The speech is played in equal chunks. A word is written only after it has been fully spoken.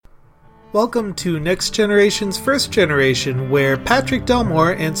Welcome to Next Generation's First Generation, where Patrick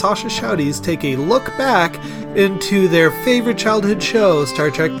Delmore and Sasha Schaudies take a look back into their favorite childhood show, Star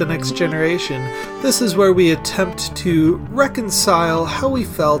Trek The Next Generation. This is where we attempt to reconcile how we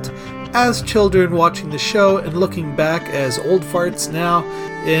felt as children watching the show and looking back as old farts now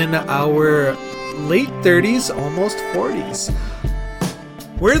in our late 30s, almost 40s.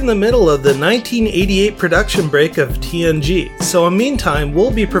 We're in the middle of the 1988 production break of TNG, so in the meantime, we'll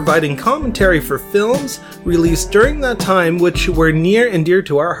be providing commentary for films released during that time which were near and dear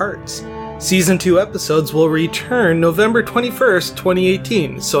to our hearts. Season 2 episodes will return November 21st,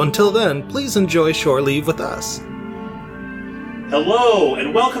 2018, so until then, please enjoy Shore Leave with us. Hello,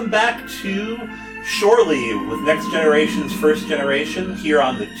 and welcome back to Shore Leave with Next Generation's First Generation here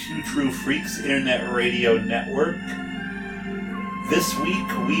on the Two True Freaks Internet Radio Network. This week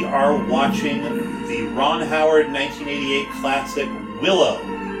we are watching the Ron Howard 1988 classic Willow.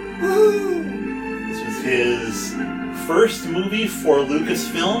 Woo! This was his first movie for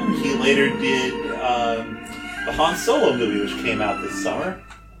Lucasfilm. He later did the Han Solo movie, which came out this summer.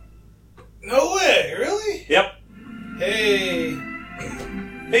 No way, really? Yep. Hey.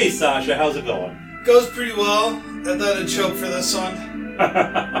 Hey Sasha, how's it going? Goes pretty well. I thought I'd choke for this one.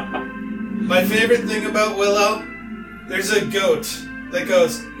 My favorite thing about Willow, there's a goat that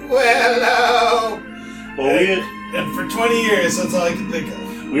goes, Willow! Well, and for 20 years, that's all I can think of.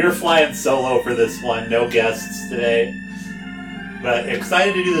 We were flying solo for this one, no guests today. But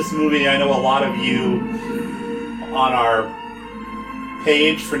excited to do this movie. I know a lot of you on our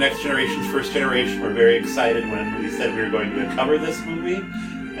page for Next Generation's First Generation were very excited when we said we were going to cover this movie.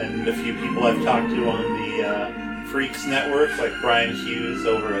 And a few people I've talked to on the Freaks Network, like Brian Hughes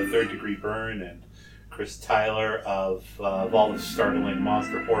over at Third Degree Burn, and Chris Tyler of Vault of Startling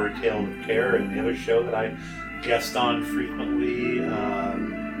Monster Horror Tale of Terror, and the other show that I guest on frequently,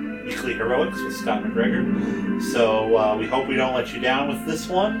 Weekly Heroics with Scott McGregor. So we hope we don't let you down with this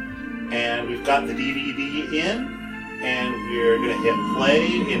one. And we've got the DVD in, and we're going to hit play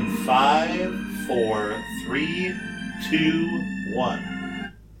in 5, 4, 3, 2, 1.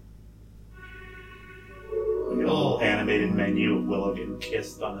 We get a little animated menu of Willow getting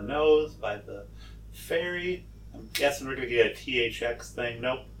kissed on the nose by the fairy. I'm guessing we're going to get a THX thing.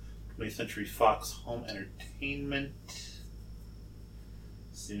 Nope. 20th Century Fox Home Entertainment.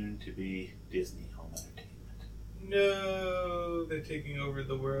 Soon to be Disney Home Entertainment. No, they're taking over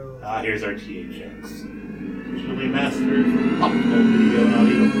the world. Here's our THX. Digitally mastered for optimal video and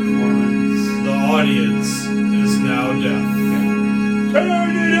audio performance. The audience is now deaf.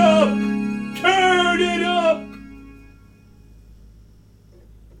 Turn it up! Turn it up!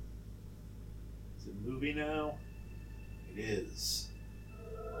 Now, it is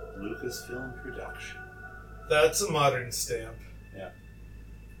Lucasfilm production. That's a modern stamp. Yeah.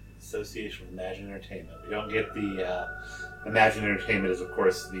 Association with Imagine Entertainment. We don't get the Imagine Entertainment is, of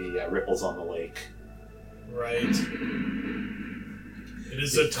course, the Ripples on the Lake. Right. It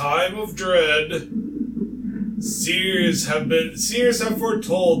is a time of dread. Seers have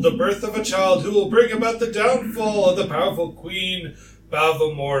foretold the birth of a child who will bring about the downfall of the powerful Queen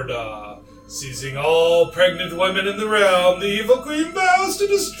Bavamorda. Seizing all pregnant women in the realm, the evil queen vows to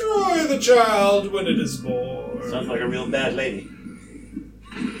destroy the child when it is born. Sounds like a real bad lady.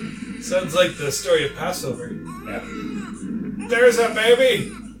 Sounds like the story of Passover. Yeah. There's a baby!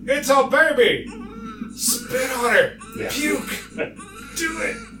 It's a baby! Spit on her! Yeah. Puke! Do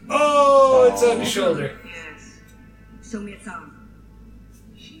it! Oh, it's on your shoulder. Yes. Show me its arm.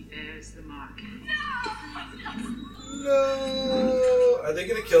 She bears the mark. No! Are they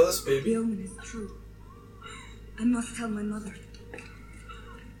gonna kill this baby? The omen is true. I must tell my mother.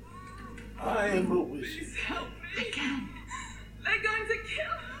 I am a wizard. Help me! I can't. They're going to kill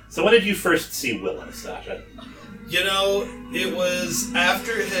her. So when did you first see Willow, Sasha? You know, it was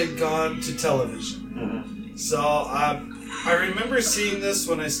after it had gone to television. Mm-hmm. So, I remember seeing this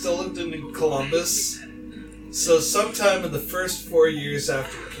when I still lived in Columbus. So sometime in the first 4 years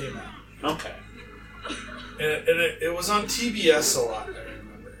after it came out. Okay. And it was on TBS a lot, I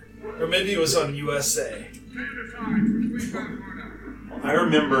remember. Or maybe it was on USA. Well, I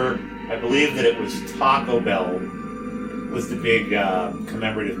remember, I believe that it was Taco Bell was the big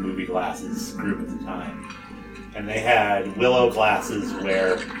commemorative movie glasses group at the time. And they had Willow glasses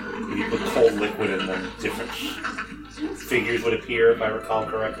where if you put cold liquid in them, different figures would appear, if I recall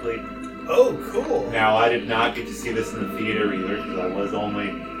correctly. Oh, cool. Now, I did not get to see this in the theater either, because I was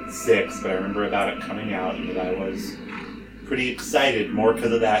only 6, but I remember about it coming out, and that I was pretty excited, more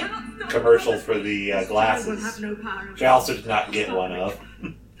because of that commercial for the glasses, which I also did not get one of.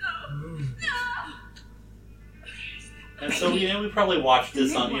 And so we probably watched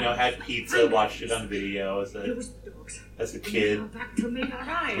this on, had pizza, watched it on video as a kid.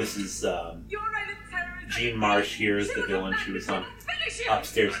 This is Jean Marsh here as the villain. She was on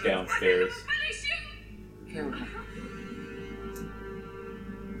Upstairs, Downstairs.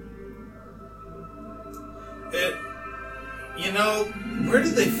 Where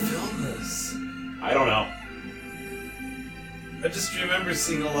did they film this? I don't know. I just remember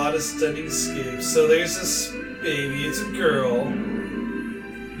seeing a lot of stunning scapes. So there's this baby, it's a girl.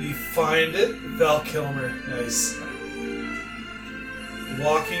 We find it, Val Kilmer, nice.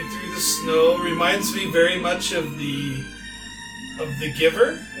 Walking through the snow, reminds me very much of the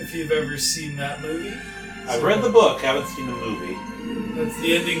Giver, if you've ever seen that movie. I've read the book, haven't seen the movie. That's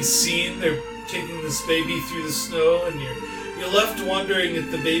the ending scene, they're taking this baby through the snow, and you're left wondering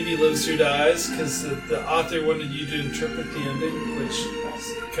if the baby lives or dies, because the author wanted you to interpret the ending, which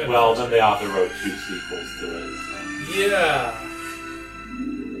is kind of... then the author wrote 2 sequels to it. So. Yeah.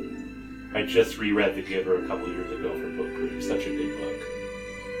 I just reread The Giver a couple years ago for book group. Such a good book.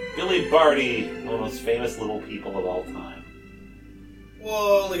 Billy Barty, one of the most famous little people of all time.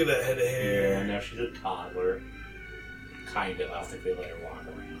 Whoa, look at that head of hair. Yeah, now she's a toddler. Kind of. I don't think they let her walk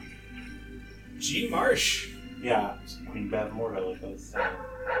around. Jean Marsh. Yeah, Queen Bevmore, I like those.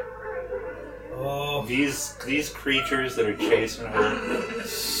 Oh. These creatures that are chasing her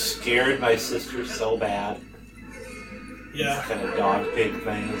scared my sister so bad. Yeah. These kind of dog pig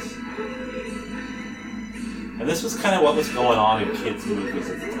things. And this was kind of what was going on in kids' movies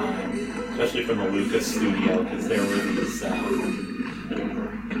at the time, especially from the Lucas studio, because there were these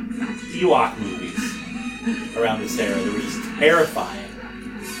Ewok movies around this era that were just terrifying.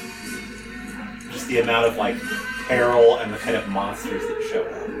 Just the amount of, peril and the kind of monsters that showed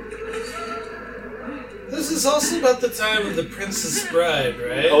up. This is also about the time of The Princess Bride,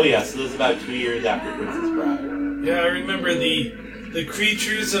 right? Oh, yeah, so this is about 2 years after Princess Bride. Yeah, I remember the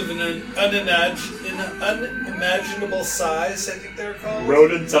creatures of an unimaginable size, I think they're called.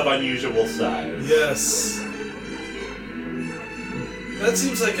 Rodents of unusual size. Yes. That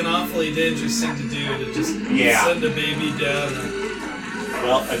seems like an awfully dangerous thing to do, to just send a baby down.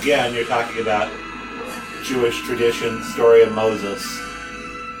 Well, again, you're talking about Jewish tradition, story of Moses.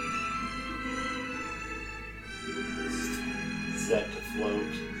 Set to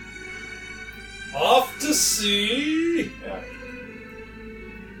float. Off to sea! Yeah.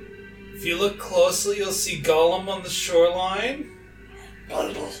 If you look closely, you'll see Gollum on the shoreline.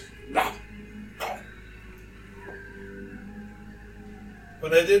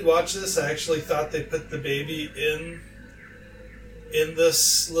 When I did watch this, I actually thought they put the baby in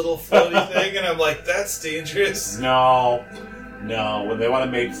this little floaty thing, and I'm like, that's dangerous. No. When they want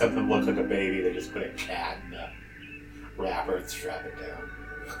to make something look like a baby, they just put a cat in a wrapper and strap it down.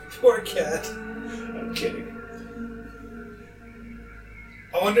 Poor cat. I'm kidding.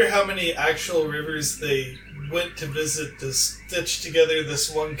 I wonder how many actual rivers they went to visit to stitch together this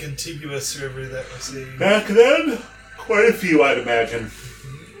one contiguous river that we're seeing. Back then, quite a few, I'd imagine.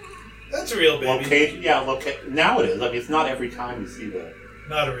 That's a real baby. Now it is. I mean, it's not every time you see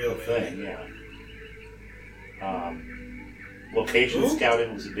not a real thing, yeah. Location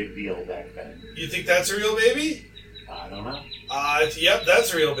scouting was a big deal back then. You think that's a real baby? I don't know. Yep,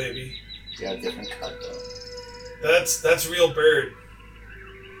 that's a real baby. Yeah, different cut though. That's real bird.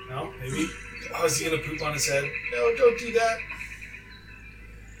 No, maybe. Oh, is he gonna poop on his head? No, don't do that.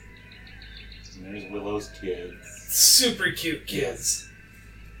 And there's Willow's kids. Super cute kids.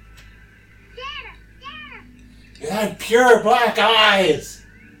 You had pure black eyes!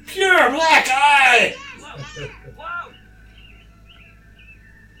 Pure black eyes!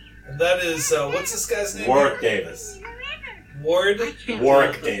 And that is, what's this guy's name? Warwick Davis. Warwick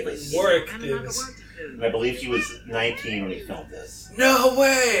Davis. And I believe he was 19 when he filmed this. No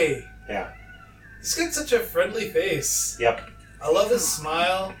way! Yeah. He's got such a friendly face. Yep. I love his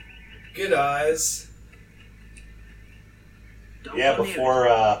smile. Good eyes. Yeah, before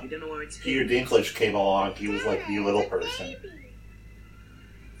Peter Dinklage came along, he was like the little person.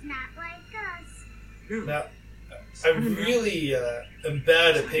 Now, I really am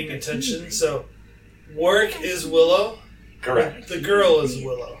bad at paying attention, so Warwick is Willow? Correct. The girl is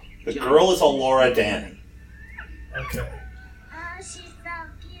Willow. The girl is Laura Danny. Okay. Oh, she's so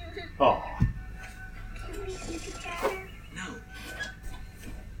cute. Oh. Can we be together? No.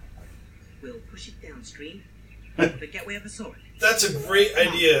 We'll push it downstream. Forget we ever saw it. That's a great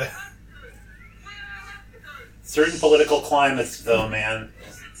idea. Certain political climates, though, man.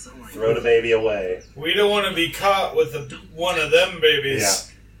 Throw the baby away. We don't want to be caught with one of them babies. Yeah.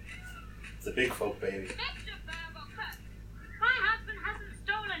 It's a big folk baby. My husband hasn't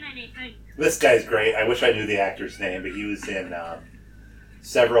stolen anything. This guy's great. I wish I knew the actor's name, but he was in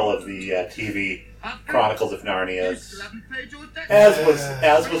several of the TV Chronicles of Narnia.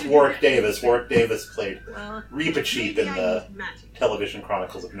 As was Warwick Davis. Warwick Davis played Reepicheep in the television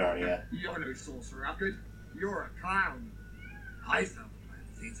Chronicles of Narnia. You're no sorcerer, Alfred. You're a clown. I found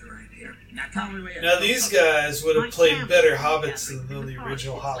things right here. Now tell me where. Now these guys would have played better hobbits than the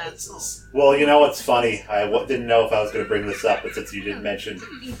original hobbits. Well, you know what's funny? I didn't know if I was going to bring this up, but since you didn't mention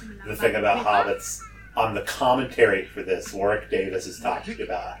the thing about hobbits, on the commentary for this, Warwick Davis is talking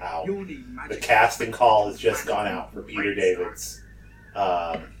about how the casting call has just gone out for Peter David's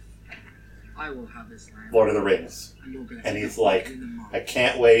Lord of the Rings. And he's like, I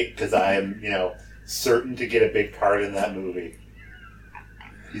can't wait because I am, certain to get a big part in that movie.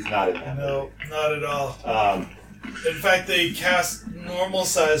 He's not in that movie. No, not at all. In fact, they cast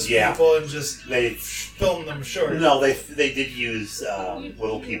normal-sized Yeah. people and just filmed them short. No, they did use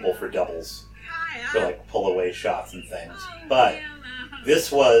little people for doubles, for like pull-away shots and things. But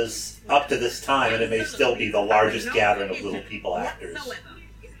this was, up to this time, and it may still be, the largest gathering of little people actors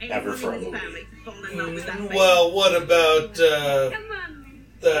ever for a movie. Well, what about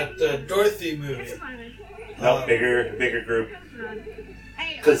that Dorothy movie? No, bigger group.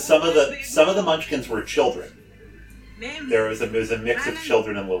 Because some of the Munchkins were children. There was a mix of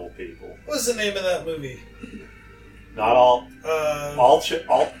children and little people. What's the name of that movie? Not all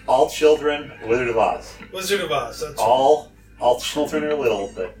children. Wizard of Oz. Wizard of Oz. That's All children are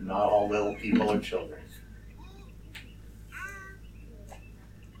little, but not all little people are children.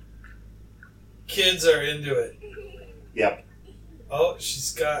 Kids are into it. Yep. Oh,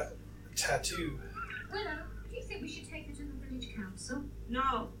 she's got a tattoo. Willow, do you think we should take her to the village council?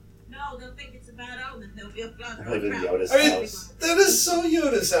 No, they'll think it's a bad omen. There'll be a flood. I live in Yoda's I mean, house. that is so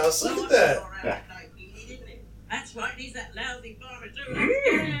Yoda's house. Look at that. Yeah. That's right, he's that lousy farmer too.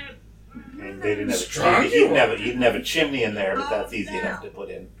 And they didn't have a Strong chimney. you You didn't have a chimney in there, but that's easy enough to put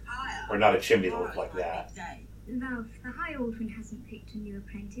in. Or not a chimney to look like that. Love, the High Aldrin hasn't picked a new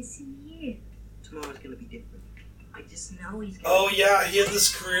apprentice in a year. Tomorrow's gonna be different. I just know he's gonna. Oh, yeah, he had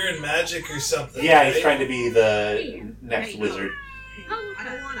this career in magic or something. Yeah, right? he's trying to be the next wizard. I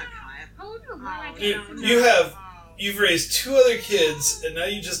don't want to, Kaya. Hold on, while I Dude, get you've raised 2 other kids, and now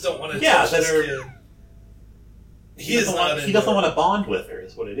you just don't want to Yeah, touch that this are- kid. He is not He doesn't want to bond with her,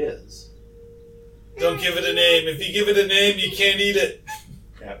 is what it is. Don't give it a name. If you give it a name, you can't eat it.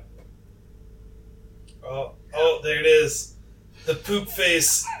 Yep. Oh, there it is. The poop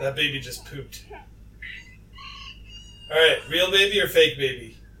face. That baby just pooped. Alright, real baby or fake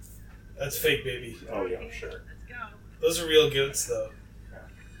baby? That's fake baby. Oh yeah, sure. Let's go. Those are real goats, though.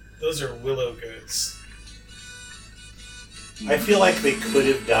 Those are willow goats. I feel like they could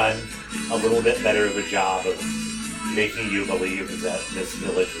have done a little bit better of a job of making you believe that this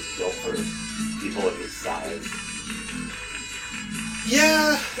village was built for people of his size.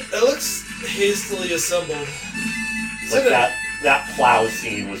 Yeah, it looks hastily assembled. Like that plow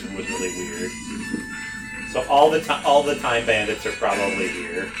scene was really weird. So all the time bandits are probably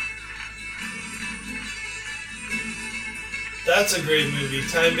here. That's a great movie.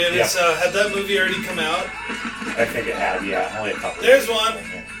 Time Bandits. Had that movie already come out? I think it had, yeah, only a couple. There's one.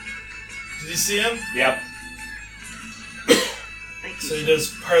 Did you see him? Yep. Thank you. So he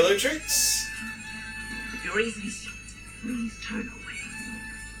does parlor tricks. If you're easily shocked, please turn away.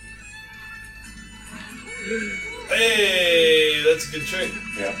 Hey, that's a good trick.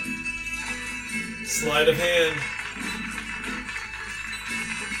 Yep. Sleight of hand.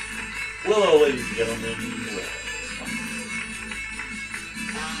 Willow, ladies and gentlemen.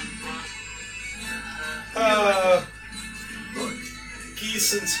 Willow.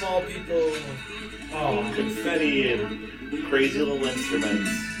 Geese and small people. Oh, confetti and crazy little instruments.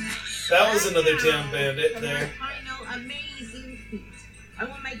 That was another town bandit there. Final amazing feat. I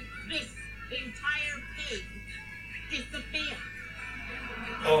will make this entire pig disappear.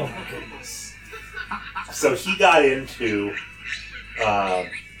 Oh my goodness. So he got into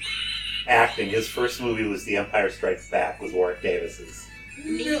acting. His first movie was The Empire Strikes Back, was Warwick Davis's.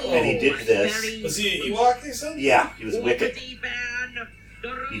 And he did this. Was he an Ewok or something? Yeah, he was Wicket. He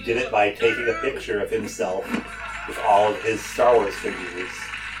did it by taking a picture of himself with all of his Star Wars figures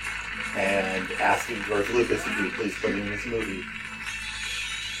and asking George Lucas if he would please put him in this movie.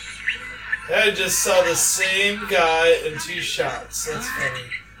 I just saw the same guy in 2 shots. That's funny.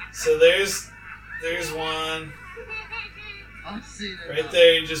 So there's one. Right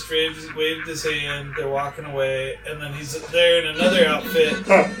there, he just waved his hand. They're walking away, and then he's there in another outfit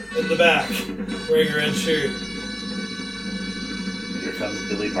in the back, wearing a red shirt. Here comes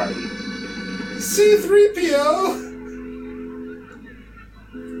Billy Party. C-3PO.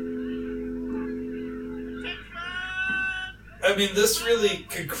 I mean, this really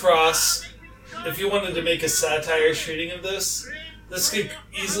could cross. If you wanted to make a satire shooting of this could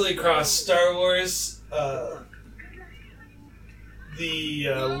easily cross Star Wars, the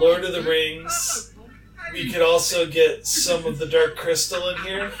Lord of the Rings. We could also get some of the Dark Crystal in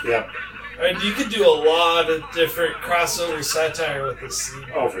here. Yep. And you could do a lot of different crossover satire with this scene.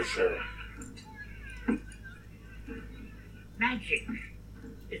 Oh, for sure. Magic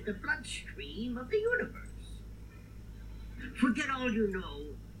is the bloodstream of the universe. Forget all you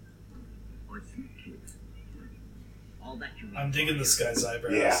know, or think you. All that you I'm digging this guy's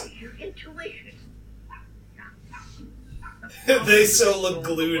eyebrows. Yeah. your intuition. They so look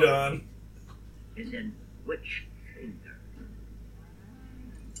glued on. Is in which finger?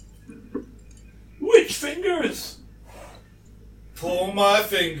 Which fingers? Pull my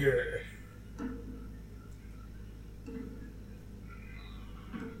finger.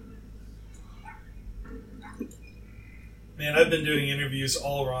 Man, I've been doing interviews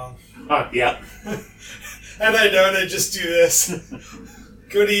all wrong. Yeah. And I know to just do this.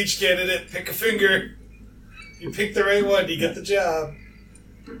 Go to each candidate, pick a finger. You pick the right one, you get the job.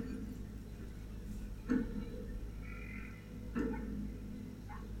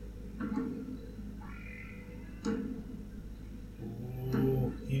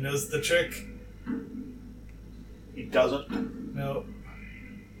 Ooh, he knows the trick. He doesn't. No.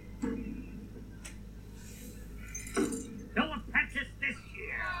 No apprentice this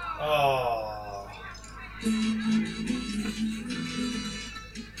year. Oh.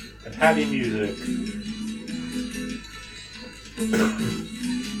 And happy music.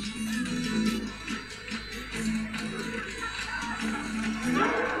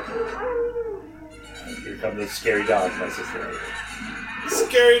 Here come the scary dogs, my sister.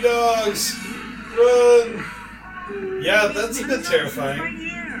 Scary dogs! Run! Yeah, that's a bit terrifying.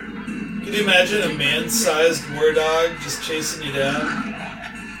 Can you imagine a man-sized war dog just chasing you down?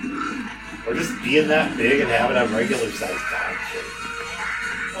 Or just being that big and having a regular-sized dog.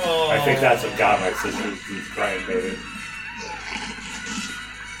 Oh. I think that's what got my sister. She's crying, baby.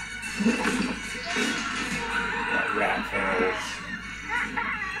 That rat hairs.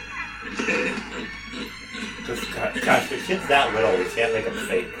 Just, gosh, the kid's that little, we can't make them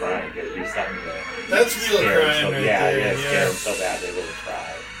fake cry. You gotta do something to That's real scare them crying so, right yeah, there. yeah, scare them so bad they will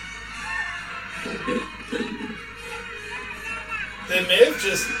cry. They may have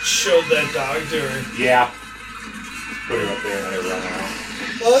just showed that dog to her. Yeah. Put her up there and let her run out.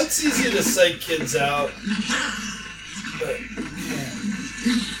 Well, it's easy to psych kids out. But, man.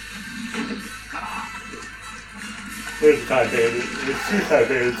 There's the time, baby. There's two time,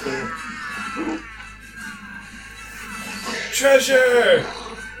 baby, too. Treasure!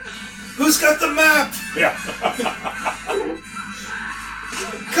 Who's got the map? Yeah.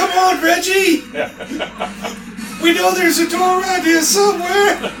 Come on, Reggie! Yeah. We know there's a door around here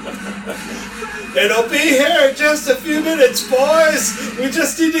somewhere! It'll be here in just a few minutes, boys! We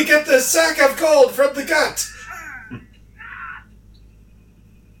just need to get the sack of gold from the gut!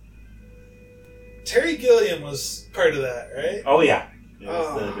 Terry Gilliam was part of that, right? Oh, yeah. He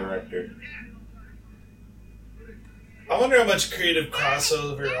was the director. I wonder how much creative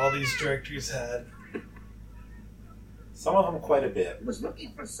crossover all these directors had. Some of them quite a bit. Was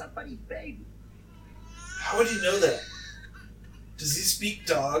looking for somebody's baby. How would you know that? Does he speak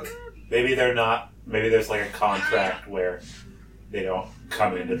dog? Maybe they're not. Maybe there's like a contract where they don't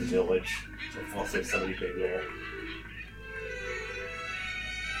come into the village unless there's somebody big there.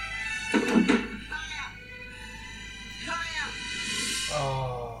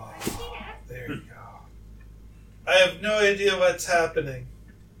 Oh, there you go. I have no idea what's happening.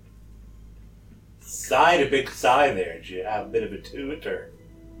 Sighed a big sigh there. Did you have a bit of a tutor?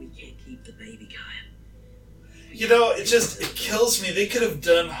 We can't keep the baby, Kyle. You know, it kills me. They could have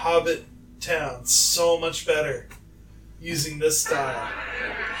done Hobbit Town so much better using this style.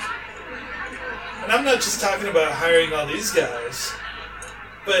 And I'm not just talking about hiring all these guys,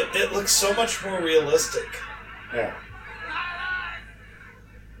 but it looks so much more realistic. Yeah.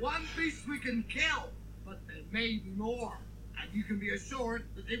 One beast we can kill, but there may be more. And you can be assured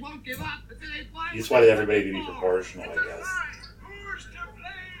that they won't give up until they find. You just wanted everybody to be proportional, I guess. Who's to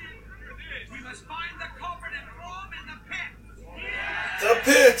blame? We must find the culprit and throw him in the pit. The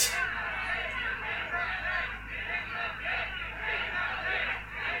pit!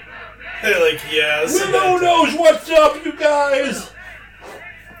 They're like, yeah. Willow knows what's up, you guys!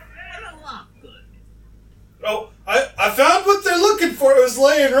 What a lot good. Oh, I found what they're looking for. It was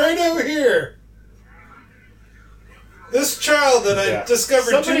laying right over here. This child that I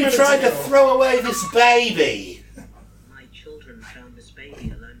discovered 2 minutes ago. Somebody tried to throw away this baby. My children found this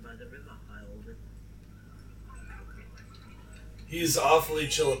baby alone by the river, High Alden. He's awfully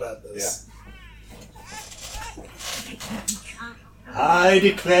chill about this. I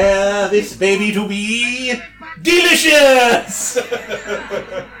declare this baby to be delicious! They'll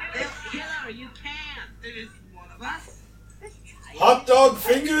kill her, you can't. It is one of us. This child, Hot dog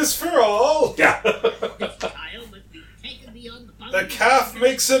fingers for all! Yeah. this child must be taken beyond the The boundaries calf of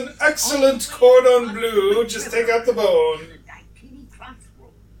makes an excellent cordon bleu. Just take out the bone. the Daikini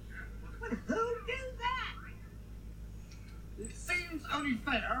Crossroads. But who'll do that? It seems only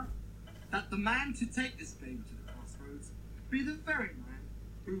fair that the man to take this baby to the crossroads be the very man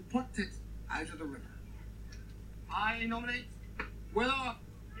who plucked it out of the river. I nominate Willow.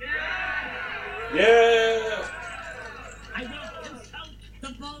 Yeah! I will consult the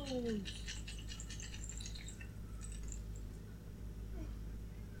bones.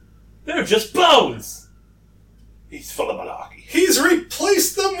 They're just bones! He's full of malarkey. He's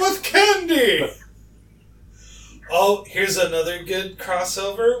replaced them with candy! Oh, here's another good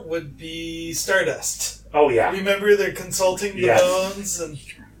crossover would be Stardust. Oh, yeah. Remember they're consulting the Yes. bones? And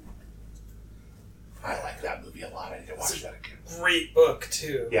I like that movie a lot. I need to watch that again. great book,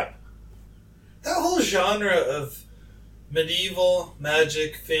 too. Yeah. That whole genre of medieval,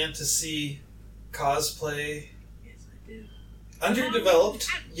 magic, fantasy, cosplay, Yes, I do. underdeveloped,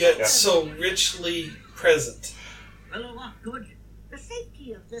 yet Yeah. so richly present. Willow Lockwood, the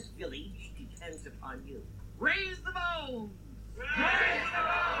safety of this village depends upon you. Raise the bones!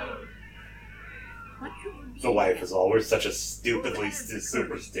 What you will need The wife is all. We're such a stupidly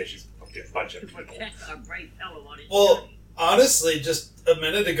superstitious bunch to of people. protect our brave fellow on his Well, journey. honestly, just a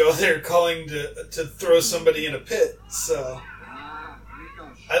minute ago they were calling to throw somebody in a pit, so Ah,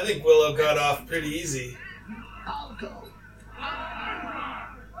 Ricochet. I think Willow got off pretty easy. I'll go.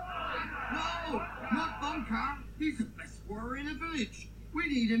 No, not Bunker. He's the best warrior in the village. We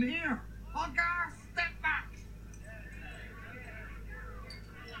need him here. Bunker, step back.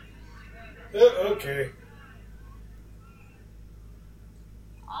 Okay.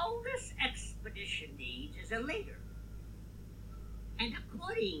 All this expedition needs is a leader. And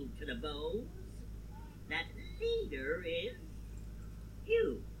according to the bones, that leader is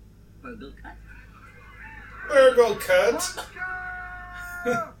you, Burglecut. Burgle cut.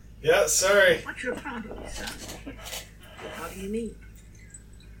 Bunker! Yeah, sorry. What's your problem, son? How do you mean?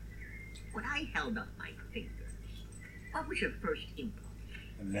 When I held up my fingers, what was your first impulse?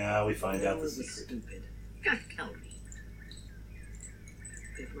 And now we find out Oh, the it was secret. stupid. Just tell me.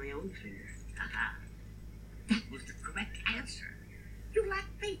 With my own finger. Aha. That was the correct answer. You lack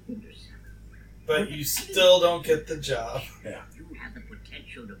faith in yourself. But you still don't get the job. You have the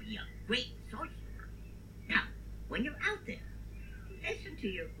potential to be a great sorcerer. Now, when you're out there, listen to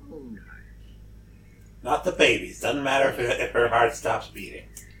your own heart. Not the baby's. Doesn't matter if her heart stops beating.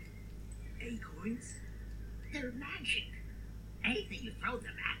 Acorns? They're magic. Anything you throw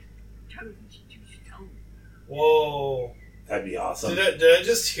them at turns to stone. Whoa. That'd be awesome. Did I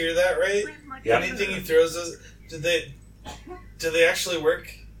just hear that right? When much Yeah. Anything he throws us, do they actually work?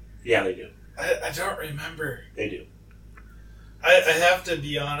 Yeah, they do. I don't remember. They do. I have to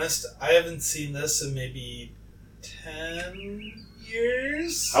be honest, I haven't seen this in maybe 10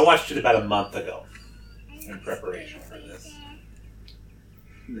 years? I watched it about a month ago in preparation for this.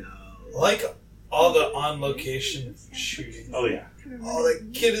 No. Like all the on-location shooting. Oh, yeah. Oh,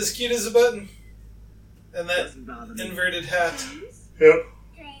 that kid is cute as a button. And that Doesn't bother me. inverted hat. Yep.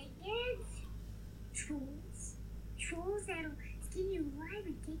 Dragons, trolls that'll skin you alive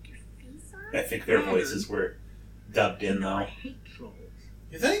and take your face off. I think their voices were dubbed in, No, I though. hate trolls.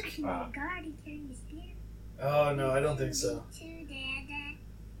 You think? Oh Wow. my god, he turned his skin. Oh, no, I don't think so. Too, Dada.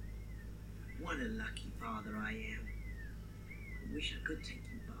 What a lucky father I am. I wish I could take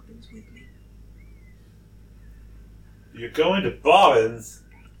you bobbins with me. You're going to Bobbins?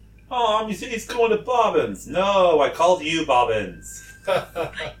 Oh, he's going to Bobbins. No, I called you Bobbins.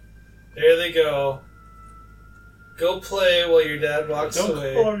 There they go. Go play while your dad walks Don't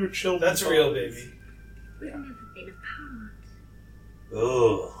away. call your children That's a real Bobbins. baby. We've never been apart.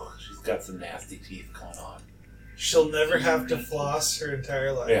 Oh, she's got some nasty teeth going on. She'll never have to floss her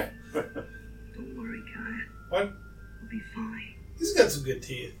entire life. Yeah. Don't worry, Kaya. What? We'll be fine. He's got some good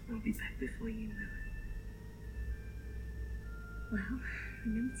teeth. I'll be back before you know it. Well,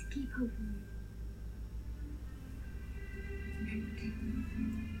 remember to keep hoping.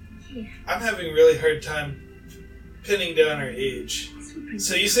 And here, I'm having a really hard time pinning down her age. this will bring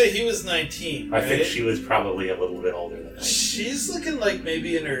So you say he was 19, I right? think she was probably a little bit older than that. She's looking like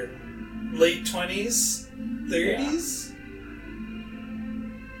maybe in her late 20s, 30s.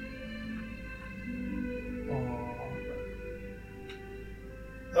 Aw.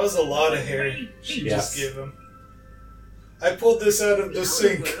 That was a lot of hair she just Yes. gave him. I pulled this out of the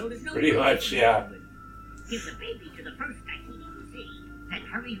sink. World is no Pretty much, yeah. Give the baby to the first ITDC, then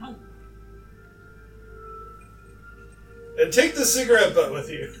hurry home. And take the cigarette butt with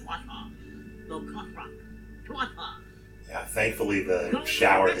you. Tuatha. Go Kothrock. Tuatha. Yeah, thankfully the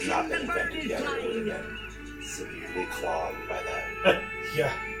shower has not been invented yet. It would have been severely clogged by that.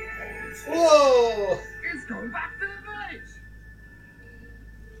 Yeah. Whoa! It's going back to the village.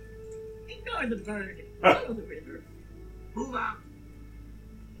 Ignore the bird. Follow the river. Move out.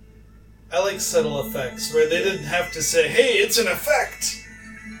 I like subtle effects where they didn't have to say, "Hey, it's an effect."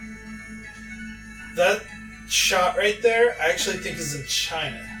 That shot right there, I actually think is in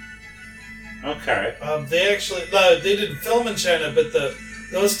China. Okay. They actually they didn't film in China, but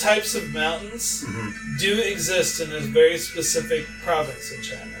those types of mountains do exist in a very specific province in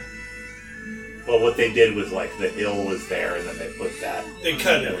China. Well, what they did was like the hill was there, and then they put that. They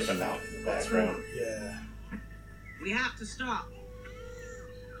cut There it. was a mountain in the background. Yeah. We have to stop.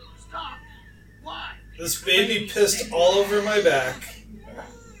 Stop. Why? This baby pissed all over my back.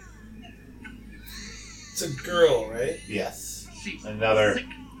 It's a girl, right? Yes. She's Another sick.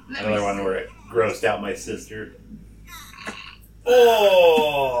 Let another me one where it grossed out my sister.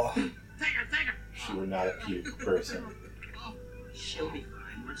 Oh! Take her, take her. She was not a puke person. She'll be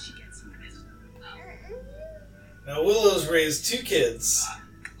fine once she gets some rest. Now Willow's raised 2 kids.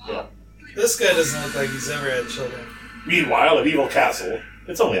 Yeah. This guy doesn't look like he's ever had children. Meanwhile, at Evil Castle,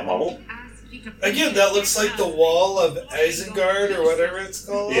 it's only a bubble. Again, that looks like the wall of Isengard or whatever it's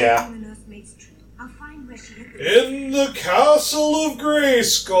called. Yeah. I'll find where she hid the In the castle of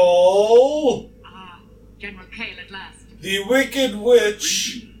Grayskull, Ah, General Kale at last. the Wicked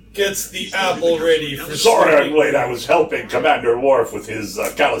Witch gets the apple ready for Sorry I'm sleeping. late. I was helping Commander Worf with his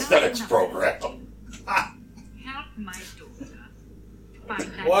calisthenics program. Help my daughter. Find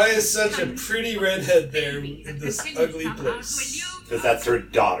that Why is such a pretty redhead there in this ugly place? Because that's her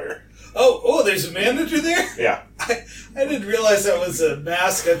daughter. Oh, there's a manager there? Yeah. I didn't realize that was a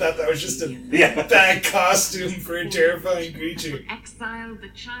mask. I thought that was just a Yeah. bad costume for a terrifying creature. Exile the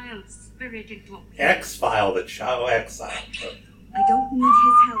child's spirit into a X-File, the child exile. I don't need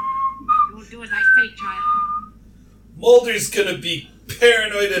his help. You'll do as I say, child. Mulder's gonna be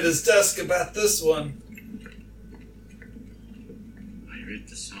paranoid at his desk about this one. I read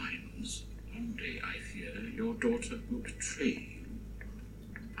the signs. One day I fear your daughter will betray you.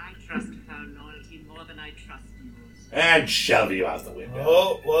 I trust her loyalty more than I trust yours. And shove you out the window.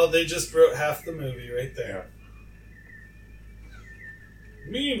 Oh, well, they just wrote half the movie right there.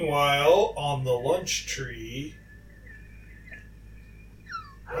 Meanwhile, on the lunch tree...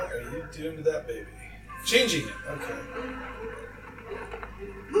 What are you doing to that baby? Changing it, okay.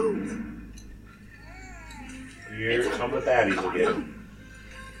 Here come the baddies again.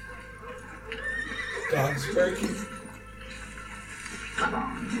 Dog's barking.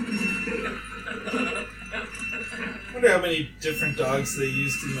 Wonder how many different dogs they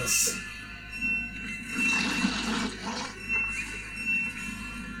used in this.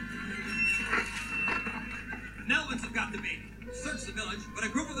 Nelvins have got the baby. Search the village, but a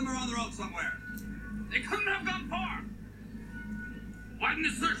group of them are on their own somewhere. They couldn't have gone far. Widen the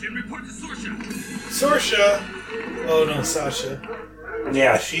search and report to Sorsha. Sorsha! Oh no, Sasha.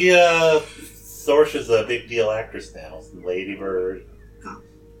 Yeah, Sorsha's a big deal actress now. Lady Bird. Come,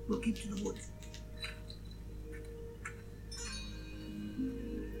 we'll keep to the woods.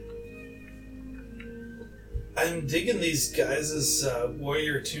 I'm digging these guys'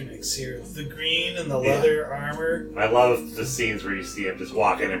 warrior tunics here. The green and the leather armor. I love the scenes where you see him just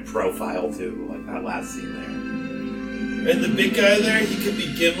walking in profile too, like that last scene there. And the big guy there, he could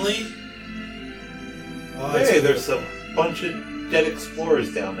be Gimli. Oh, that's Hey, cool. there's a bunch of dead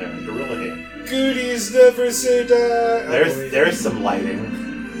explorers down there in Gorilla Game. Goodies never say die. There's some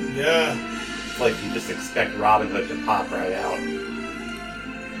lighting. Yeah. It's like you just expect Robin Hood to pop right out.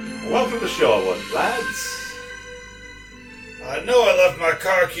 Welcome to Showa, lads. I know I left my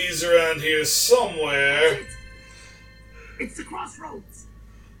car keys around here somewhere. It's the crossroads.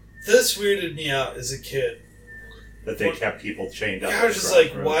 This weirded me out as a kid. That they kept people chained up. I was just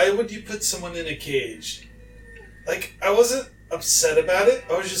like, why would you put someone in a cage? Like, I wasn't upset about it.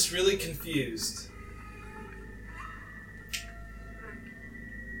 I was just really confused.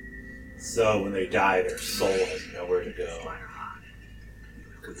 So when they die, their soul has nowhere to go.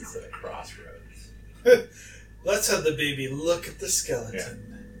 Because it's at a crossroads. Let's have the baby look at the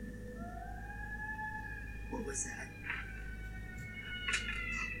skeleton. What was that?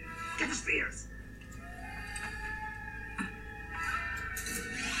 Get the spears.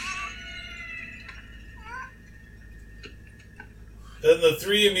 Then the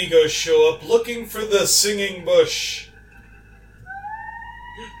three amigos show up looking for the singing bush.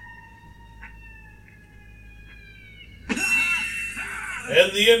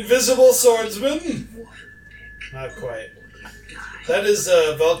 And the Invisible Swordsman? Not quite. That is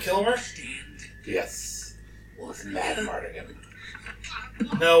Val Kilmer. Yes. Mad Mardigan.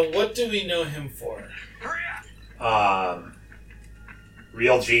 Now, what do we know him for?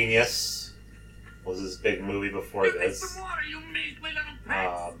 Real Genius was his big movie before this.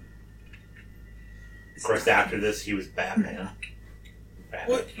 Of course, after this, he was Batman.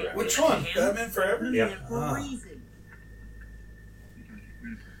 What? Forever. Which one? Batman Forever? Yep. Ah.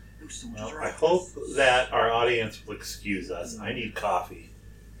 Well, I hope that our audience will excuse us. I need coffee.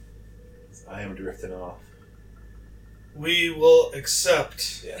 I am drifting off. We will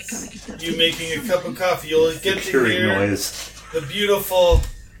accept Yes. you making a cup of coffee. You'll get to Curing hear noise. the beautiful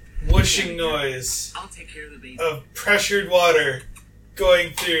whooshing noise I'll take care of the baby. of pressured water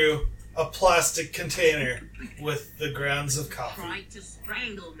going through a plastic container with the grounds of coffee, Tried to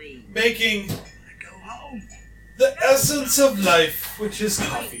strangle me. making Go home. the essence of life, which is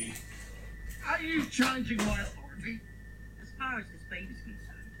coffee. Are you challenging my authority? As far as this baby's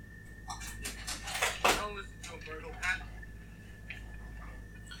concerned, Don't listen to him, Virgil.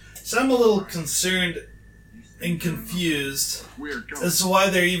 So I'm a little concerned and confused We're going. as to why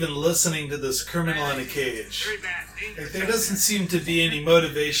they're even listening to this criminal in a cage. Very bad. Like, there doesn't seem to be any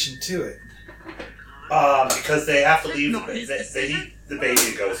motivation to it. Because they have to leave. They need the baby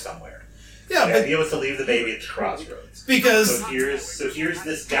to go somewhere. Yeah, The but idea was to leave the baby at the crossroads. because So here's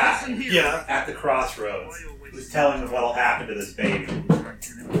this guy yeah, at the crossroads who's telling them what'll happen to this baby,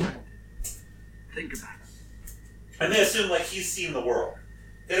 Think about it. and they assume like he's seen the world.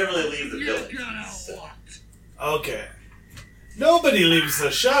 They don't really leave the You're village. gonna So, what? okay. Nobody leaves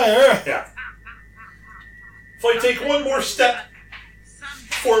the Shire. yeah. If I take one more step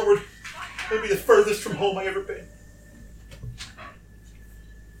forward, it'll be the furthest from home I ever been.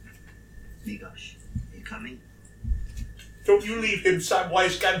 Migosh, you coming? Don't you leave him,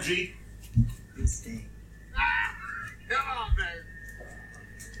 Samwise Gamgee. I'm staying. Come on, man.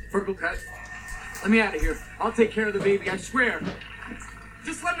 Virgil, Cut. Let me out of here. I'll take care of the baby, I swear.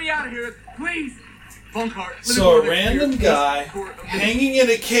 Just let me out of here, please. Phone card. So a random guy hanging in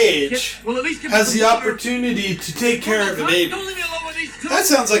a cage Well, at least give has me the some water. opportunity to take care of the baby. Don't leave me alone with these two. That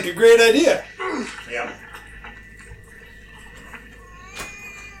sounds like a great idea. Yeah.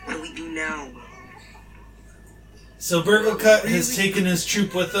 What do we do now? So Burgle Cut has taken his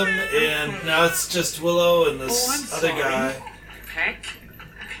troop with him, and now it's just Willow and this I'm other sorry. guy. Peck,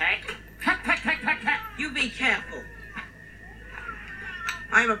 peck, peck, peck, peck, peck, peck. You be careful.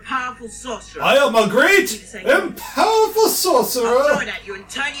 I am a powerful sorcerer. I am a great and powerful I'll throw sorcerer. it at you and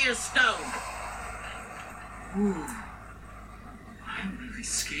turn you to stone. I'm really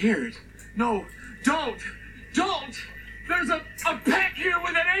scared. No, don't. There's a pack here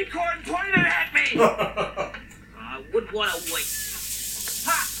with an acorn pointed at me. I wouldn't want to wait.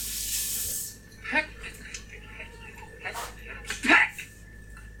 Ha! Peck. Peck.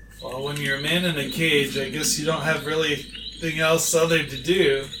 Well, when you're a man in a cage, I guess you don't have really anything else other to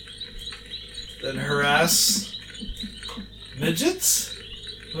do than harass midgets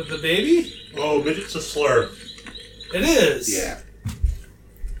with the baby. Oh, midget's a slur. It is. Yeah.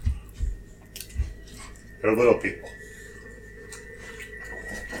 They're little people.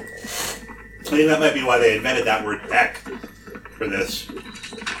 I think that might be why they invented that word peck for this.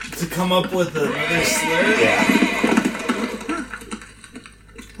 To come up with another slur. Yeah.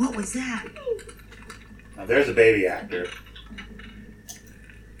 What was that? Now there's a baby actor.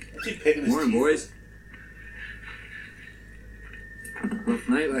 What's he picking his Morning, teeth? boys. Rough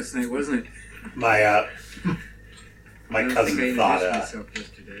night last night, wasn't it? My I don't cousin think I thought introduced myself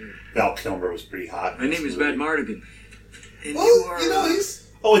yesterday. Val Kilmer was pretty hot. My name is Mad Mardigan. And Well, you are... you know, he's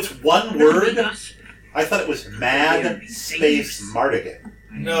Oh, it's one word? Migosh. I thought it was Mad Space Mardigan.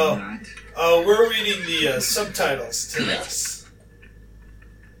 I am No. not. we're reading the subtitles to this.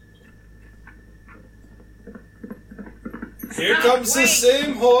 Here comes the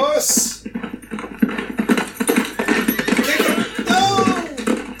same horse. Kick it. No!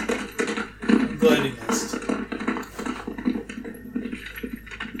 I'm glad he missed.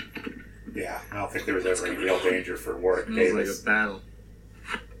 Yeah, I don't think there was ever any real danger for Warwick Smells like Davis. a battle.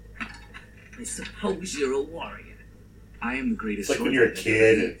 I suppose you're a warrior. I am the greatest. It's like when you're a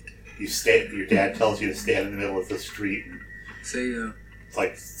kid and your dad tells you to stand in the middle of the street and Say, it's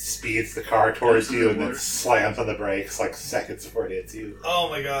like speeds the car towards Some you and then water. slams on the brakes like seconds before it hits you. Oh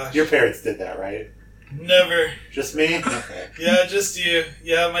my gosh. Your parents did that, right? Never. Just me? Okay. Yeah, just you.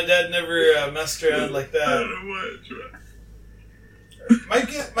 Yeah, my dad never messed around like that. My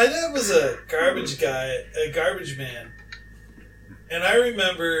dad was a garbage guy, a garbage man. And I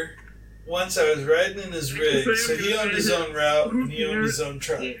remember Once I was riding in his rig, so he owned his own route and he owned his own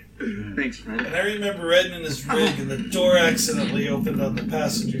truck. Thanks, friend. And I remember riding in his rig and the door accidentally opened on the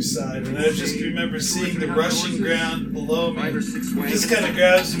passenger side. And I just remember seeing the rushing ground below me. He just kind of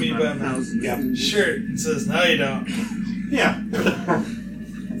grabs me by my shirt and says, "No, you don't." Yeah.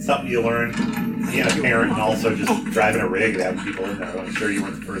 Something you learn being a parent and also just driving a rig and having people in there. I'm sure you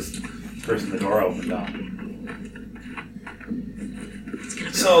weren't the first person the door opened on.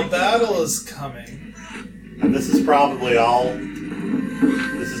 So battle is coming. And this is probably all.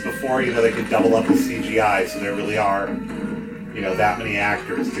 This is before they could double up with CGI, so there really are that many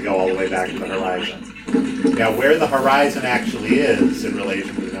actors to go all the way back to the horizon. Now, where the horizon actually is in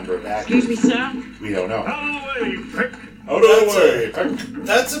relation to the number of actors, Excuse me, sir? we don't know.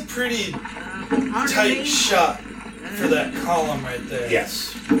 That's a pretty tight shot for that column right there.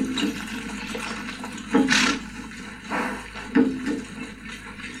 Yes.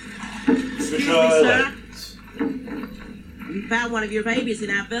 Excuse me, sir? We found one of your babies in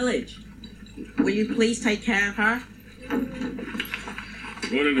our village. Will you please take care of her?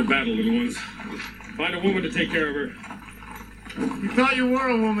 Going into battle, little ones. Find a woman to take care of her. You thought you were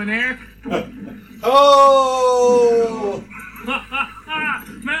a woman, Eric? Oh!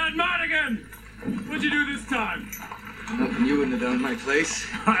 Man, Madigan! What'd you do this time? Nothing you wouldn't have done in my place.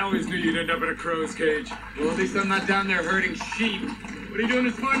 I always knew you'd end up in a crow's cage. Well, at least I'm not down there herding sheep. What are you doing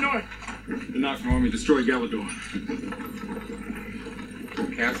this far north? The Knockman army destroyed Galador.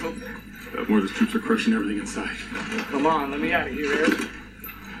 Castle? Morda's troops are crushing everything in sight. Come on, let me out of here, Eric.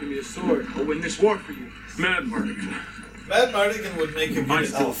 Give me a sword. I'll win this war for you. Mad Mardigan. Mad Mardigan would make a I good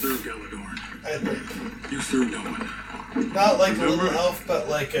still elf, serve Galador. I think. You serve no one. Not like a little elf, but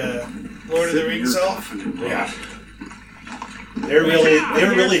like a Lord of the Rings elf. Yeah. They're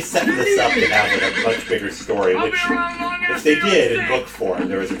really setting this up to have a much bigger story, which they did in book form.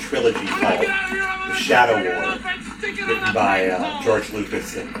 There was a trilogy called The Shadow War, written by George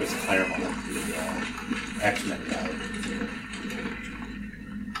Lucas and Chris Claremont, the X-Men guy.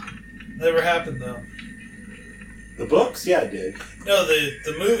 Never happened though. The books, yeah, it did. No,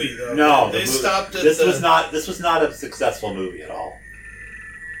 the movie though. No, they stopped at this was not a successful movie at all.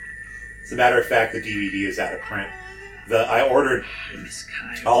 As a matter of fact, the DVD is out of print. I ordered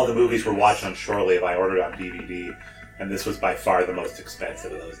all the movies we're watching on Shore Leave. I ordered on DVD, and this was by far the most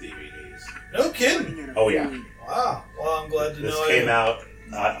expensive of those DVDs. No kidding. Oh yeah. Wow. Well, I'm glad to know. This came out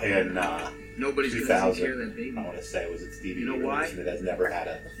in Nobody's 2000. gonna take care of that baby. I want to say it was its DVD You know why? release, and it has never had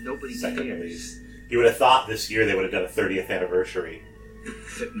a Nobody second cares. release. You would have thought this year they would have done a 30th anniversary,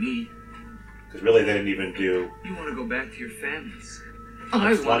 Except me. because really they didn't even do. You want to go back to your families. The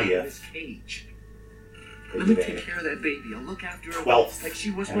I want 20th. this cage. They Let me did take a care of that baby. I'll look after her 12th like she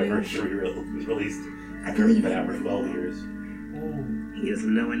was my own. anniversary was released after it's been out for 12 years. He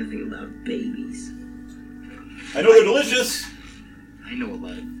doesn't know anything about babies. I know they're delicious. I know a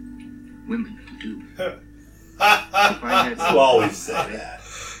lot of women who do. Ha ha If I had You always say that.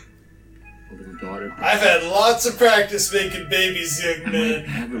 a little daughter, I've had lots of practice making babies, young I might man.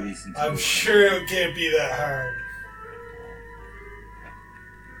 have a reason to. I'm sure it can't be that hard.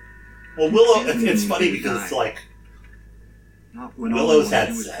 Well, Willow, it's funny because it's like Not when all I Willow's wanna had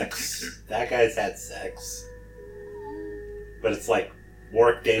do is sex. protect her. That guy's had sex. But it's like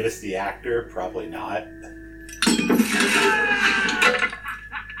Warwick Davis, the actor, probably not.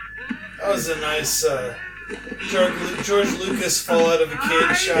 That was a nice George Lucas fall out of a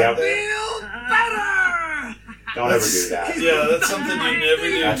cage shot Yep. there. Don't ever do that. Yeah, that's something you never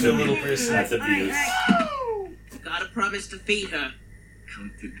do That's to a abuse. little person. That's abuse. Gotta promise to feed her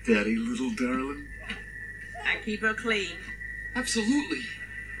Come to daddy, little darling. and keep her clean. Absolutely.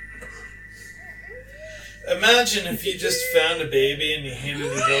 Imagine if you just found a baby and you handed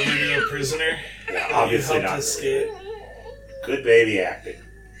it over to a prisoner. Yeah, You obviously helped not. escape. Good baby acting.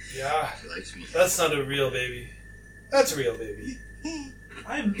 Yeah, She likes me. that's not a real baby. That's a real baby.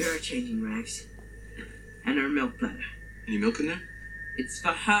 Here are changing rags and her milk bladder. Any milk in there? It's for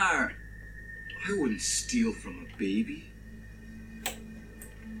her. I wouldn't steal from a baby.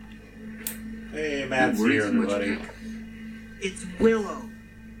 Hey, Matt's Don't worry here, too much, everybody. Matt. It's Willow.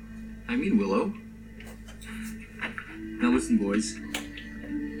 I mean Willow. Now listen, boys.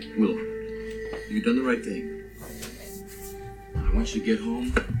 Willow, you've done the right thing. I want you to get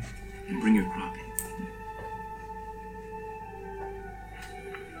home and bring your crop in.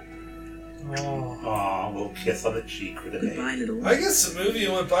 Oh. Aw, a little kiss on the cheek for the Goodbye, baby. little I guess the movie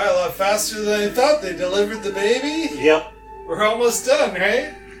went by a lot faster than I thought. They delivered the baby. Yep, We're almost done,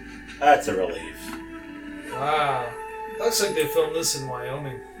 right? that's a relief. Wow. Looks like they filmed this in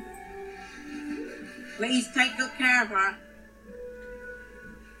Wyoming. Please take good care of her.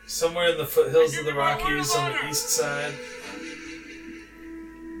 Somewhere in the foothills of the Rockies on the east side.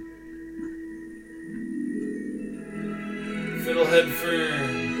 Fiddlehead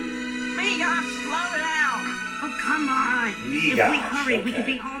Fern. Migos, slow down. Oh, come on. Migos, If we hurry, we okay. could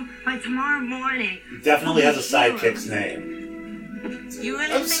be home by tomorrow morning. He definitely has a sidekick's name. You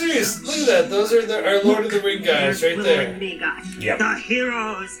and I'm serious. Look at that. Those are our Lord of the Ring guys right there. Migos. Yep. The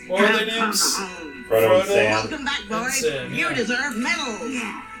heroes What are have their come names? home. Frodo and Frodo. Sam. Welcome back, boys. Sam, You yeah. deserve medals.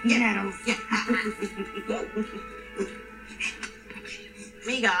 Yeah, medals.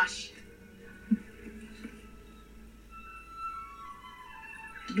 Migos.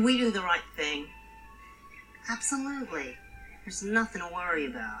 Did we do the right thing? Absolutely. There's nothing to worry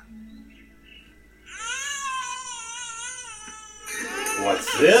about.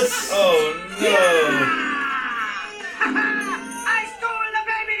 What's this? Oh no! I stole the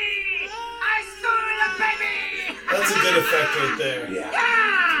baby! I stole the baby! That's a good effect right there. Yeah.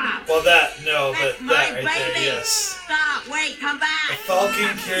 Well, but That's that my right there, baby. yes. Stop! Wait! Come A back!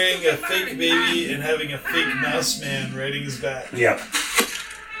 falcon carrying a fake baby and having a fake mouse man riding his back. Yep.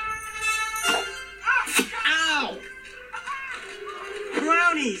 Ow!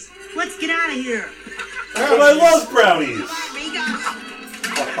 Brownies! Let's get out of here! But I love brownies. Migos!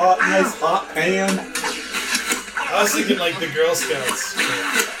 A hot, nice hot pan. I was thinking like the Girl Scouts.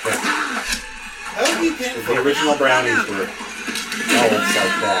 That would be painful. The original brownies were elves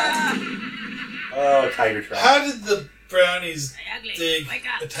like that. Oh, tiger trap. How did the brownies dig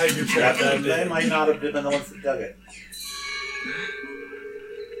a tiger trap that They big? might not have been the ones that dug it.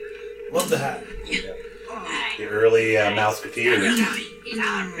 Love the hat. The early Mouseketeers.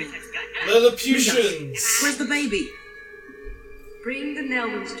 Lilliputians. Where's the baby? Bring the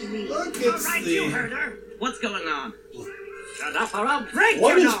Nelwins to me. Look, it's the... What's going on? Shut up or I'll break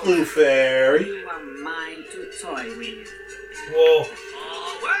What your is nose. Blue Fairy? You are mine to toy with. Whoa.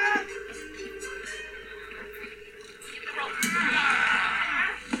 Forward!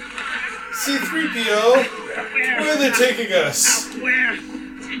 C-3PO, where are they taking us? Where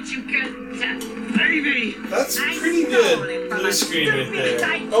did you get that baby? That's pretty good blue screen right there.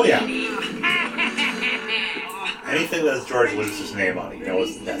 Oh, yeah. Anything that has George Lucas's name on it, you know,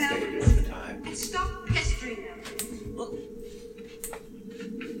 was the best thing to do at the time. Stop pestering them.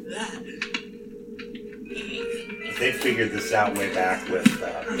 They figured this out way back with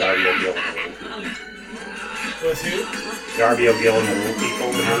Darby O'Gill and the Little People. With who? Darby O'Gill and the Little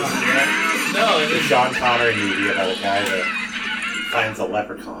People. No, it The is Sean Connery movie about a guy that finds a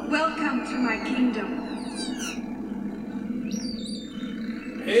leprechaun. Welcome to my kingdom.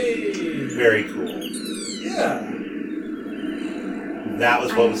 Hey. Very cool. Yeah. That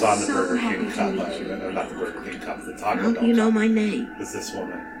was what was on the I'm so Burger happy King to cup. meet you. No, not the Burger King cup. The Taco How Bell do you know cup. my name? Was this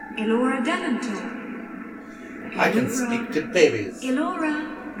woman? Elora Dementor. I can speak to babies.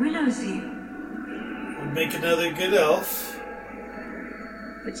 Elora, Willow's here. We'll make another good elf.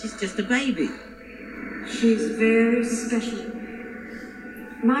 But she's just a baby. She's very special.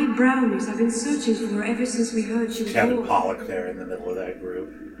 My brownies have been searching for her ever since we heard she was Kevin born. Pollak there in the middle of that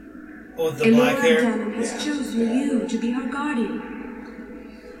group. Oh, with the black Elora hair. Denon has Yeah. chosen you to be her guardian.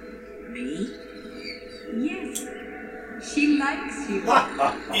 Me? Yes. She likes you.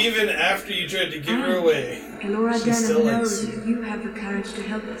 Even after you tried to give her away. Elora She still Denon likes knows you. that you have the courage to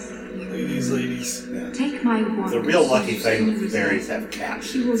help us. Look at these ladies. Take my wand. The real lucky so thing soon with fairies resolve. have cats.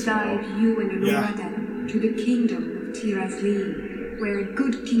 She will guide you and Elora Yeah. Denon to the kingdom of Tirazleen, where a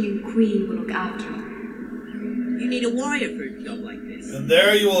good king and queen will look after her. You need a warrior for a job like this. And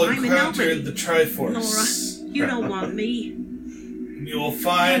there you will I'm a encounter nobody. the Triforce. Nora, you don't want me. And you will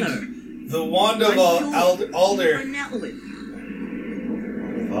find Heather. the Wand of I'm George. You're Alder. an elf.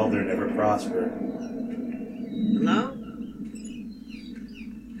 Well, they're never prospered. Hello?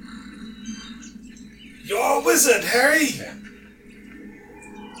 You're a wizard, Harry!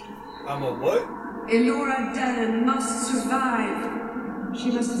 I'm a what? Elora Denon must survive.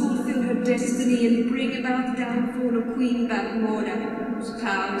 She must fulfill her destiny and bring about the downfall of Queen Bathmorda, whose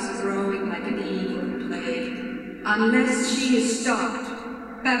powers are growing like an evil plague. Unless she is stopped,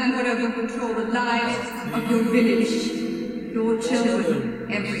 Bathmorda will control the lives of your village, your children,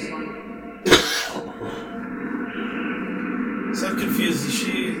 everyone. So I'm confused. Is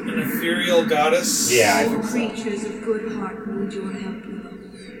she an ethereal goddess? Yeah, I All think so. creatures of good heart need your help,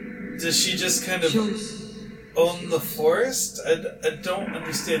 Willow. Does she just kind of Choice. own the forest? I don't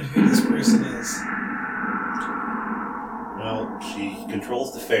understand who this person is. Well, she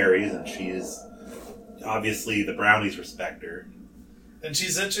controls the fairies, and she is obviously the brownies respect her. And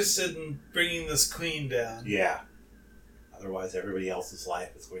she's interested in bringing this queen down. Yeah. Otherwise, everybody else's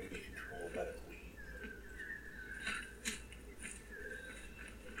life is going to be controlled by the queen.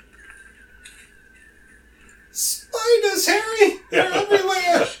 spiders, Harry! They're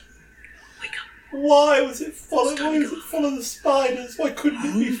everywhere! Why was it full of the spiders? Why couldn't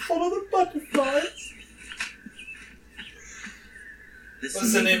it be full of the butterflies?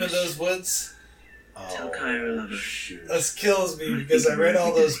 What's the name of those woods? Tell Kyra, lover. Shoot. This kills me because I read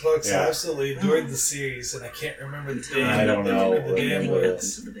all those books. I absolutely adored the series, and I can't remember the name. I don't know. The damn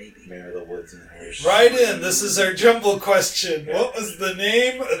woods. Man of the Woods and Harry. Right in. This is our jumble question. What was the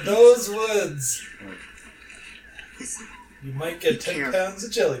name of those woods? You might get 10 pounds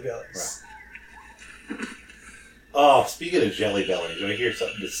of Jelly Bellies. Oh, speaking of Jelly Belly, do I hear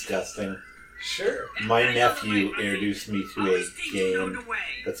something disgusting? Sure. My nephew introduced me to a game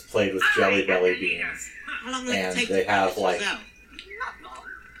that's played with Jelly Belly beans. And they have, like,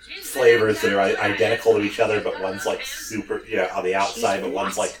 flavors that are identical to each other, but one's, like, super, on the outside, but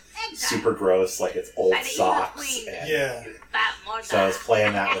one's, like, super gross, like it's old socks. And so I was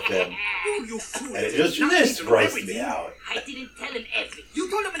playing that with him. And it just grossed me out. I didn't tell him everything. You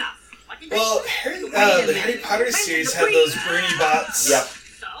told him enough. Well, the Harry Potter series had those Bernie Bots. Yep.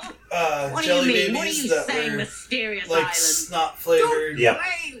 Jelly babies that were like snot flavored. Yep.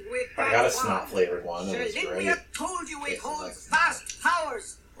 I got a snot flavored one. It was great. Told you it holds fast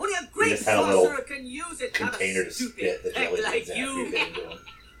powers. Only a We great just had a little sorcerer can use it. container to spit the jelly beans in after you get into them.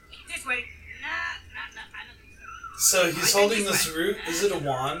 This way. So he's holding this root. Is it a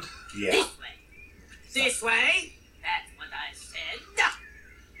wand? Yeah. This way. That's what I said.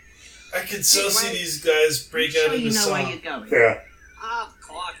 I could so see these guys break out into song. Yeah. Of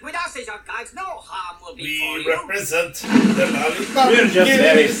course. With us as our guides, no harm will be for We you. represent the lollipop. We're just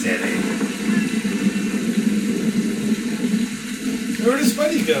very silly. Where does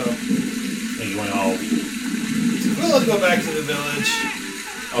Buddy go? He went home. Willow go back to the village.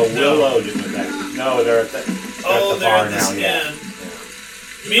 Oh, Willow just went back. No, they're at the, They're bar at this now, yeah. inn.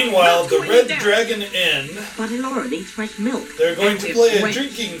 Meanwhile, the Red Dragon Inn, But Laura needs fresh milk. they're going to play a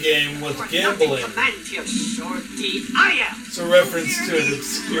drinking game with gambling. I am. It's a reference to an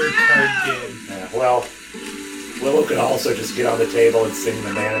obscure card game. Yeah, well, Willow could also just get on the table and sing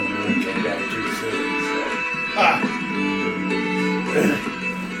The Man in the Moon Came Down Too Soon. So. Ha!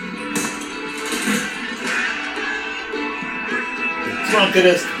 The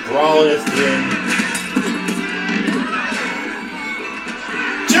drunkenest, brawlest inn.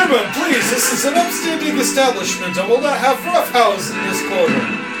 Gentlemen, please, this is an upstanding establishment and will not have roughhouse in this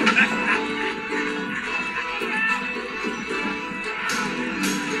corner.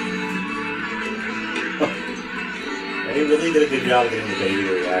 And he really did a good job of getting the baby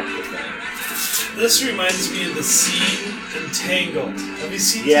to react to things. This reminds me of the scene in Tangled. Have you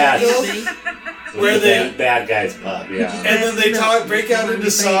seen Yes. Tangled? Where they bad guy's pub, yeah. and then they break out into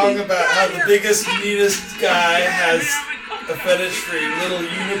song about how the biggest, meanest guy has a fetish for little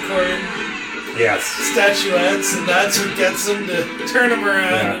unicorn Yes. statuettes, and that's what gets him to turn him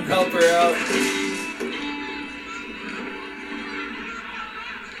around and help her out.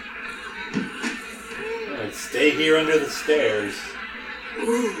 Right, stay here under the stairs.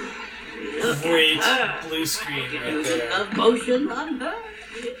 Great blue screen right there. A motion on her.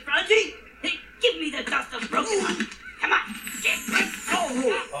 Francie, give me the dust of broken one. Come on, get it.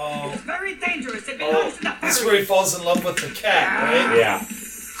 Oh, It's very dangerous. It belongs to the this is where he falls in love with the cat, right? Yeah.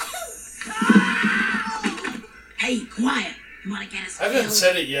 Hey, quiet. You want to get us I haven't killed?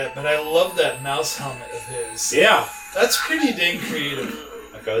 said it yet, but I love that mouse helmet of his. Yeah. That's pretty dang creative.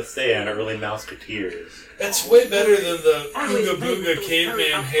 Like I was saying, early Mouseketeers. It's way better than the Ooga Booga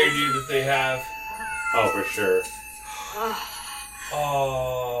caveman hairdo that they have. Oh, for sure.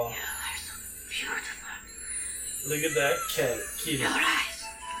 Oh, Beautiful. look at that cat, kitty. Your eyes.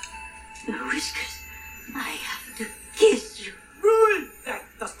 The whiskers. I have to kiss you. Rule that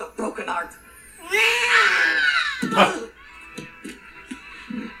dust of broken art.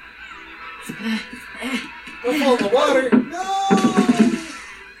 Don't fall in the water. No!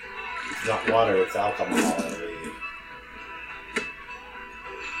 It's not water, it's alcohol, I believe.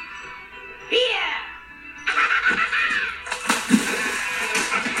 Here.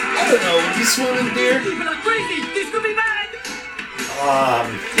 I don't know. Would you swim in beer? People are crazy. This could be bad.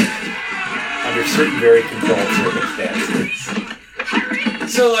 Under certain very controlled circumstances.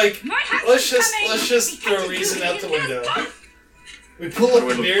 So like, let's just throw reason out the window. We pull up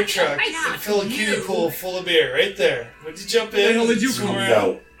a beer truck and fill a kiddie pool full of beer right there. Would you jump in? hell did you swim come? around?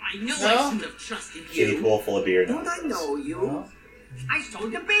 No. I know No? I shouldn't have trusted Kiddie you. pool full of beer. Don't I know you? I stole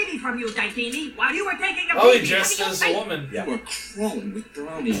the baby from you, Daitini, while you were taking a Oh, he baby dressed out of as your a face. woman. Yeah. We're crawling with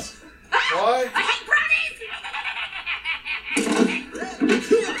brownies. Why? I hate brownies!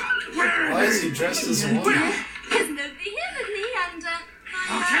 Why is he dressed as a woman? There's nobody here with me, and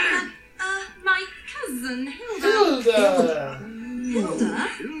my cousin Hilda. Hilda! Hilda?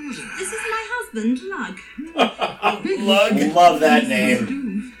 This is my husband, Lug. Lug? Love that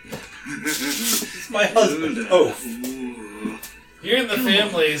name. It's my husband, Oaf. You're in the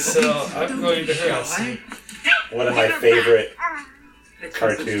family, so I'm going to her house. One of my favorite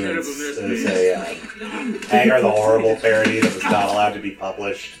cartoons is a Hagar the Horrible parody that was not allowed to be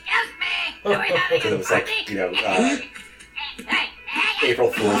published. Because it was like,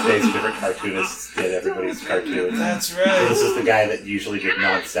 April Fool's Day, different cartoonists did everybody's cartoons. That's So right. this is the guy that usually did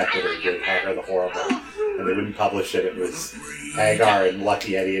non sequitur, did Hagar the Horrible. And they wouldn't publish it. It was Hagar and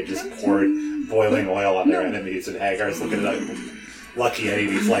Lucky Eddie had just poured boiling oil on their enemies, and Hagar's looking at Lucky Eddie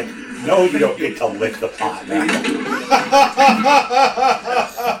and he's like, no, you don't get to lick the pot now.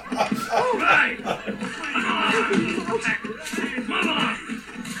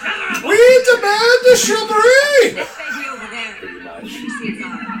 We demand the shrubbery! Baby over there. Pretty much. See it's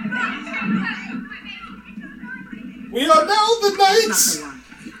on. We are now the knights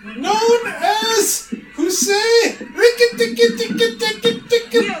known as Hussein.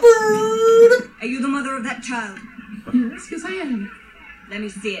 Are you the mother of that child? Yes, I am. Let me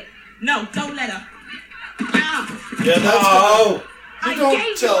see it. No, don't let her. Yeah, that's Oh! You I don't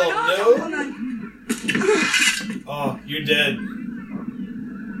gave tell you an him, order, no. woman. Oh, you're dead.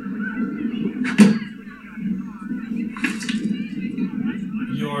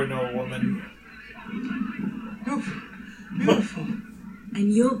 You're no woman.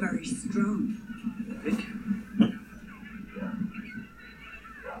 And you're very strong.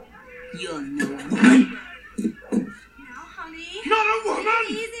 You're no woman. Now, honey. Not a woman!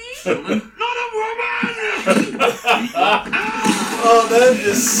 Easy. Not a woman! Oh, that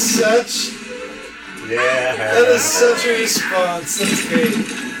is such... Yeah. That is such a response. That's great.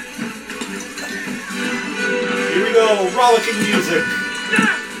 Here we go, rollicking music.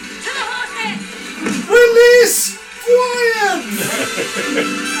 To the horses. Release Brian!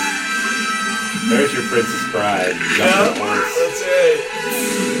 There's your Princess Bride. Yeah, Jumping horse, that's right.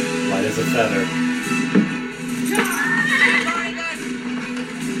 light as a feather.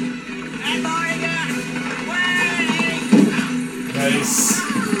 Nice.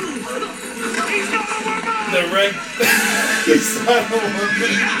 The red... He's not a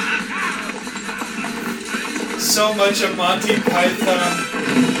woman. So much a Monty Python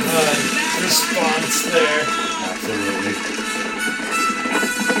response there. Absolutely.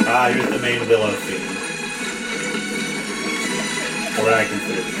 Here's the main Willow theme. Or what I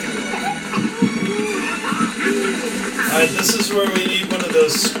consider the This is where we need one of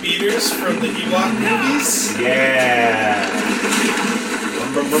those speeders from the Ewok movies. Yeah.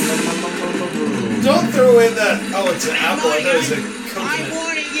 Don't throw away that... Oh, it's an apple. I thought it was a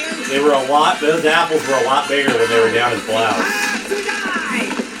coconut. They were those apples were a lot bigger when they were down his blouse.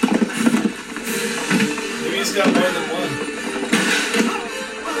 Maybe he's got more than one.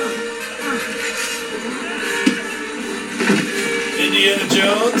 Indiana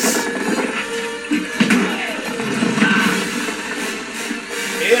Jones.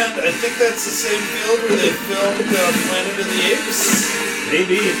 And I think that's the same field where they filmed Planet of the Apes.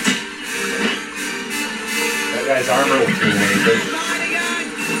 Maybe. That guy's armor was too wavy.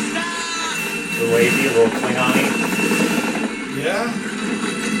 The wavy, a little Klingon-y. Yeah.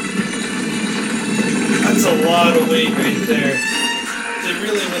 That's a lot of weight right there. They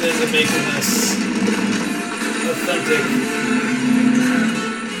really went into making this authentic.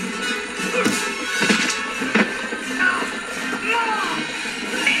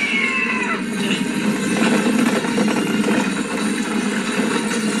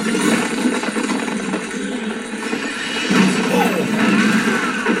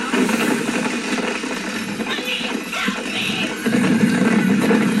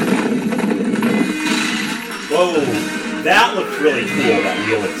 Whoa, that looked really cool, that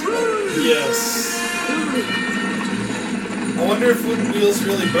wheel exploded. Yes. I wonder if wooden wheels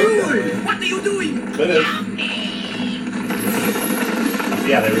really broke that way. What are you doing? Could have.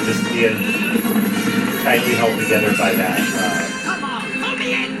 Yeah, they were just being tightly held together by that, Come on, let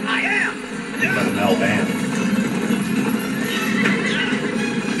me in. I am. by the metal band.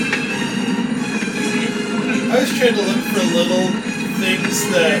 I was trying to look for little things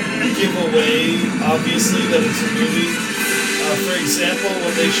that give away, obviously, that it's a movie. For example,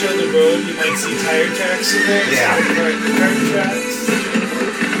 when they show the road, you might see tire tracks in there. Yeah. Car tracks.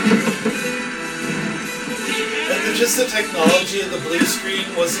 And just the technology of the blue screen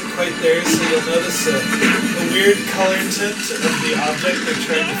wasn't quite there, so you'll notice a weird color tint of the object they're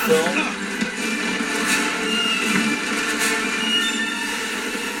trying to film.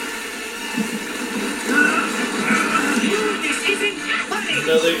 This isn't funny.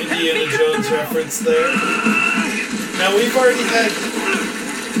 Another Indiana Jones reference there. Now we've already had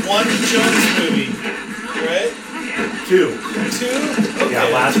one Jones movie, right? 2. 2? Okay. Yeah,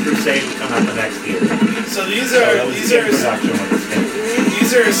 Last Crusade will come out the next year. So these So are that was these in are production when this came.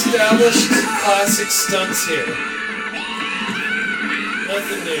 these are established classic stunts here.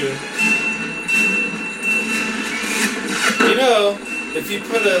 Nothing new. You know, if you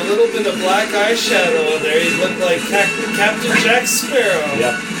put a little bit of black eyeshadow on there, you'd look like Captain Jack Sparrow.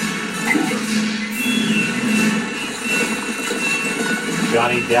 Yep.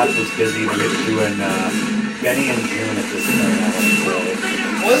 Johnny Depp was busy doing Benny and June at this point.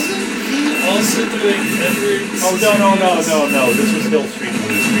 Wasn't he also doing Edward? Oh, no. This was Hill Street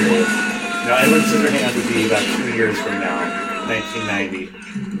Blues period. No, Edward Scissorhands would be about 2 years from now,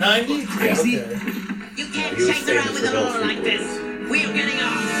 1990. 90? Yeah. Okay. You can't he was chase around famous with for a law Hill Street like this. We're getting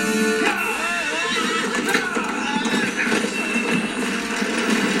off.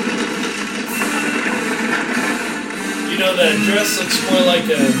 You know, that dress looks more like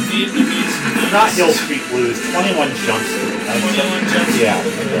a Vietnamese. Not Hill Street Blues, 21 Jump Street. 21 Jump Street. Yeah.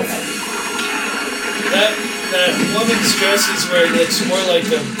 That woman's dress is where it looks more like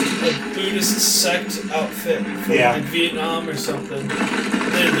a Buddhist sect outfit from like Vietnam or something.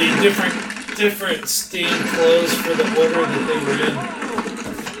 The different stained clothes for the order that they were in.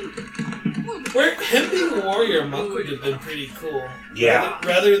 Him being a warrior monk would have been pretty cool. Yeah.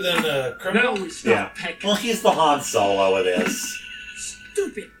 Rather than a criminal. Well, he's the Han Solo of this.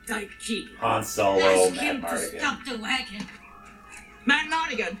 Stupid dyke keep. Han Solo, Ask Matt him to Mardigan. stop the wagon. Matt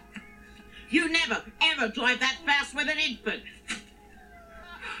Mardigan, you never, ever drive that fast with an infant.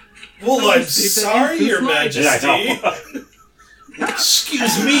 Well, I'm sorry, Your Majesty. Yeah, I know.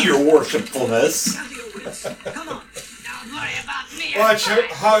 Excuse me, Your Worshipfulness. Come on, don't worry about me. Watch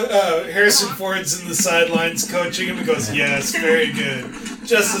how Harrison Ford's in the sidelines coaching him and goes, yes, very good.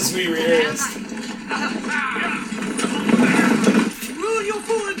 Just as we rehearsed. Rule, you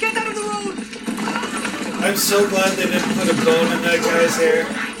fool! Get out of the road! I'm so glad they didn't put a bone in that guy's hair.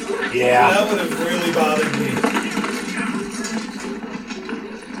 Yeah. That would have really bothered me.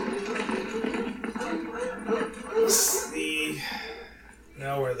 Let's see.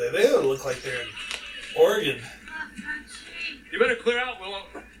 Now where are they? They look like they're in Oregon. You better clear out, Willow,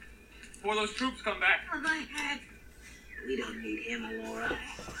 before those troops come back. Oh, my head. We don't need him, Laura.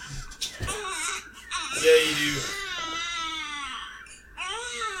 Yeah, you do.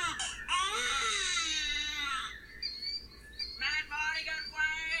 Matt Mardigan,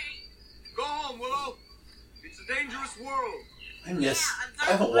 wait! Go home, Willow. It's a dangerous world.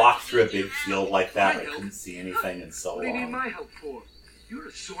 I haven't walked through a big field like that. I couldn't see anything in so What do you need long. my help for? You're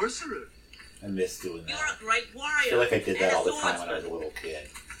a sorcerer. I miss doing You're that. a great warrior. I feel like I did that and all the a time when I was a swordsman. little kid.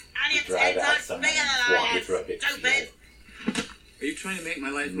 And your Drive tits out are somewhere bigger and than I walk am, through a big stupid. field. Are you trying to make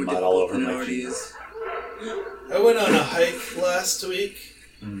my life more Mud all difficult over than it my already jeans. is? I went on a hike last week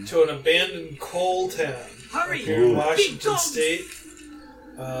to an abandoned coal town Hurry! here in Ooh. Washington Big dogs. State.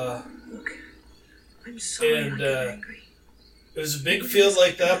 Look, I'm sorry And, I got angry. It was a big field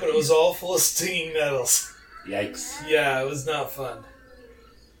like that, but it was all full of stinging nettles. Yikes. Yeah, it was not fun.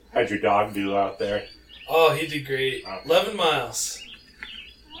 How'd your dog do out there? Oh, he did great. Oh. 11 miles.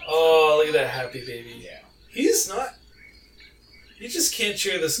 Oh, look at that happy baby. Yeah. He's not... You just can't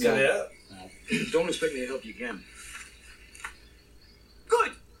cheer this guy up. Don't expect me to help you again.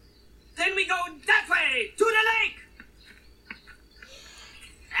 Good! Then we go that way, to the lake!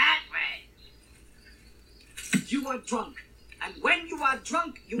 That way. You are drunk. And when you are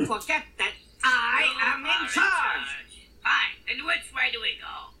drunk, you forget that I am in charge. Fine. Then which way do we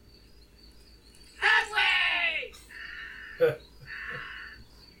go? That way!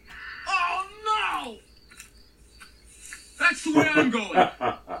 Oh, no! That's the way I'm going.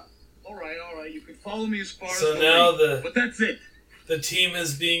 All right. You can follow me as far as So the now lake, but that's it. the team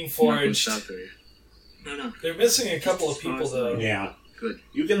is being Nothing foraged. south of here. No. They're missing a couple of people, though. Yeah. Good.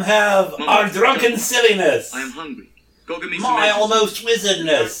 You can have Mama, our drunken silliness. I am hungry. Go get me some My eggs. almost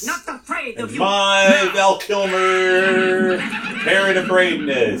wizardness. Not afraid of And you. my Val Kilmer parrot of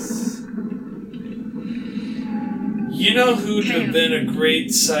braveness. You know who'd have been a great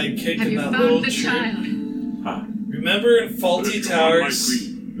sidekick Have in you that found little the tree? child? Huh. Remember in Faulty Towers?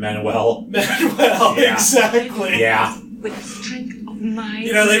 Manuel. Manuel, Yeah. exactly. Yeah. With the strength of my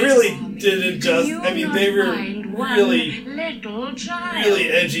You know, they really army. didn't just... You I mean, not they were find one really, little child. really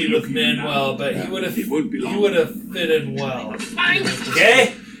edgy with Manuel, but he would have fit in well. Fine.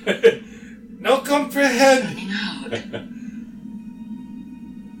 Okay? No comprehend. Running out.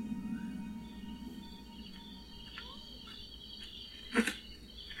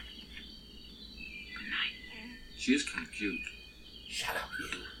 She is kind of cute. Shut up, you.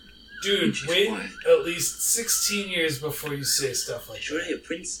 Dude, She's wait quiet. at least 16 years before you say stuff like Sure, that. you're a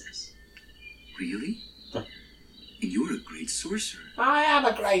princess. Really? And you're a great sorcerer. I am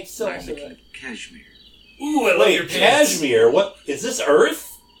a great I'm sorcerer. looking at cashmere. Ooh, I love your Wait, pants. Kashmir? What is this? Earth?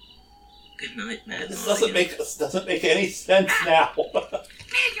 Good night, man. This doesn't make any sense now.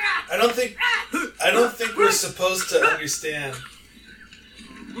 I don't think we're supposed to understand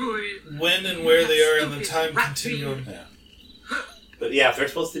when and where they are in the time continuum. Yeah. But yeah, if they're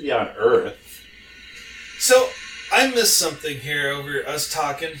supposed to be on Earth, So I missed something here over us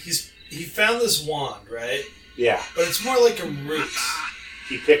talking. He found this wand, right? yeah, But it's more like a root.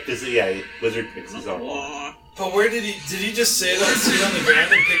 he picked his wizard picks his own wand. But where did he just say that? See it on the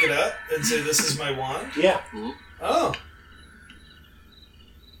ground and pick it up and say, "This is my wand"? Yeah, Oh, Oh,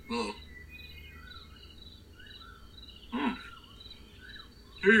 oh. Oh.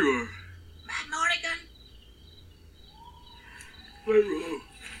 Here you are. Matt Morrigan? Pharaoh.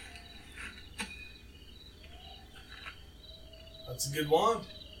 that's a good wand.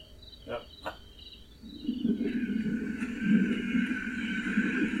 Yep.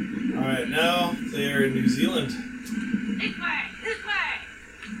 All right, now they are in New Zealand. This way! This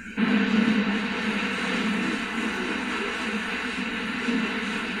way!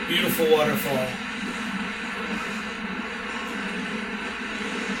 Beautiful waterfall.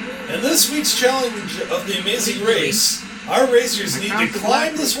 In this week's challenge of the Amazing Race, our racers need to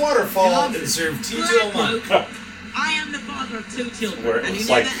climb this waterfall and serve tea to a monk. I am the father of 2 children, Where and it's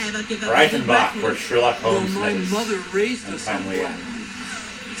you like never ever give up Reichenbach, where Sherlock Well, Holmes my lives. mother raised And us finally, on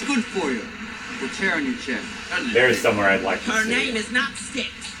It's good for you. With hair on your chest. there's somewhere I'd like to Her see. name is not Styx.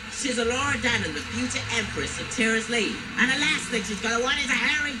 She's Laura Dannon, the future empress of Tyrus Lee. And the last thing she's gonna want is a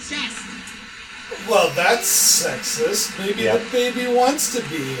hairy chest. Well, that's sexist. Maybe Yep. the baby wants to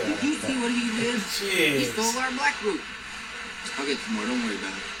be. Did you see what he did? He stole Jeez. our black root. I'll get some more, don't worry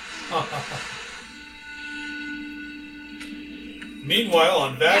about it. Meanwhile,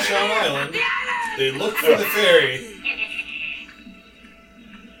 on Vashon Island, they look for the ferry.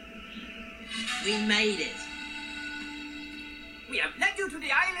 We made it. We have led you to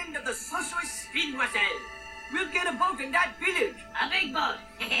the island of the sorceress Spinnoiselle. We'll get a boat in that village. A big boat.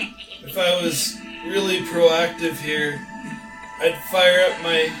 If I was really proactive here, I'd fire up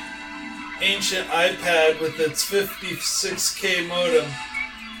my ancient iPad with its 56K modem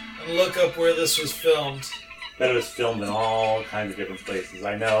and look up where this was filmed. That it was filmed in all kinds of different places.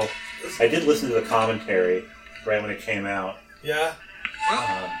 I know. I did listen to the commentary right when it came out. Yeah? Um,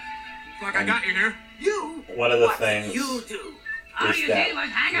 Looks like I got you here. You? one of the What things you do? is that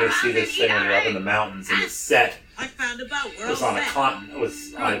you'll see this thing when you're up in the mountains, and the set I found a boat. We're was all on a set.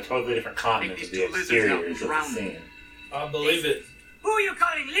 was on a totally different continent of the exteriors of the scene. I'll believe it. Who are you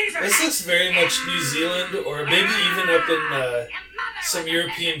calling lizard? This looks very much New Zealand, or maybe even up in some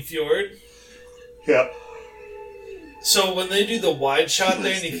European fjord. Yep. So when they do the wide shot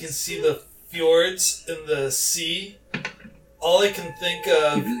there and you can see the fjords and the sea, all I can think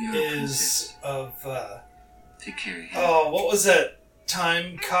of is Take care of him. oh, what was that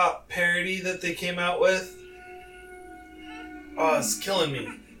Time Cop parody that they came out with? Oh, it's killing me.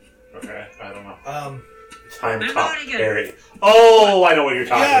 Okay, I don't know. Time Remember Cop it again. parody. Oh, I know what you're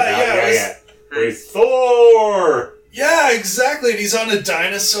talking Yeah, about. yeah, Yeah, it was- yeah. Where he's Thor! Yeah, exactly. And he's on a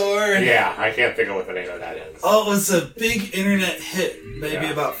dinosaur. And Yeah, I can't think of what the name of that is. oh, it was a big internet hit maybe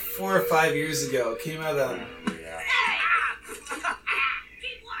Yeah. about 4 or 5 years ago. It came out on... Yeah.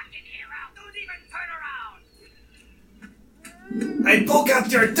 Keep walking, hero. Don't even turn around. I poke out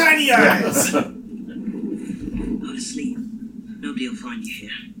your tiny eyes! Go to sleep. Nobody will find you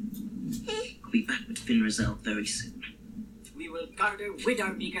here. I'll be back with Finn Rizal very soon. We will guard her with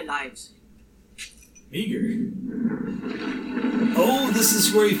our meager lives. Meager. Oh, this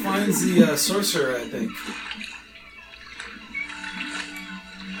is where he finds the sorcerer, I think.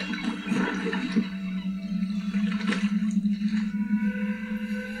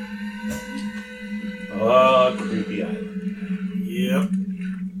 Oh, creepy island. Yep.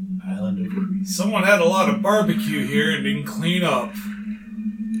 Island of creepy. Someone had a lot of barbecue here and didn't clean up.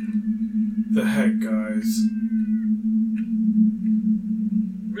 The heck, guys.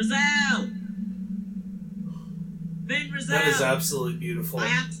 Rizal! Finn Rizal! That is absolutely beautiful. I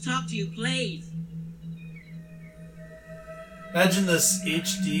have to talk to you, please. Imagine this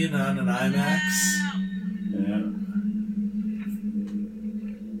HD and on an IMAX. Yeah.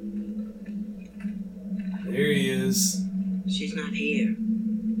 There he is. She's not here.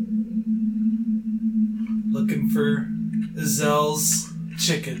 Looking for Zell's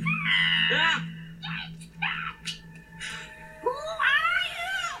chicken. Ah! Who are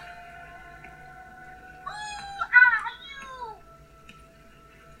you? Who are you?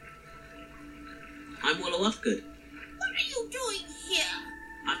 I'm Willow Ufgood. What are you doing here?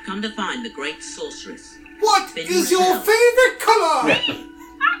 I've come to find the great sorceress. What is your favorite color?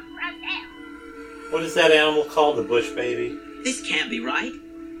 What is that animal called? The bush baby? This can't be right.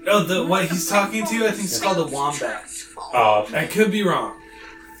 No, the what he's talking to, I think it's called a wombat. Oh, okay. I could be wrong.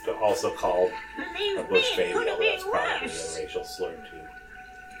 Also called a bush baby, although that's probably a racial slur too.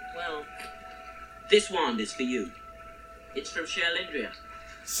 Well, this wand is for you. It's from Sherlindria.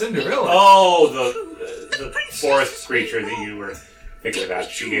 Cinderella. Oh, the forest creature that you were thinking about.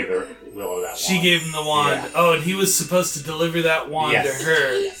 She gave Willow that wand. She gave him the wand. Yeah. Oh, and he was supposed to deliver that wand Yes. to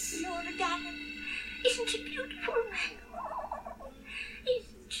her. Yes, Lord Ganon. Isn't she beautiful? Isn't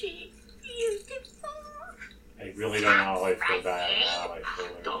she beautiful? I really don't know how I feel about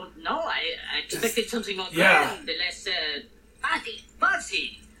it. Don't know. I expected something more Yeah. grand, less, Fuzzy.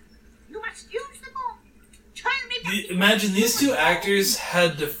 fuzzy. You must use them all. Turn me back. Imagine these two actors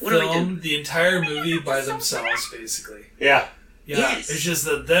had to What do we film the entire movie by themselves, basically. Yeah. Yeah, Yes. it's just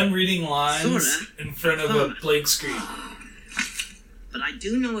that them reading lines Sorta. in front of a blank screen. But I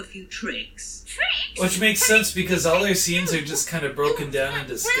do know a few tricks. Tricks? Which makes sense because all their scenes are just kind of broken down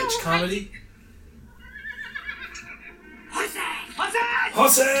into sketch comedy.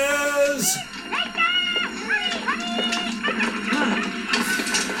 Horses!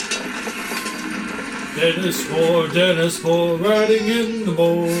 Dennis for riding in the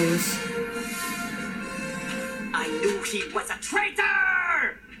moors. I knew he was a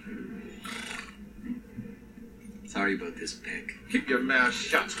traitor! Sorry about this, Peck. Keep your mouth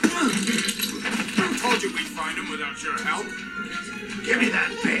shut. Who told you we'd find him without your help? Give me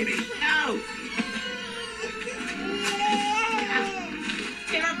that baby. No!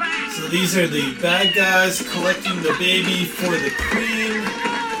 Give her back! So these are the bad guys collecting the baby for the queen.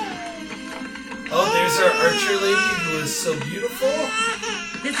 Oh, there's our archer lady who is so beautiful.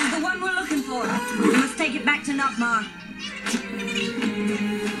 This is the one we're looking for. We must take it back to Nutmar.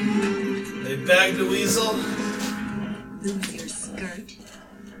 They bagged the weasel. Lose your skirt.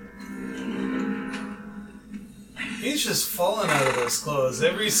 He's just falling out of those clothes.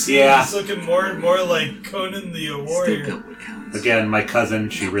 Every scene Yeah. is looking more and more like Conan the Warrior. Again, my cousin,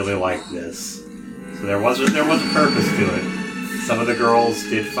 she really liked this. So there was a purpose to it. Some of the girls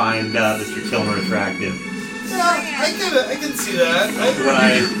did find Mr. Kilmer attractive. Yeah, I can see that.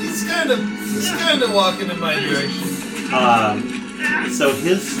 He's kind of walking in my direction. So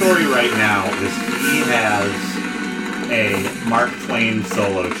his story right now is he has a Mark Twain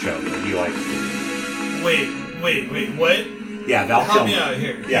solo show that he likes to do. Wait, what? Yeah, Val Help me Kilmer. out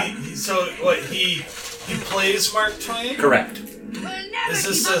here. Yeah. He plays Mark Twain? Correct. Is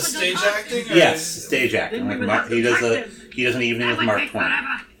this stage acting? Or Yes, stage acting. Like Mark, he does an evening with Mark Twain.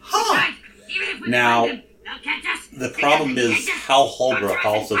 Huh. Now, the problem is Hal Holbrook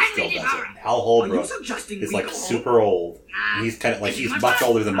also still does it. Hal Holbrook is like super old. And he's kind of like he's much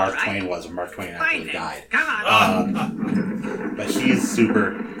older than Mark Twain was when Mark Twain actually died. But he's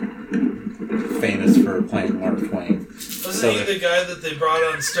super famous for playing Mark Twain. Wasn't he the guy that they brought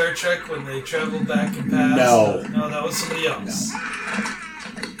on Star Trek when they traveled back and past? No. No, that was somebody else.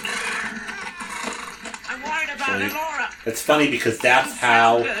 I'm worried about Elora. It's funny because that's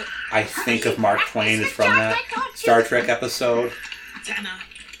how I think of Mark Twain is from that Star Trek episode. Tanner.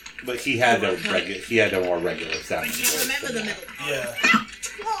 But he had a more regular sound. Remember the middle. Yeah.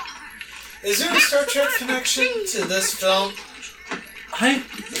 Is there a Star Trek connection to this film? I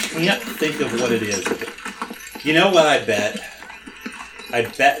can't think of what it is. You know what I bet? I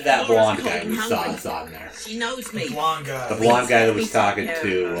bet that blonde guy we saw is on there. She knows me. The blonde guy. The blonde guy that was talking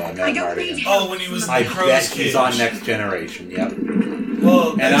to Matt Mardigan. Oh, when he was in I the Crow's bet Cage. he's on Next Generation, yep.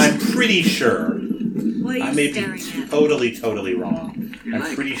 Well, and I'm pretty sure, What are you I may be staring at? totally wrong.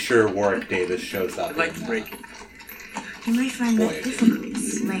 I'm pretty sure Warwick Davis shows up in You might find that difficult to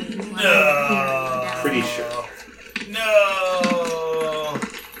slay. No. pretty sure. No.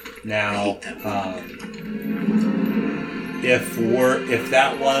 Now, if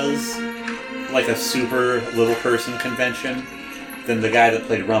that was like a super little person convention, then the guy that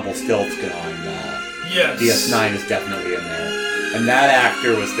played Rumpelstiltskin on Yes. DS9 is definitely in there. And that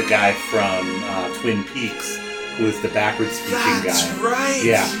actor was the guy from Twin Peaks, who was the backwards speaking guy. That's right.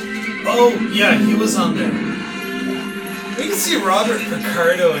 Yeah. Oh, yeah, he was on there. We can see Robert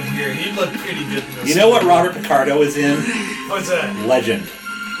Picardo in here. He'd look pretty good in this. You know what Robert Picardo is in? What's that? Legend.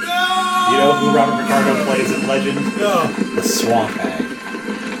 No! You know who Robert Picardo plays in Legend? No. The Swamp Hag.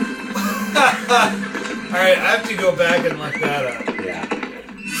 Alright, I have to go back and look that up. Yeah.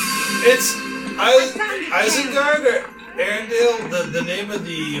 It's Isengard or Arendelle, the name of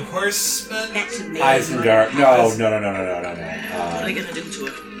the horseman? Isengard. No. What are they gonna do to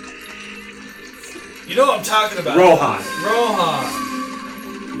her? You know what I'm talking about. Rohan.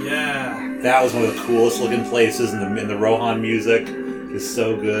 Yeah. That was one of the coolest looking places, and the Rohan music is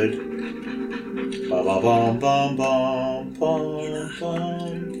so good. Ba ba bum bum bum bum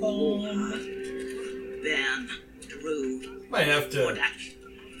bum bum. Ben, Drew. Might have to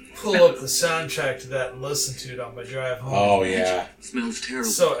pull up the soundtrack to that and listen to it on my drive home. Oh yeah. Smells terrible.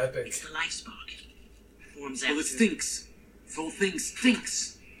 So epic. It's the life spark. Forms Well, it stinks. This whole thing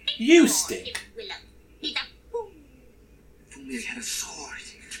stinks. You stink. He's a fool. If only I had a sword.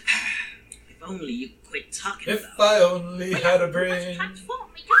 If only you quit talking If about I only had a brain.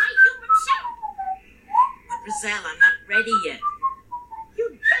 Transform me to my human self. But Rizal, I'm not ready yet.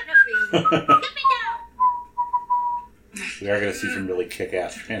 You'd better be. Get me down. We are going to see some really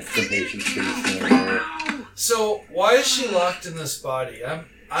kick-ass transformations pretty soon. So, why is she locked in this body?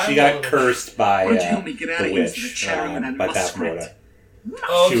 She got cursed by Why don't you help me get out the of here instead of witch, chattering with that by muskrat? Bavmorda.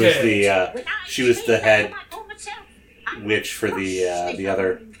 Okay. She was the head witch for the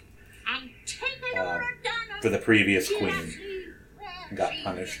other for the previous queen. And got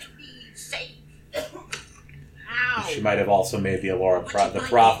punished. She might have also made the the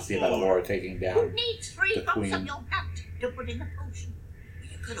prophecy about Allura taking down the queen. To put in the potion.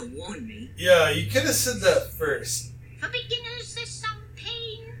 You could have warned me. Yeah, you could have said that first. For beginners, there's some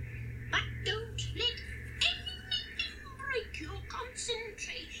pain, but don't let anything break your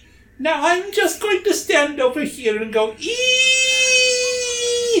concentration. Now I'm just going to stand over here and go eee,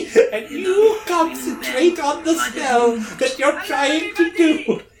 and you concentrate on the spell that you're trying to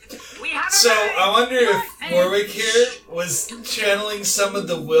do. So, I wonder if Warwick here was channeling some of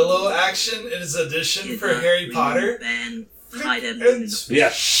the Willow action in his audition for Harry Potter.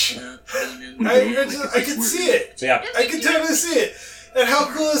 Yeah. I could see it. Yeah. I could totally see it. And how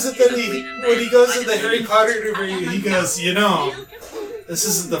cool is it that when he goes to the Harry Potter interview, he goes, you know, this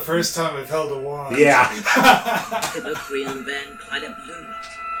isn't the first time I've held a wand. Yeah.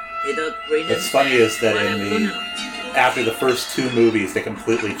 What's funny is that after the first two movies, they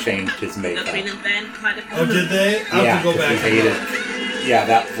completely changed his makeup. Oh, did they? I'll have to go back. He hated. Yeah,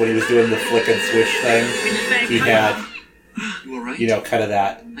 that when he was doing the flick and swish thing, he had, kind of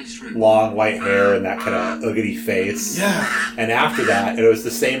that long white hair and that kind of uggity face. Yeah. And after that, it was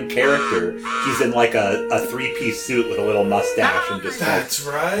the same character. He's in like a 3-piece suit with a little mustache and just That's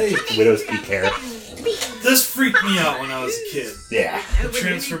right. widow's peak hair. This freaked me out when I was a kid. Yeah. The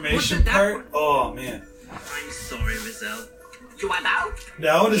transformation part. Oh man. I'm sorry, Rizal. You are out.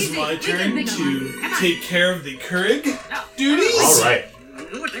 Now it is my turn to take care of the Keurig duties. All right.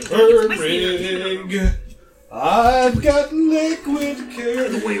 Keurig. I've got liquid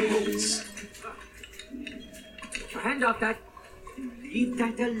Keurig. Get your hand off that. Leave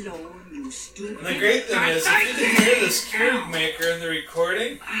that alone, you stupid. And the great thing is, if you can hear this Keurig maker in the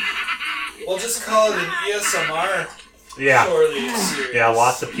recording, we'll just call it an ESMR. Yeah. Surely series. Yeah,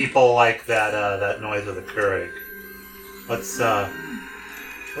 lots of people like that noise of the Keurig. Let's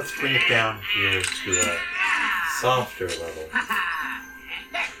bring it down here to a softer level.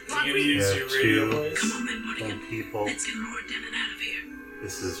 You're gonna use your radio voice? People.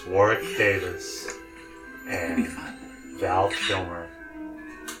 This is Warwick Davis and Val Kilmer.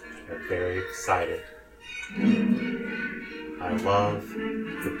 They're very excited. I love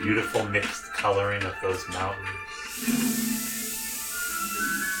the beautiful mixed coloring of those mountains.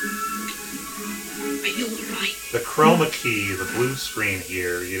 Are you alright? The chroma key, the blue screen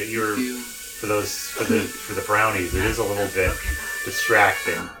here, you're for the brownies, it is a little bit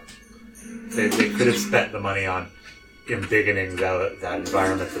distracting. They could have spent the money on embiggening that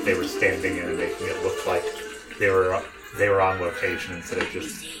environment that they were standing in and making it look like they were on location instead of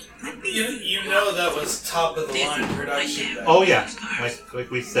just. You know that was top of the line production. Oh yeah, like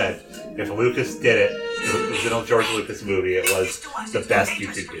we said, if Lucas did it, the original George Lucas movie, it was the best you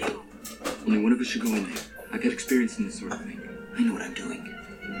could do. Only one of us should go in there. I got experience in this sort of thing. I know what I'm doing.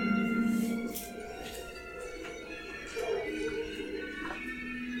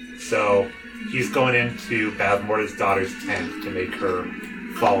 So he's going into Bavmorda's daughter's tent to make her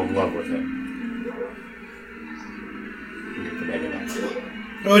fall in love with him.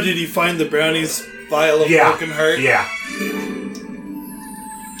 Oh, did he find the brownies vial of broken heart? Yeah.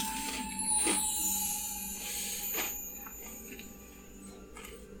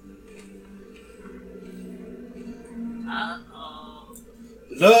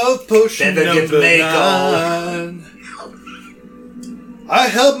 Love potion Then number 9. I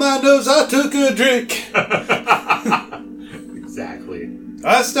held my nose, I took a drink. Exactly.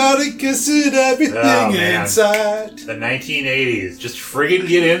 I started kissing everything inside. The 1980s. Just friggin'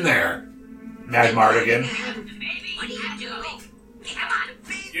 get in there, Mad Mardigan. What are you doing? Come on.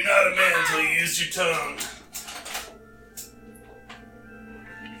 You're not a man until you use use your tongue.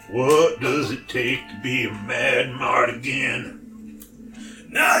 What does it take to be a mad Mardigan?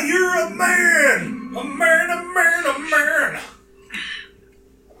 Now you're a man! A man, a man, a man!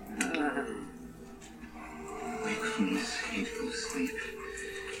 Wake from this hateful sleep.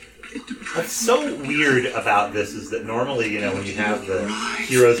 What's so weird about this is that normally, when you have the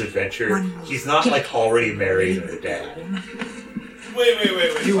hero's adventure, he's not, already married and a dad.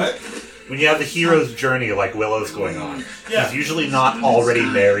 Wait, what? When you have the hero's journey like Willow's going on, he's usually not already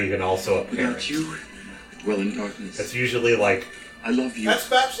married and also a parent. You dwell in darkness. It's usually like... I love you. That's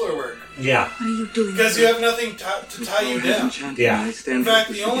bachelor work. Yeah. What are you doing? Because you have nothing to tie you down. Yeah. In fact,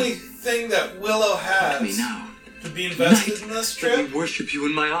 the only thing that Willow has to be invested in this trip I worship you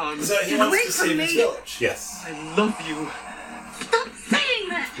in my arms. is that he wants to save his village. Yes. I love you. Stop saying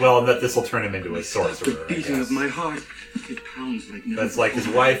that! Well, and that this will turn him into a sorcerer. The beating of my heart. It pounds like But it's like his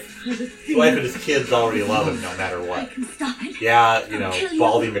wife and his kids already love him no matter what. Stop it. Yeah,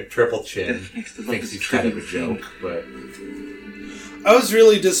 Baldy McTriplechin thinks he's kind of a joke, but... I was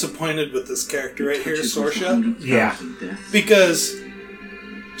really disappointed with this character right here, Sorsha. Yeah. Because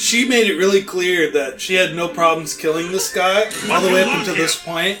she made it really clear that she had no problems killing this guy all the way up until this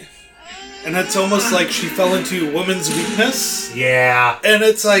point. And it's almost like she fell into woman's weakness. Yeah. And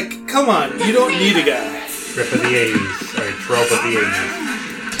it's like, come on, you don't need a guy. Trip of the 80s, or trope of the 80s.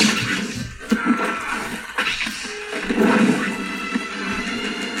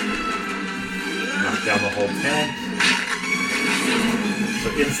 Knock down the whole tent. So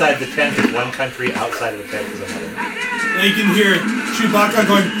inside the tent is one country, outside of the tent is another. And you can hear Chewbacca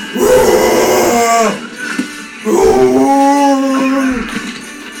going,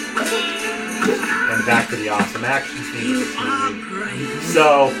 and back to the awesome action scene of this movie.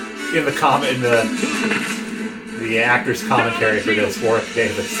 So, in the actor's commentary for this, Warwick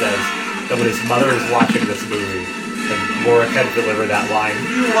Davis says that when his mother is watching this movie, and Warwick had to deliver that line,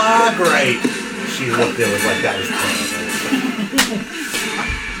 "You are great," she looked at it like that was terrible.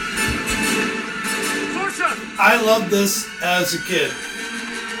 I loved this as a kid.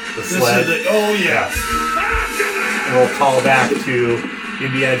 The sled. Oh, yeah. And we'll call back to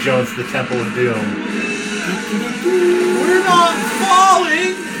Indiana Jones, The Temple of Doom. We're not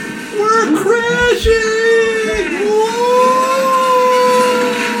falling! We're crashing! Whoa!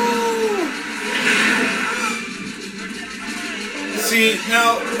 See,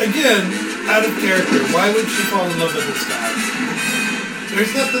 now, again, out of character, why would she fall in love with this guy?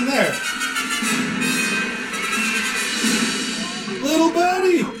 There's nothing there. Little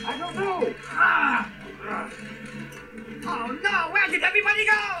buddy! I don't know. Oh no, where did everybody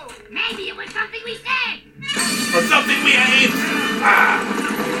go? Maybe it was something we said. Or something we ate!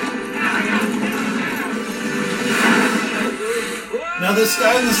 Now this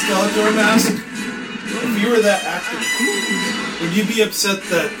guy in the Skeletor mask, if you were that actor, would you be upset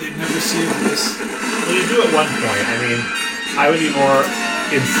that they'd never seen this? Well, you do at one point. I mean, I would be more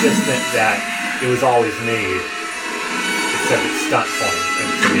insistent that it was always made, except it's stunt point, and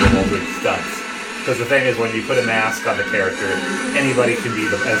to be able to do stunts. Because the thing is, when you put a mask on the character, anybody can be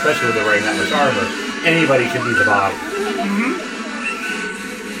the, especially when they're wearing that much armor, anybody can be the body. Mm-hmm.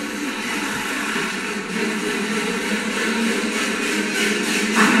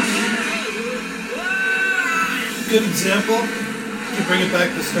 Good example, to bring it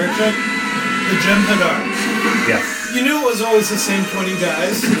back to Star Trek, the Jem'Hadar. Yes. You knew it was always the same 20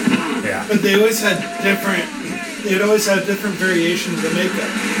 guys. Yeah. But they always had different variations of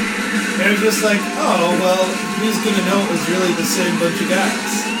makeup. And it was just like, oh, well, who's gonna know it was really the same bunch of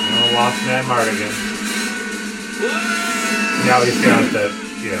guys? Oh, Lost Man Mardigan. Now he's down at the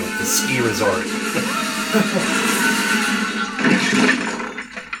ski resort.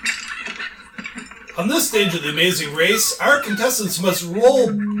 On this stage of The Amazing Race, our contestants must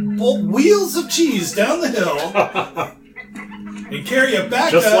roll wheels of cheese down the hill and carry it back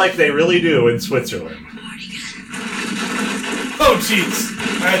Just up. like they really do in Switzerland. Oh, jeez.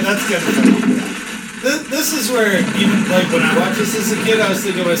 Alright, that's good. This is where, even like when I watched this as a kid, I was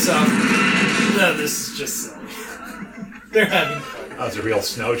thinking to myself, no, this is just silly. They're having fun. That was a real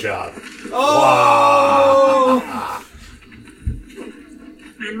snow job. Oh! Wow.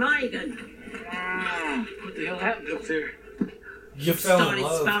 And Mardigan. What the hell happened up there? You fell in Started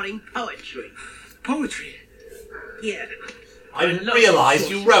love. spouting poetry. Poetry? Yeah. I didn't realize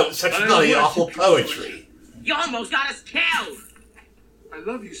you wrote such bloody awful poetry. You almost got us killed. I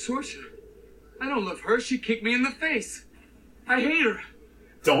love you, Sorsha. I don't love her. She kicked me in the face. I hate her.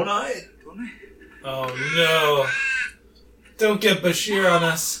 Don't I? Don't I? Oh no. Don't get Bashir on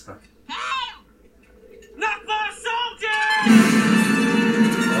us. Not more soldiers!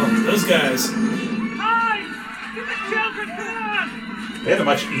 Oh, those these guys. Hi! Get the children, come on! They had a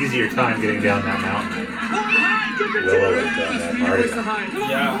much easier time getting down that mountain. Willow and that Mardigan.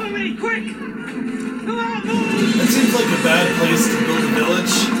 Yeah. Follow me, quick! Come on, That seems like a bad place to build a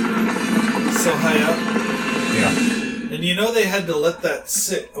village. So high up. Yeah. And you know they had to let that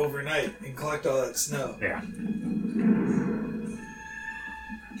sit overnight and collect all that snow. Yeah.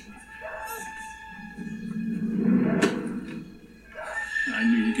 I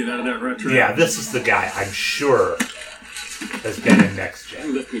knew you'd get out of that rut trap. Yeah, this is the guy I'm sure has been in Next Gen.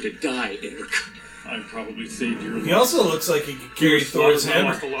 You left me to die, Eric. I probably saved your life. He also looks like he could carry Thor's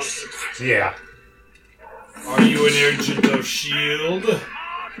hammer. Yeah. Are you an agent of S.H.I.E.L.D.?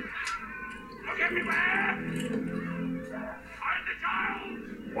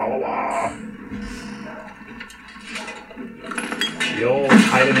 Wah, wah, wah. The old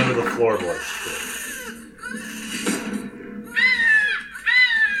hiding under the floorboards.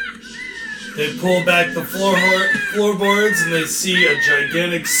 They pull back the floorboards and they see a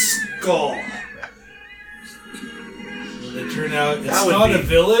gigantic skull. They turn out it's not a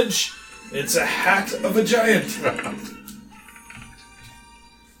village, it's a hat of a giant.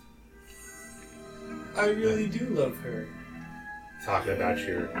 I really do love her. Talking about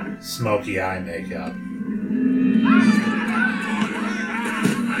your smoky eye makeup.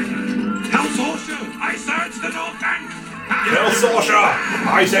 Tell Sorsha, I searched the North Bank. Tell Sorsha,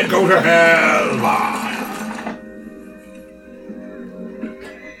 I said go to hell.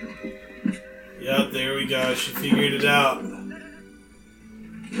 Yep, there we go. She figured it out.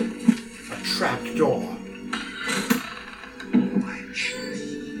 A trapped door.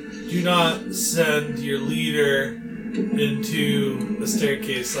 Do not send your leader into a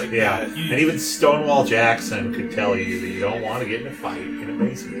staircase like Yeah, that. and even Stonewall Jackson could tell you that you don't want to get in a fight in a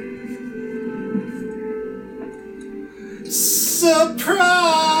basement.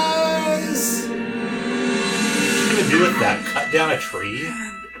 Surprise! What are you gonna do with that? Cut down a tree?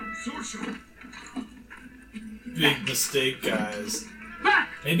 Big mistake, guys.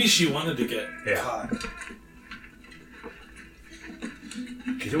 Maybe she wanted to get caught.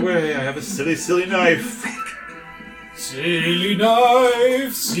 Get away, I have a silly, silly knife. Silly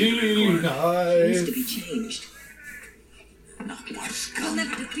knife, silly knife. Needs to be changed. Not more scum. You'll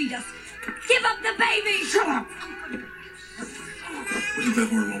never defeat us. Give up the baby! Shut up! What did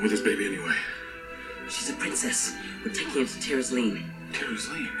Vedmore want with this baby anyway? She's a princess. We're taking her to Terraslene.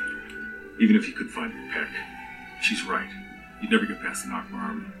 Terraslene? Even if you could find Peck, she's right. You'd never get past the Nagmar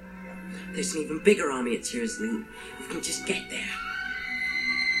army. There's an even bigger army at Terraslene. If we can just get there.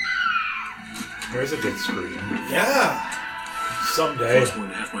 There's a good scream. Yeah. Someday,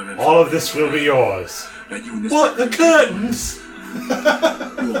 all of this will be yours. What? The curtains?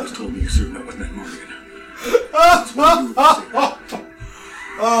 You always told me you served that with Ned Morgan.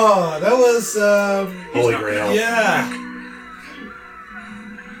 Oh, that was Holy Grail. Yeah.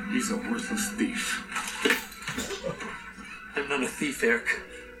 He's a worthless thief. I'm not a thief, Eric.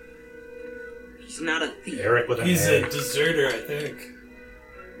 He's not a thief. Eric with an He's A. a deserter, I think.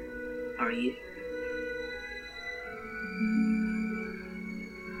 Are you?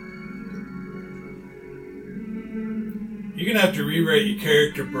 You're gonna have to rewrite your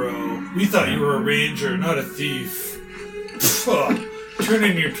character, bro. We thought you were a ranger, not a thief. Turn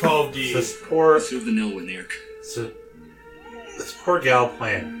in your 12D. This poor... Serve the Nelwyn, Eric. So, this poor gal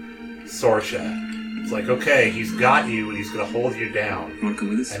playing Sorsha. It's like, okay, he's got you and he's gonna hold you down. Want to come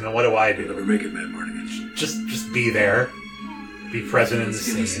with us? And then what do I do? Never make it, Matt Mardigan. Just be there. Be present in the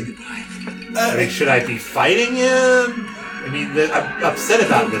Say scene. goodbye. I mean, should I be fighting him? I mean, I'm upset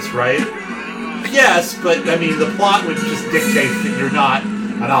about this, right? Yes, but I mean, the plot would just dictate that you're not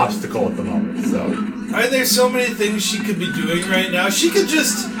an obstacle at the moment, so... Are there so many things she could be doing right now? She could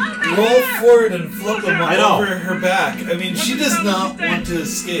just roll forward and flip them over her back. I mean, she does not want to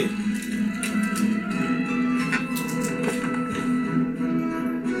escape.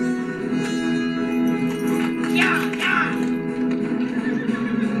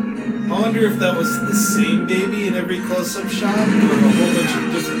 I wonder if that was the same baby in every close-up shot, or a whole bunch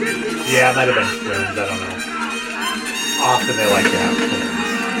of different babies. Yeah, it might have been twins, I don't know. Often they like to have twins.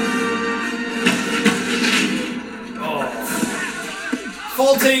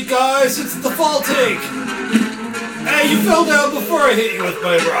 Fall take, guys! It's the fall take! Hey, you fell down before I hit you with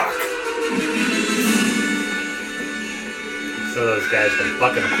my rock! So those guys been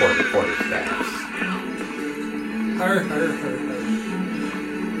bucking a quarter staffs. Har, har, har, har.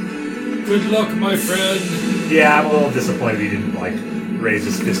 Good luck, my friend. Yeah, I'm a little disappointed he didn't, like, raise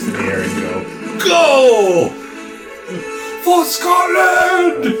his fist in the air and go, GO! For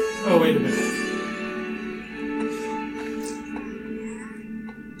Scotland! Oh, wait a minute.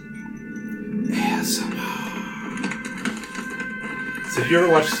 did you ever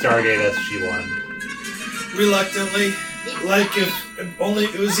watch Stargate SG-1? Reluctantly. Like, if only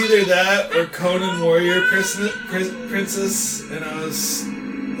it was either that or Conan Warrior Princess, and I was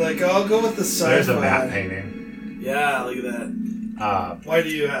like, I'll go with the sci-fi. There's a map painting. Yeah, look at that. Why do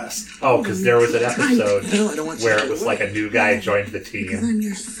you ask? Oh, because there was an episode where it was like a new guy joined the team, and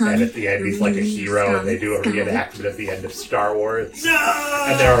at the end he's like a hero, and they do a reenactment at the end of Star Wars. No!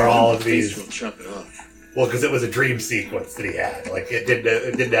 And there are all of these. Well, because it was a dream sequence that he had. Like, it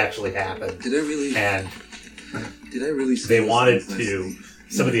didn't actually happen. Did I really? And did I really? They wanted to.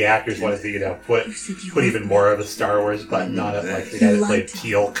 Some of the actors wanted to, put even more of a Star Wars button on it. Like the guy that played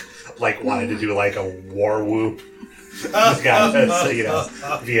Teal'c, like wanted to do like a war whoop. He's got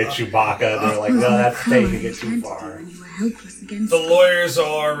via Chewbacca. They're like, no, that's taking it too far. The lawyers are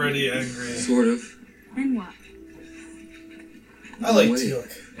already angry. Sort of. Then what? I like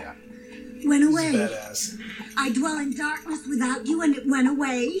Teal'c. Yeah. Went away. He's badass. I dwell in darkness without you, and it went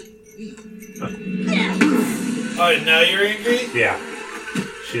away. Alright, now you're angry? Yeah.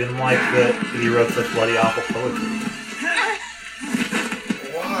 She didn't like that he wrote such bloody awful poetry.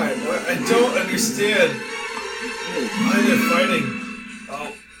 Why? I don't understand. Why they're fighting?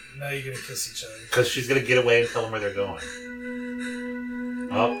 Oh, now you're gonna kiss each other. Because she's gonna get away and tell them where they're going.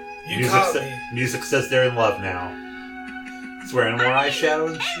 Oh, You caught me. Music says they're in love now. It's wearing more eyeshadow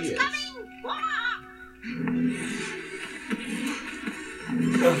than she is.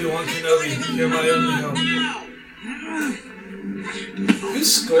 Obi-Wan Kenobi, you're my only hope. Who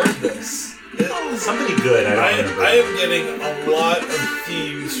scored this? Somebody good, I don't remember. I am getting a lot of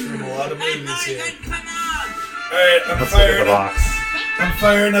themes from a lot of movies here. Alright, I'm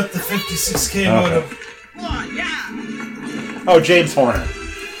firing up the 56K modem. Oh, James Horner.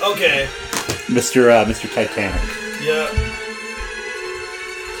 Okay. Mr. Titanic. Yeah.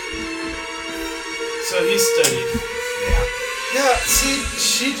 So he studied. Yeah, see,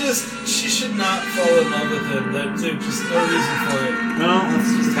 she should not fall in love with him. There's just no reason for it. No,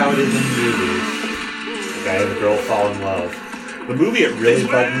 that's just how it is in movies. The guy and the girl fall in love. The movie it really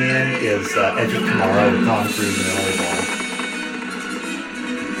bugged me in is Edge of Tomorrow with Tom Cruise and Emily Blunt.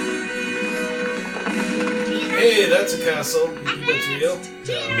 Hey, that's a castle. You think that's real?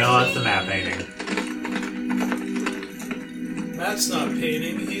 No, that's the map painting. Matt's not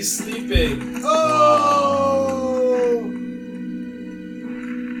painting, he's sleeping. Oh!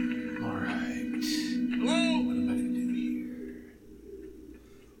 Alright. What am I going to do here?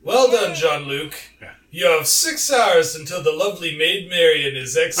 Well done, Jean-Luc. Yeah. You have 6 hours until the lovely Maid Marian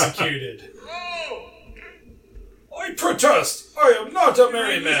is executed. I protest! I am not a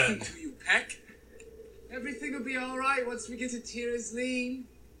merry man! To you, Peck. Everything will be alright once we get to Tira's Lean.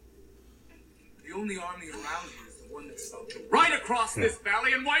 The only army around here is the one that's stopped right across this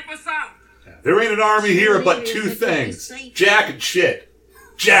valley and wipe us out! There ain't an army here but two things. Jack and shit.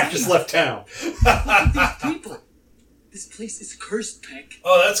 Jack just left town. These people. This place is cursed, Peck.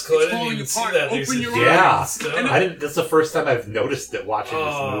 Oh, that's cool. I It's didn't falling even see apart. that. Open your Yeah. eyes. I didn't. That's the first time I've noticed it watching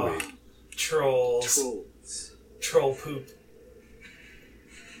this movie. Trolls. Troll poop.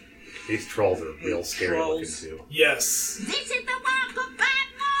 These trolls are real scary looking too. Yes. This is the work of Bad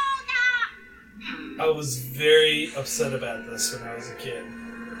I was very upset about this when I was a kid.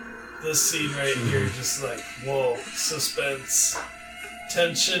 This scene right here, just like, whoa, suspense,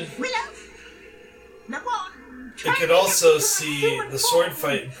 tension. You could also see the sword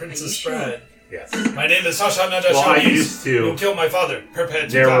fight in Princess Bride. Yes. My name is Sasha Nadasha. Well, I used to. You killed my father. Prepare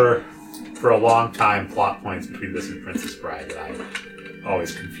to There die. were, for a long time, plot points between this and Princess Bride that I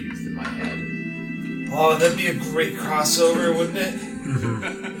always confused in my head. Oh, that'd be a great crossover, wouldn't it?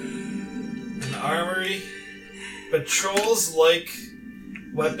 Mm-hmm. An armory. But trolls like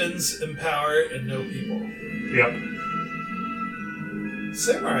weapons and power and no people. Yep.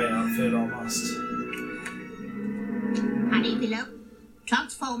 Samurai outfit, almost. Honey, below,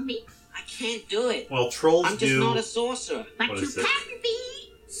 transform me. I can't do it. Well, trolls I'm just do. not a sorcerer. But What you is it? can be.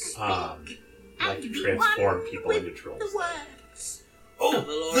 Like to transform people into trolls. The words. Oh,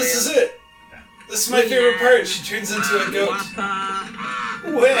 this is it. This is my favorite part. She turns into a goat. Oh,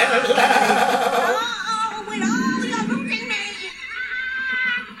 with all your losing me.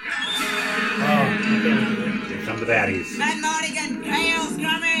 Here come the baddies. That Nottingham tail's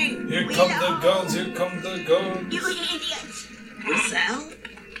coming! Here come the guns, here come the guns. You idiots. Sal?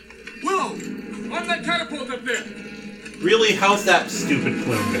 Whoa! On that catapult up there! Really? How's that stupid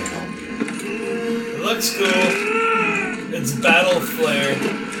plume gonna help you? It looks cool. It's battle flare.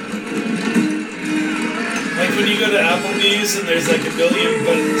 Like when you go to Applebee's and there's like a billion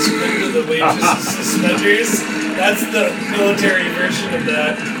buttons pinned to the waitress's suspenders, that's the military version of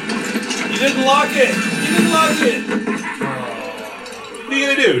that. You didn't lock it! You didn't lock it! What are you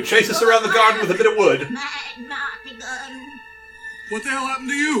gonna do? Chase us around the garden with a bit of wood? What the hell happened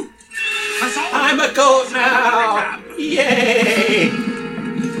to you? I'm a goat now! Yay!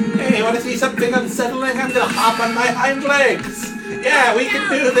 Hey, want to see something unsettling? I'm gonna hop on my hind legs! Yeah, we can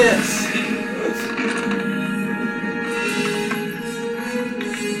do this!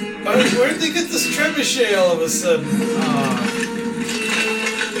 Where'd they get this trebuchet all of a sudden?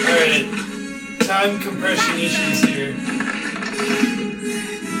 Alright. Time compression issues here.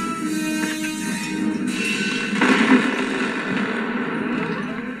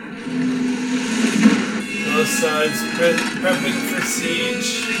 Both sides prepping for siege.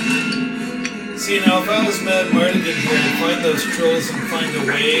 See, now if I was Mad Mardigan here, I'd find those trolls and find a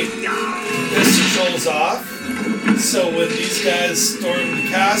way to piss the trolls off. So when these guys stormed the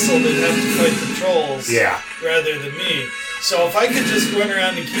castle, they'd have to fight the trolls rather than me. So if I could just run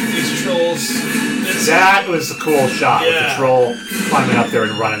around and keep these trolls busy. That was a cool shot with the troll climbing up there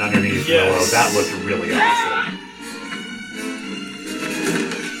and running underneath Willow. That looked really awesome.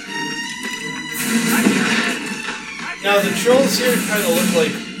 Now the trolls here kind of look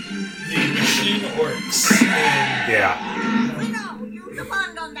like the machine orcs. Willow, you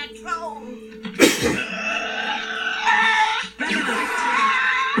command on that troll.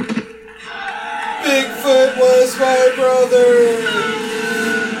 Bigfoot was my brother!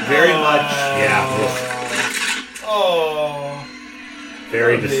 Very much, Oh.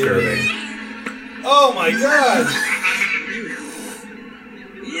 Very disturbing. Oh my god!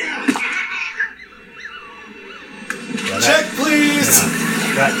 Check, please!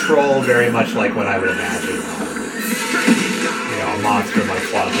 That troll, very much like what I would imagine. A monster in my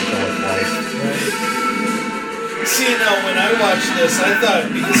closet to look like. Right. See, now when I watched this, I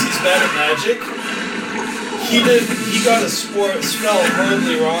thought because he's bad at magic, he got a spell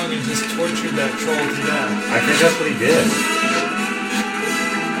horribly wrong and just tortured that troll to death. I think that's what he did.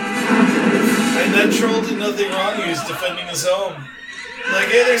 And that troll did nothing wrong, he was defending his home. Like,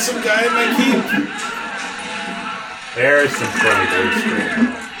 hey, there's some guy in my keep. There's some pretty blue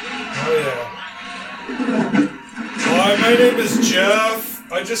screen. Oh, yeah. Hi, my name is Jeff.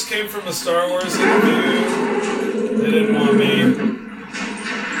 I just came from a Star Wars interview. They didn't want me.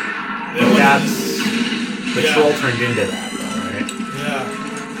 The troll turned into that, though, right? Yeah.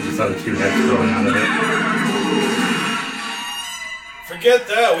 You saw the two heads growing out of it. Forget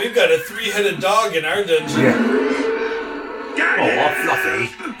that. We've got a 3-headed dog in our dungeon. Yeah. Oh, fluffy.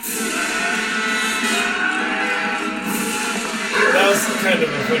 That was kind of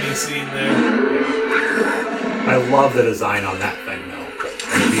a funny scene there. I love the design on that thing, though.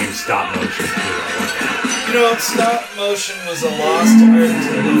 And it being stop motion, too. Stop motion was a lost art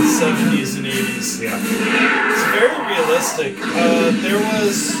to the 70s and 80s. Yeah. It's very realistic. There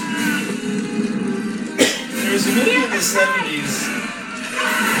was a movie in the 70s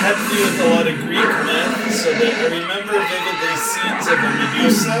that had to do with a lot of Greek myth, so that I remember vividly scenes of a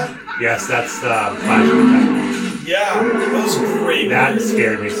Medusa. Yes, that's Clash of the Titans. Yeah, that was great. That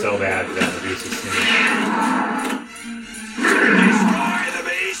scared me so bad, that Medusa scene. Destroy the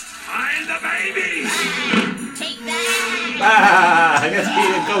beast! Find the baby! Take that! I guess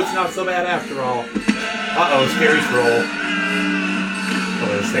being a goat's not so bad after all. Uh-oh, scary troll.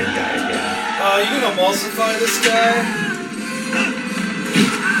 Oh, the same guy again. You can emulsify this guy?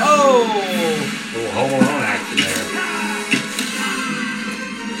 Oh! A little Home Alone action there.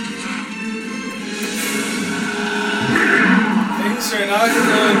 Things are not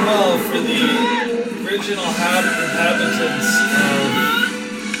going well for the original inhabitants of...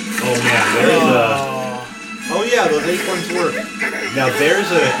 Oh man, there's a... Oh yeah, those 8 ones work. Now there's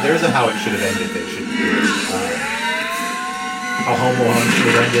a how it should have ended. They should do how Home Alone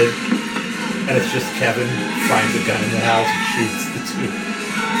should have ended, and it's just Kevin finds a gun in the house and shoots the 2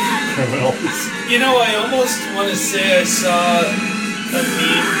 criminals. I almost want to say I saw a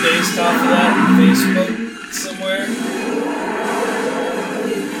meme based off of that on Facebook somewhere.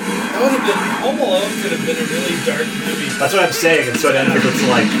 That would have been... Home Alone could have been a really dark movie. That's what I'm saying, and so it ended with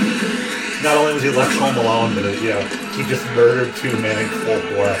like... Not only was he left home alone, but he just murdered 2 men in cold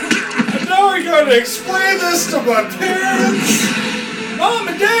blood. And now I gotta explain this to my parents! Mom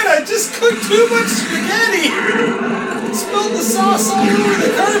and Dad, I just cooked too much spaghetti! Spilled the sauce all over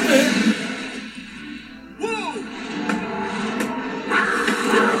the carpet!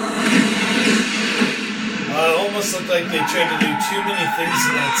 Almost looked like they tried to do too many things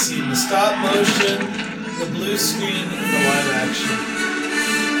in that scene. The stop motion, the blue screen, and the live action.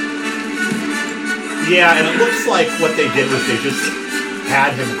 Yeah, and it looks like what they did was they just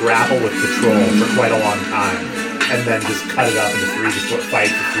had him grapple with the troll for quite a long time, and then just cut it up into 3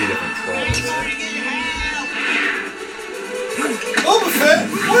 fights with 3 different trolls. Boba Fett!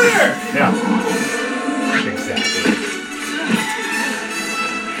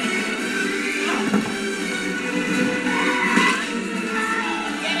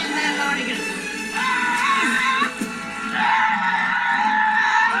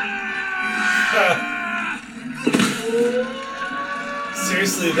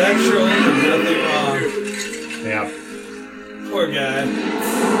 Seriously, that troll did nothing wrong. Yeah. Poor guy.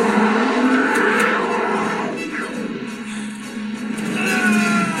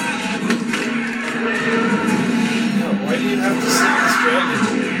 Why do you have to slay this dragon?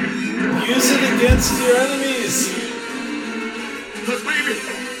 Use it against your enemies!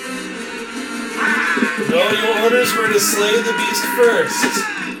 No, your orders were to slay the beast first,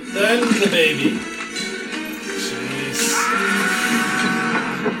 then the baby. Jeez.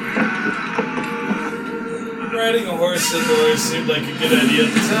 Riding a horse indoors seemed like a good idea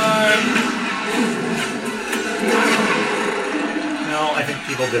at the time. No, I think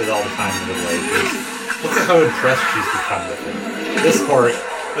people did it all the time in the Middle Ages. Look at how impressed she's become with him.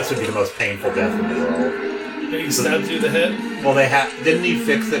 This would be the most painful death in the world. Getting stabbed through the head? Well, didn't he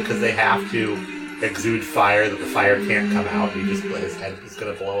fix it because they have to exude fire that the fire can't come out? And his head is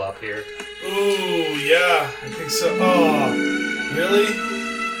going to blow up here. Ooh, yeah, I think so. Oh, really?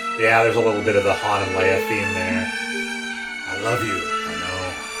 Yeah, there's a little bit of the Han and Leia theme there. I love you, I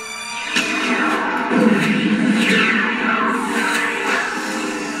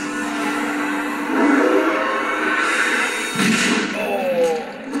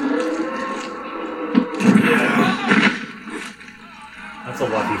That's a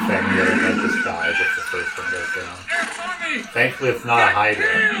lucky thing. The other head just dies if the first one goes down. Thankfully, it's not a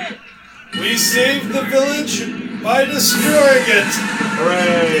Hydra. We saved the village by destroying it!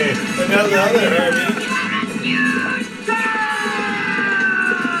 Hooray! But now the other army.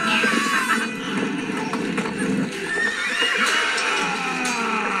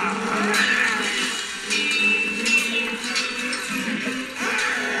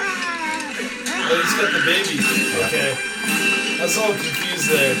 Oh, he's got the baby. Okay. I was all confused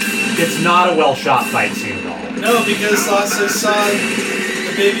there. It's not a well-shot fight scene at all. No, because last I saw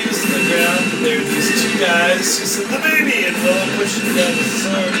the baby was on the ground, and there were these two guys who said, the baby! And Willow pushed him down the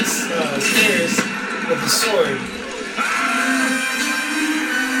stairs with a sword.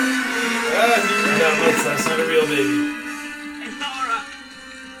 No, that's not a real baby.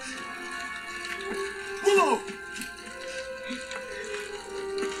 Willow!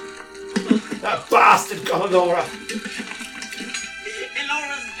 That bastard got Elora!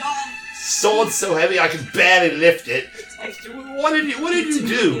 Elora's gone! Sword's so heavy I can barely lift it. What did you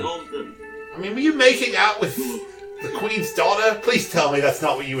do? I mean, were you making out with the Queen's daughter? Please tell me that's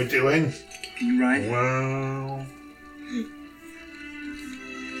not what you were doing. You right? Well...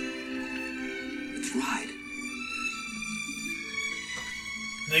 Let's ride.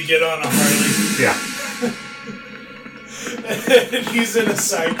 They get on a Harley. Yeah. And he's in a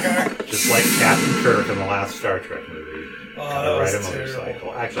sidecar. Just like Captain Kirk in the last Star Trek movie. Oh, that ride a was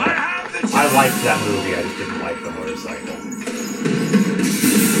motorcycle. Actually, I liked that movie, I just didn't like the motorcycle.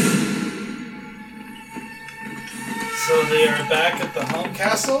 So they are back at the home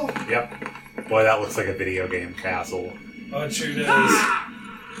castle? Yep. Boy, that looks like a video game castle. Oh, it sure does.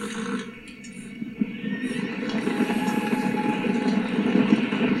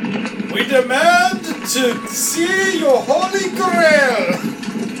 We demand to see your holy grail!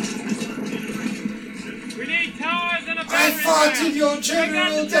 We need towers and a I battery fought plant. in your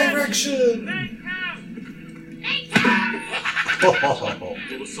general direction!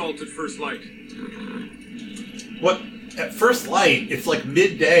 We'll assault at first light. What? At first light? It's like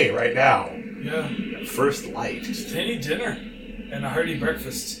midday right now. Yeah. At first light. Just any dinner and a hearty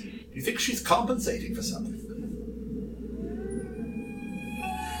breakfast. Do you think she's compensating for something?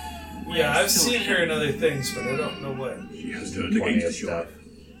 Yeah, I've seen her in other things, but I don't know what. She has turned Plenty against of the shore. stuff.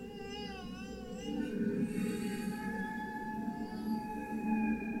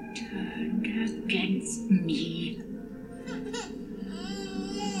 Turned against me.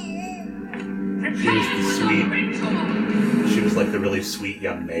 She was the sweet. She was like the really sweet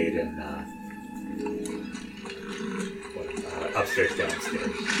young maid in Upstairs,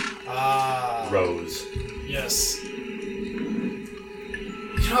 Downstairs. Ah. Rose. Yes.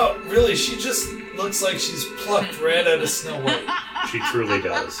 You know, really, she just looks like she's plucked right out of Snow White. She truly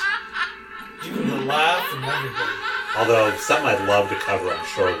does. Even the laugh and everything. Although, something I'd love to cover on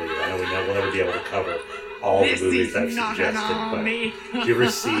Shore Leave. I know we'll never be able to cover all the movies I've suggested, but did you ever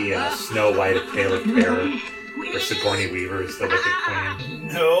see Snow White, A Tale of Terror? Or Sigourney Weaver's The Wicked Queen?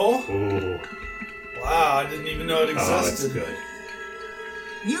 No. Ooh. Wow, I didn't even know it existed. Oh, that's good.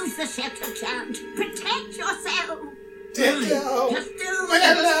 Use the scepter, Count. Protect yourself. Ditto. Just do it.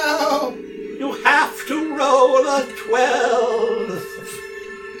 Hello. You have to roll a 12.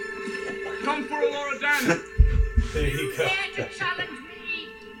 Come for Elora Dan. There you go. Dare to challenge me.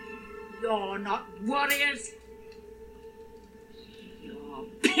 You're not warriors. You're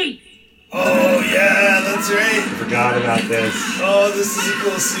pigs. Oh, yeah, that's right. Forgot about this. Oh, this is a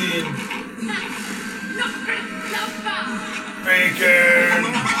cool scene. Bacon.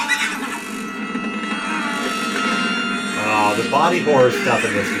 Oh, the body horror stuff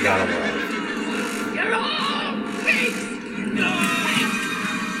in this you gotta love.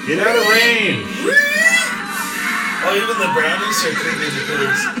 Get out of range! Oh, even the brownies are turning into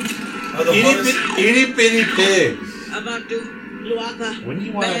pigs. Oh, the Itty bitty pigs. When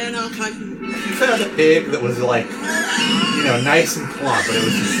you want to... You found a pig that was like, nice and plump, but it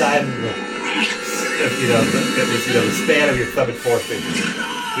was the size of the, the span of your thumb and forefinger.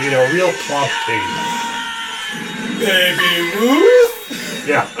 A real plump pig. Baby Ruth?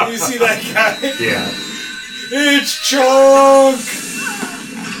 Yeah. You see that guy? Yeah. It's Chunk!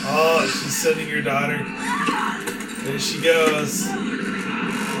 Oh, she's sending her daughter. There she goes.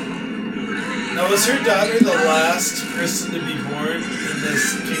 Now, was her daughter the last person to be born in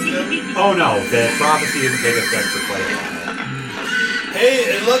this kingdom? Oh no, the prophecy didn't take effect for quite a while.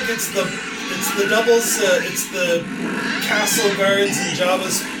 Hey, and look, it's the doubles, it's the castle guards in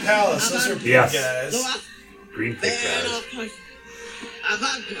Jabba's palace. Those are big guys. Green pig guys.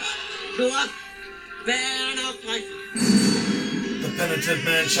 The penitent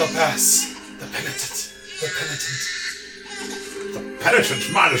man shall pass. The penitent. The penitent. The penitent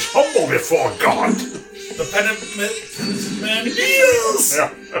man is humble before God. The penitent man kneels.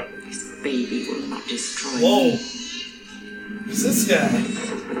 This baby will not destroy me. Whoa. Who's this guy?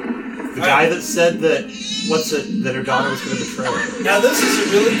 The guy that said that that her daughter was going to betray her. Now this is a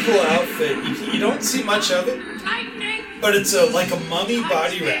really cool outfit. You don't see much of it, but it's like a mummy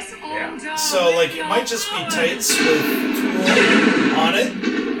body wrap. Yeah. So it might just be tights with tulle on it,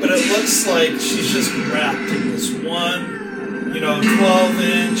 but it looks like she's just wrapped in this one,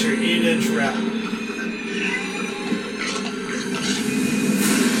 12-inch or 8-inch wrap.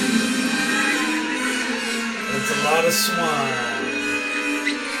 That's a lot of swine.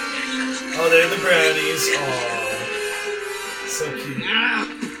 Oh, they're the brownies. Oh, so cute.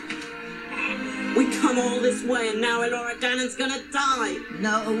 We come all this way and now Elora Danan's gonna die.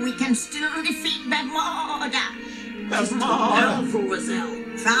 No, we can still defeat Bavmorda. That's powerful,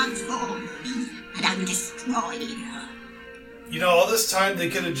 Razel. Transform and destroy her. All this time they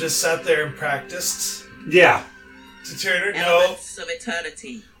could have just sat there and practiced. Yeah. To turn her. Elements of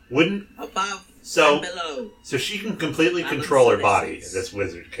eternity. Wouldn't above and below. So she can completely control her body. This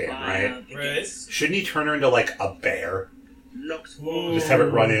wizard can, right? Right. Shouldn't he turn her into like a bear? Ooh. Just have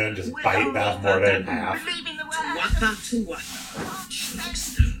it run in and just bite Bavmorda in half.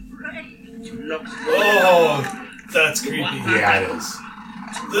 Oh, that's creepy. Yeah, it is.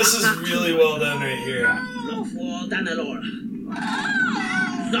 This is really well done right here. Lochwar Danelora.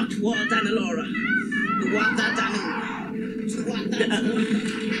 Lochwar Danelora. Wata Danu.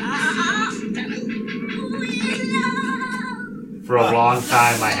 For a long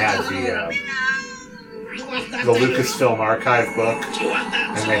time, I had the Lucasfilm archive book,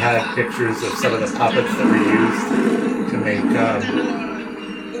 and they had pictures of some of the puppets that were used to make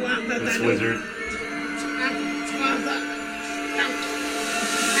this wizard.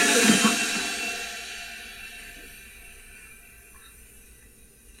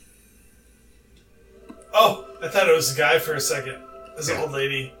 Oh, I thought it was a guy for a second. It was an old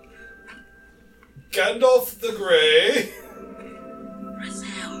lady. Gandalf the Grey.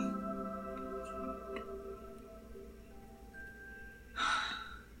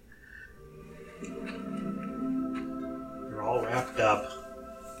 They're all wrapped up.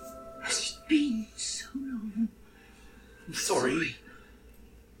 Has it been so long? I'm sorry.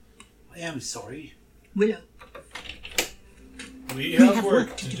 I am sorry. Willow. We have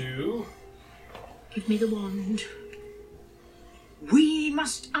work to do. Give me the wand. We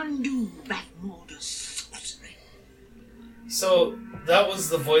must undo Bavmorda's sorcery. So, that was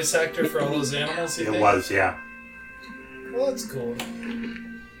the voice actor for all those animals, you think? It was, yeah. Well, that's cool.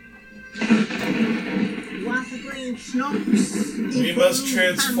 We must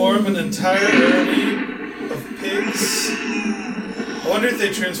transform an entire army of pigs. I wonder if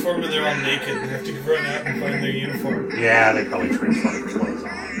they transform and they're all naked. They have to run out and find their uniform. Yeah, they probably transform their clothes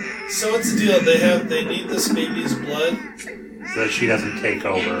on. So what's the deal? They need this baby's blood so that she doesn't take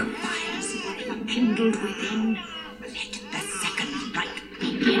over. Kindled within, let the second right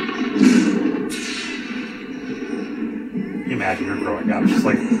begin. Can you imagine her growing up? Just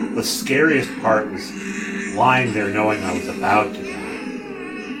like the scariest part was lying there knowing I was about to die.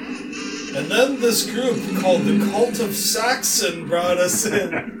 And then this group called the Cult of Saxon brought us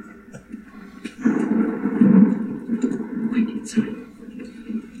in.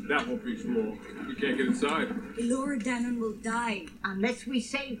 That won't be small. You can't get inside. Elora Danan will die. Unless we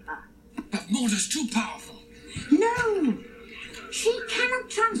save her. But Morda's too powerful. No! She cannot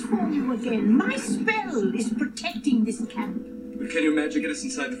transform you again. My spell is protecting this camp. But can your magic get us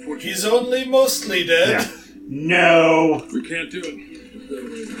inside the fortress? He's only mostly dead. Yeah. No. We can't do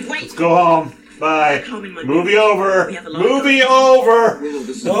it. Let's go home. Bye. Movie over. Movie over.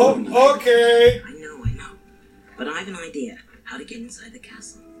 Oh, okay. I know. But I have an idea how to get inside the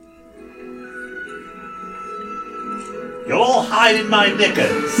castle. You'll all hide in my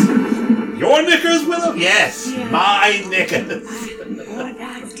knickers. Your knickers, Willow? Yes, my knickers.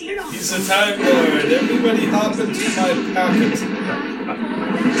 He's a Time Lord. Everybody hop into my pocket.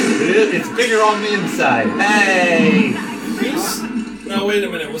 It's bigger on the inside. Hey! No, wait a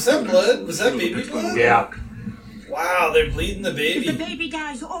minute. Was that blood? Was that baby blood? Yeah. Wow, they're bleeding the baby. If the baby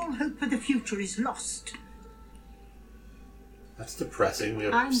dies, all hope for the future is lost. That's depressing. We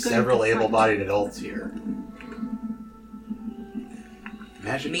I'm have going several to fight. able-bodied adults here.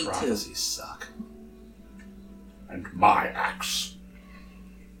 Magic Me too. prophecies suck. And my axe.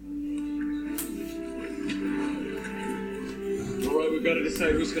 Alright, we've got to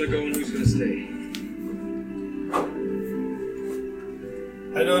decide who's going to go and who's going to stay.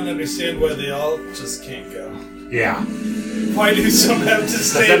 I don't understand why they all just can't go. Yeah. Why do some have to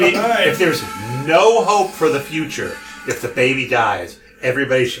stay Does that mean behind? if there's no hope for the future, if the baby dies,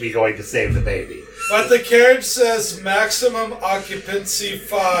 everybody should be going to save the baby. But the carriage says maximum occupancy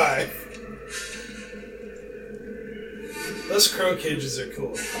 5. Those crow cages are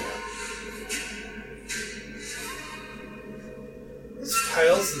cool. Those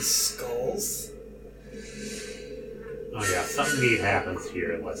piles of skulls. Oh yeah, something neat happens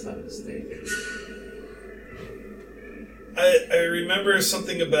here unless I'm mistaken. I remember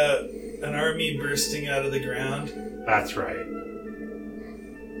something about an army bursting out of the ground. That's right.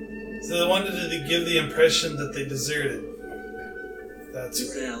 So they wanted to give the impression that they deserted. That's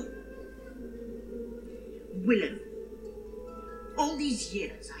right. Willow, all these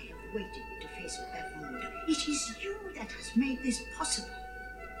years I have waited to face Bevmorda. It is you that has made this possible.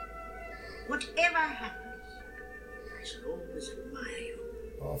 Whatever happens, I shall always admire you.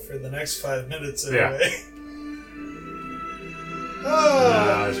 Well, for the next 5 minutes Yeah. anyway.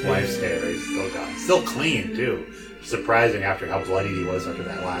 His wife's hair is still gone. Still clean, too. Surprising after how bloody he was after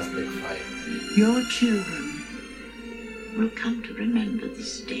that last big fight. Your children will come to remember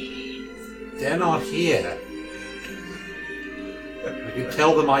this day. They're not here. I can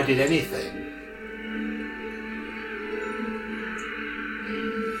tell them I did anything.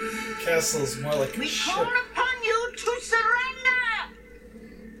 Castle's more like a We ship. call upon you to surrender!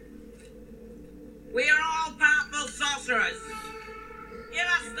 We are all powerful sorcerers. Give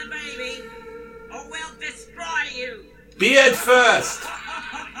us the baby, or we'll destroy you. Beard first!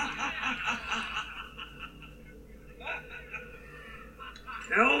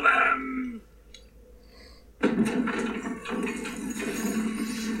 Kill them!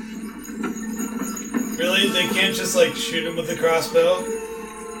 Really? They can't just like shoot him with a crossbow?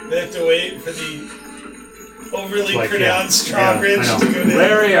 They have to wait for the overly pronounced drawbridge to go down.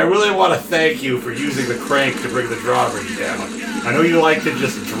 Larry, I really want to thank you for using the crank to bring the drawbridge down. I know you like to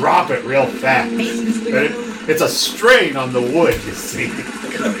just drop it real fast. But it's a strain on the wood, you see,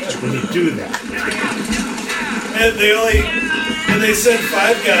 when you do that. And they sent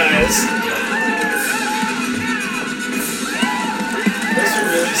 5 guys. Those are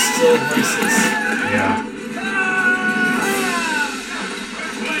really still horses. Yeah.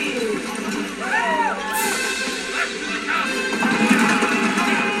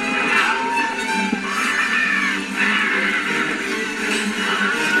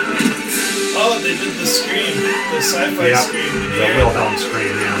 Oh, they did the scream, the sci-fi scream. The Wilhelm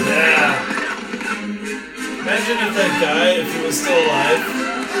scream, Yeah. Imagine if that guy, if he was still alive,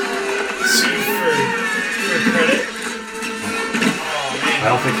 sued for credit. I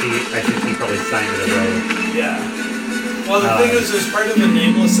think he probably signed it away. Yeah. Well, the thing is, it was part of a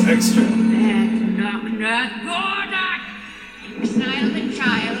nameless extra. Knock, knock, Gordak! Exile the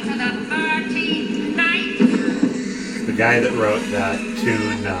child to the 13th night! The guy that wrote that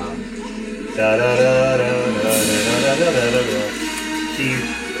tune,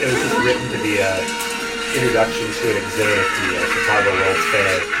 it was just written to be a introduction to an exhibit at the Chicago World's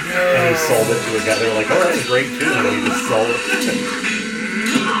Fair, and he sold it to a guy. They were like, "Oh, that's a great tune," and he just sold it.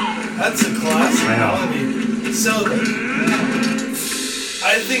 That's a classic I know. melody. So,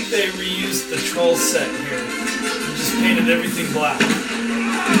 I think they reused the troll set here and just painted everything black.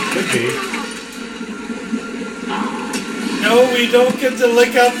 Could be. No, we don't get to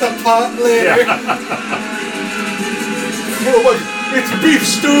lick out the pot later. Oh, it's beef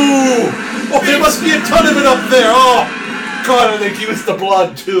stew! Oh, there must be a ton of it up there! Oh! God, and they give us the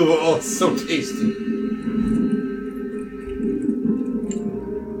blood too. Oh, it's so tasty.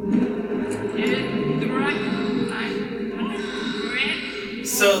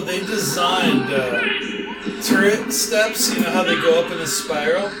 So they designed turret steps, you know how they go up in a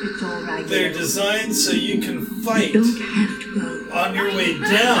spiral? They're designed so you can fight on your way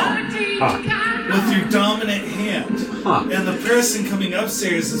down with your dominant hand. And the person coming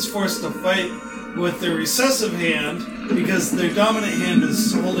upstairs is forced to fight with their recessive hand because their dominant hand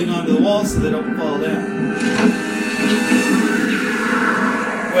is holding onto the wall so they don't fall down.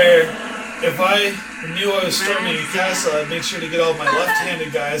 Where if I knew I was storming a castle, I'd make sure to get all my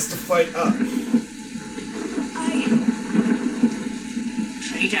left-handed guys to fight up.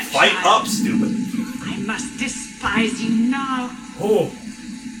 Fight up, stupid. I must despise you now. Oh.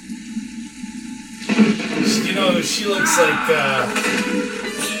 You know, she looks like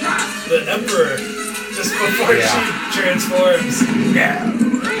the Emperor just before she transforms. Yeah.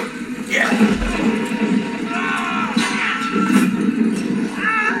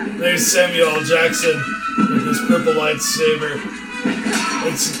 There's Samuel L. Jackson with his purple lightsaber.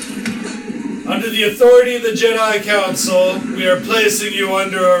 It's under the authority of the Jedi Council, we are placing you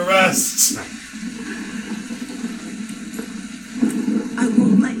under arrest. I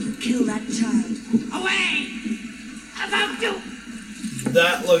won't let you kill that child. Away! About you!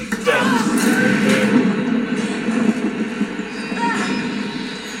 That looked dead.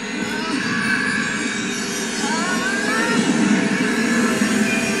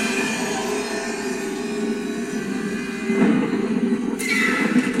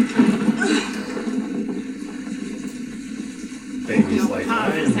 Baby's like,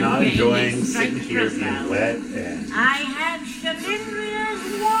 I'm not enjoying sitting here being wet and... I have Shalindria's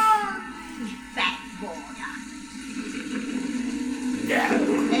wand, fat border. Yeah.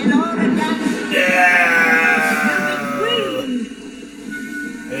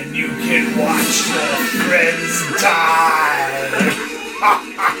 And you can watch your friends die.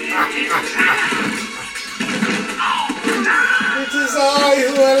 It is I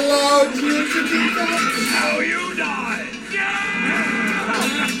who allowed you to do that. Now you die.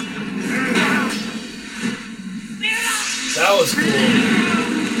 That was cool.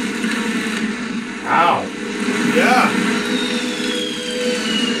 Ow. Yeah.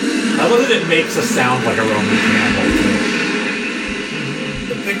 I love that it makes a sound like a Roman candle.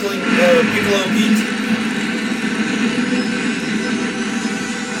 The pickling, piccolo beat.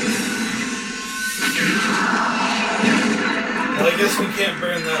 Well, I guess we can't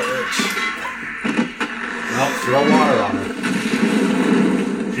burn that witch. Well, throw water on her.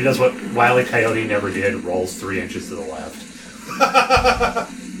 She does what Wile E. Coyote never did, rolls 3 inches to the left.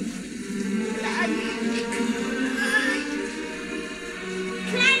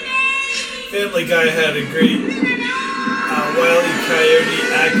 Family Guy had a great Wile E. Coyote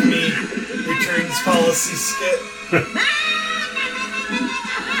Acme returns policy skit.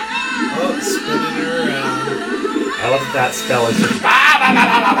 Oh, spinning her around. I love that spell is just...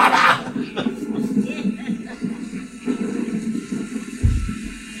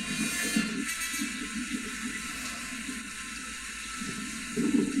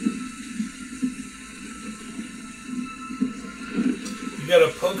 You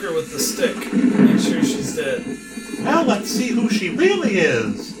gotta poke her with the stick. Make sure she's dead. Now let's see who she really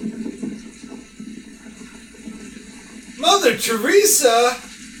is. Mother Teresa!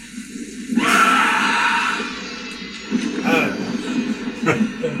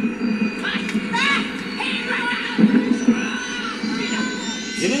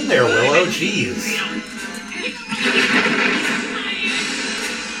 Get in there, Willow. Jeez.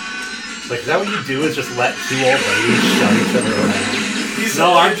 Like, is that what you do? Is just let 2 old ladies shove each other around?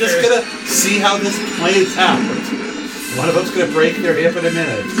 No, I'm just gonna see how this plays out. One of them's gonna break their hip in a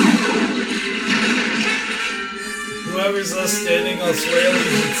minute. Whoever's left standing, I'll swear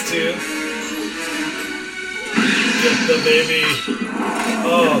allegiance to. Get the baby.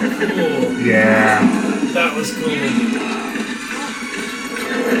 Oh, cool. Yeah. That was cool. I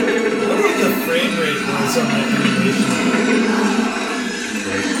wonder what the frame rate was on that animation.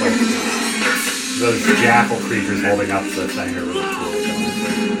 Great question. Those jackal creatures holding up the thing are really cool.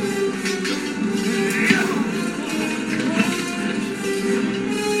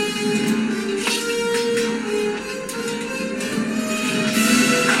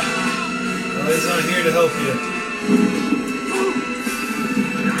 Well, he's not here to help you.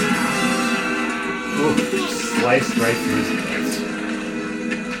 Ooh, sliced right through his face.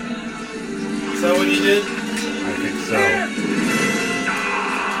 Is that what he did? I think so.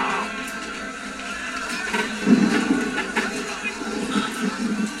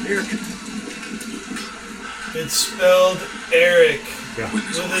 It's spelled Eric. Yeah. With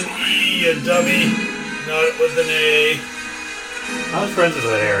an E, you dummy. Not with an A. I was friends with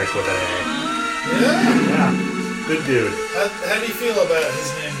Eric with an A. Yeah? Yeah. Good dude. How do you feel about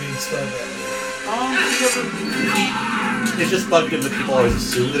his name being spelled that way? It just bugged him that people always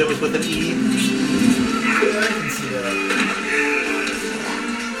assumed that it was with an E. Yeah, I can see that.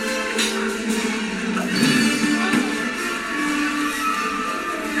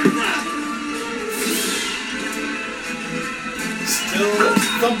 Still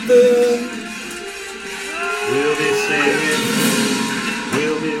thumping. We'll be singing.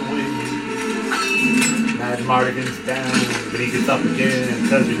 We'll be winning. Mad Mardigan's down, but he gets up again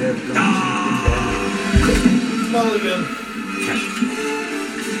because we never gonna keep him down. Mulligan.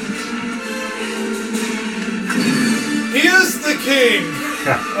 He is the king!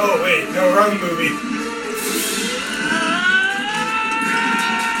 Oh, wait, no, wrong movie.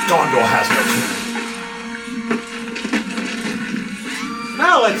 Gondor has no king.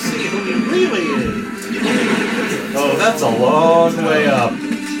 Now let's see who he really is. Oh, that's a long way up.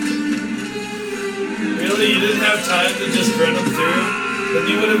 Really? You didn't have time to just run him through? Then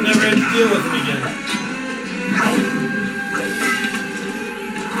you would have never had to deal with him again.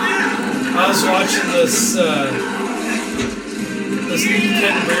 I was watching this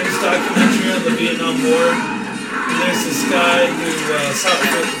Ken Burns documentary on the Vietnam War. And there's this guy who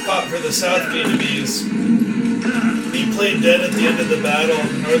fought for the South Vietnamese. And he played dead at the end of the battle. And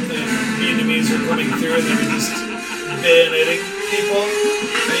the North Vietnamese were coming through and they were just bayoneting people.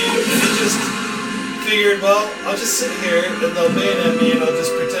 And he just figured, well, I'll just sit here and they'll bayonet me and I'll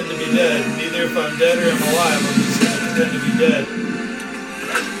just pretend to be dead. And either if I'm dead or I'm alive, I'm just going to pretend to be dead.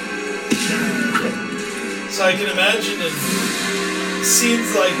 So I can imagine in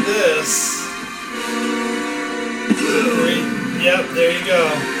scenes like this. Yep, there you go.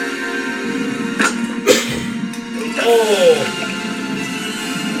 Oh!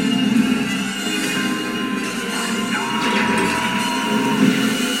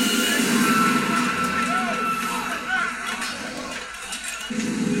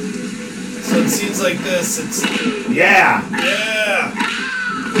 So in scenes like this, it's... Yeah! Yeah!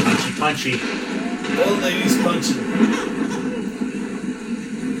 Punchy. Old lady's punching.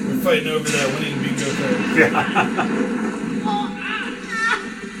 We're fighting over that winning bingo card.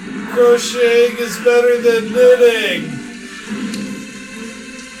 Crocheting is better than knitting.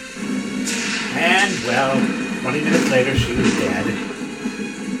 And, well, 20 minutes later, she was dead.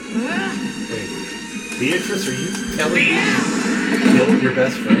 Wait, Beatrice, are you telling me you killed your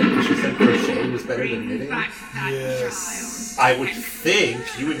best friend because she said crocheting was better than knitting? Yes. I would think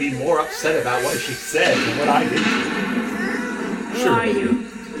you would be more upset about what she said than what I did. Who are you?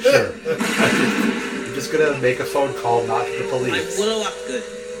 Sure. I'm just gonna make a phone call, not to the police. I'm Willow Upgood.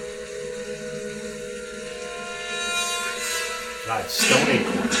 God, Stone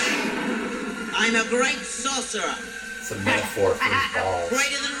Acorn. I'm a great sorcerer. It's a metaphor for his balls.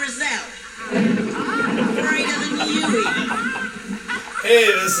 Greater than Rizal. Greater than you even. Hey,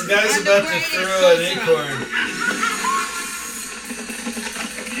 this guy's about to throw an acorn.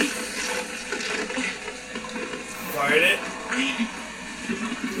 Fired it.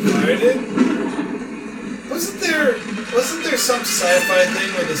 Fired it. Wasn't there some sci-fi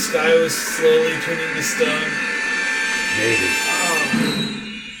thing where the sky was slowly turning to stone? Maybe.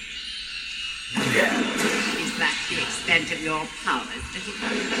 Is that the extent of your powers, little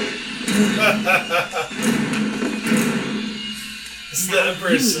girl? It's the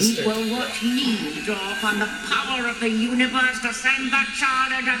Emperor's sister. You will watch me draw upon the power of the universe to send the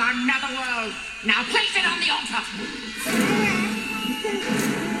child into the netherworld. Now place it on the altar.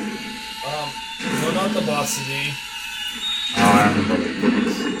 No, not the Boss D. Oh, I remember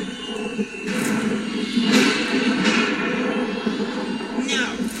this. No.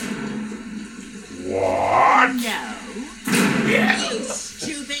 What? No. Yeah. You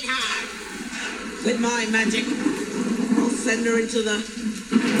stupid hag. With my magic, I'll send her into a...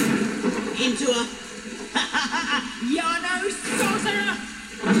 You're no sorcerer.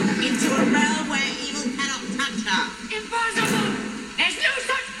 Into a realm where evil cannot touch her. Impossible. There's no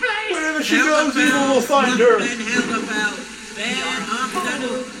such place. Wherever she goes, evil will find her. Ben Helgafell. Ben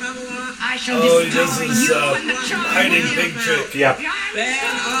Afternoon Favour. I shall Oh, he does destroy his you and the child. hiding pig trick. Yep. Ben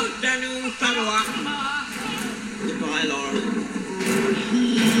Afternoon Favour. Goodbye, Laura.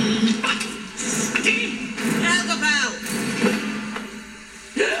 Helgafell.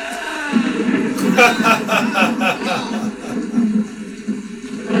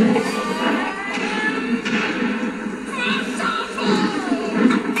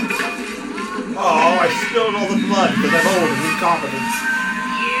 Oh, I spilled all the blood because I'm old and incompetent.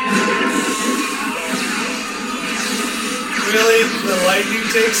 the lightning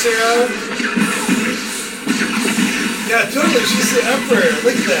takes her out? Yeah, totally. She's the Emperor.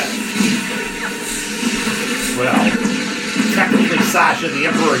 Look at that. Well, technically, Sasha, the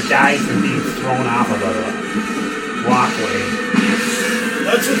Emperor, died from being thrown off of a walkway.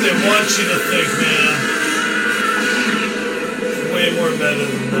 That's what they want you to think, man. Way more meta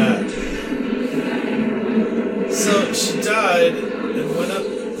than that. So she died and went up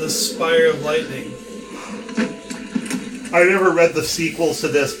the Spire of Lightning. I never read the sequels to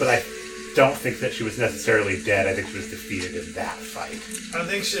this, but I don't think that she was necessarily dead. I think she was defeated in that fight. I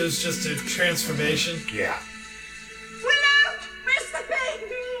think she was just a transformation. Yeah. Willow! Where's the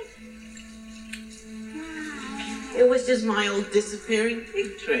baby? It was just my old disappearing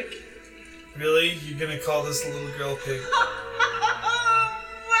pig trick. Really? You're gonna call this little girl pig? I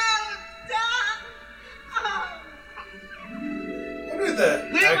wonder if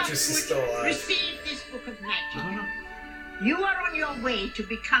that actress is still alive. Receive this book of magic. You are on your way to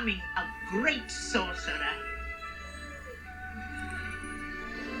becoming a great sorcerer.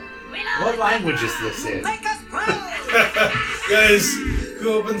 What language is this in? Guys,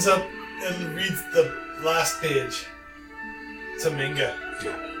 who opens up and reads the last page? It's Aminga.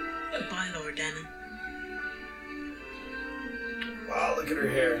 Goodbye, Lord Dannon. Wow, look at her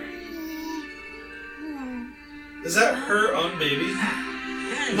hair. Is that her own baby?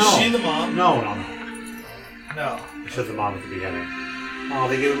 No. Is she the mom? No. No. She was the mom at the beginning. Oh,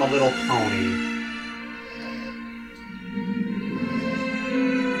 they gave him a little pony.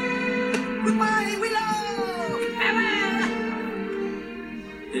 Goodbye, Willow!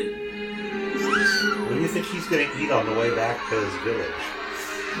 What do you think he's going to eat on the way back to his village?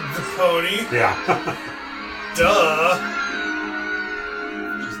 The pony? Yeah. Duh.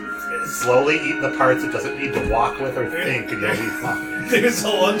 Slowly eat the parts it doesn't need to walk with or think, and you'll be fine. There's a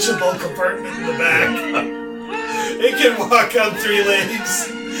Lunchable compartment in the back. It can walk on 3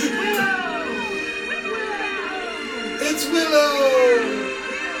 legs. It's Willow!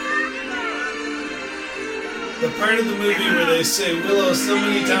 The part of the movie where they say Willow so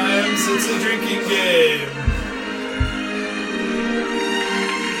many times, it's a drinking game.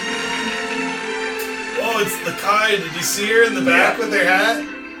 Oh, it's the Kai. Did you see her in the back with her hat?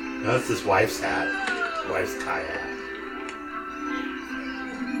 No, that's his wife's hat. His wife's Kai hat.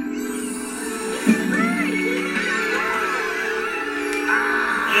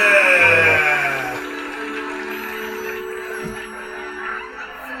 Yeah!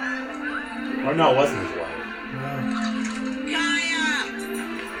 Oh no, it wasn't his wife. Kaya!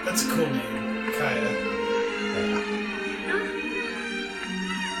 That's a cool name, Kaya.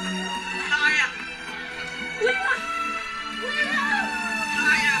 Kaya! Willow!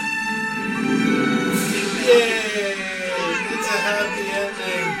 Kaya! Yay! It's a happy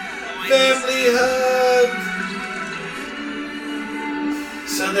ending. Family hug!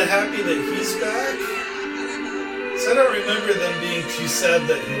 So they're happy that he's back? So I don't remember them being too sad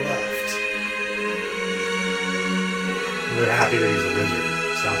that he left. They're happy that he's a wizard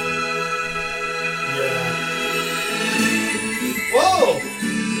or something. Yeah. Whoa!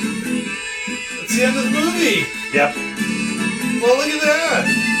 That's the end of the movie! Yep. Well, look at that!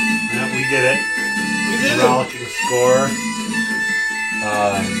 Yeah, we did it. We did it! Rollicking score.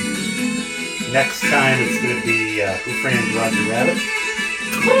 Next time it's going to be Who Framed Roger Rabbit?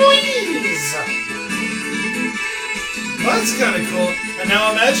 Please! Well, that's kind of cool. And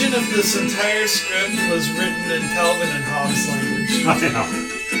now imagine if this entire script was written in Calvin and Hobbes language. I know.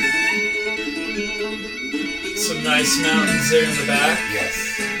 Some nice mountains there in the back. Yes.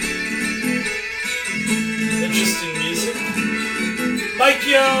 Interesting music. Mike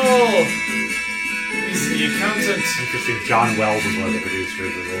Yo! He's the accountant. Interesting. John Wells was one of the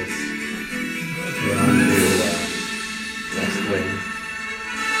producers of this. Went on to do West Wing.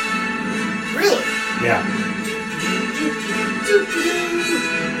 Really? Yeah.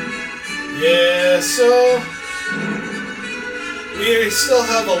 Yeah, so we still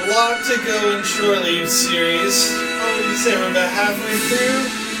have a lot to go in Shore Leave series. Oh, you say we're about halfway through?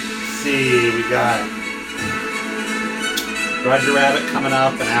 Let's see, we got Roger Rabbit coming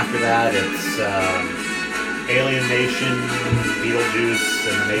up, and after that it's Alien Nation, Beetlejuice,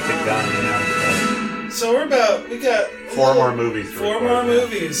 and The Naked Gun. So we got 4 more movies. 4 more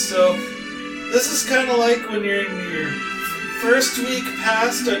movies. So this is kind of like when you're in your first week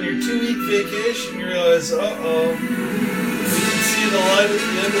past on your 2-week vacation, you realize, uh-oh, we can see the light at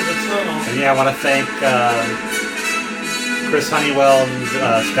the end of the tunnel. And yeah, I want to thank Chris Honeywell and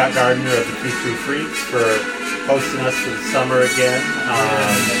Scott Gardner of the True True Freaks for hosting us for the summer again.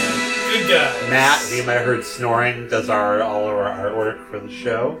 Good guy. Matt, you might have heard snoring, does all of our artwork for the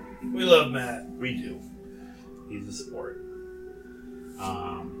show. We love Matt. We do. He's a sport.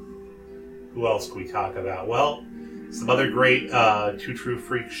 Who else can we talk about? Well, some other great Two True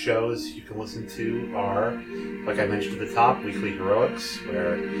Freaks shows you can listen to are, like I mentioned at the top, Weekly Heroics,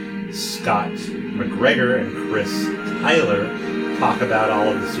 where Scott McGregor and Chris Tyler talk about all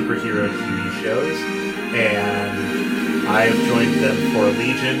of the superhero TV shows. And I've joined them for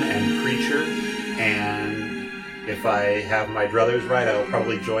Legion and Preacher. And if I have my druthers right, I will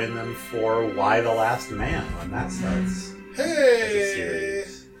probably join them for Why the Last Man when that starts. Hey!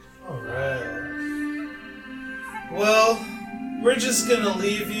 Alright. Well, we're just gonna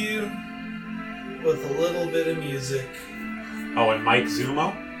leave you with a little bit of music. Oh, and Mike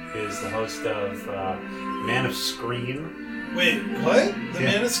Zumo is the host of Man of Screen. Wait, what? The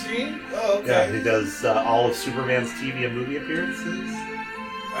Man of Screen? Oh, okay. Yeah, he does all of Superman's TV and movie appearances.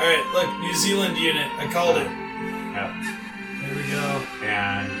 Alright, look, New Zealand unit. I called it. Yeah. There we go.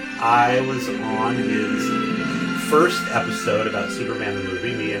 And I was on his first episode about Superman the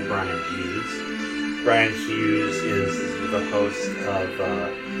movie, me and Brian Hughes. Brian Hughes is the host of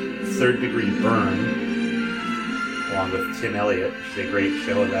Third Degree Burn, along with Tim Elliott, which is a great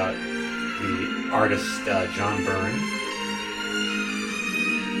show about the artist John Byrne.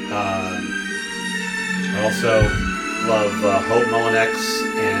 I also love Hope Mullinex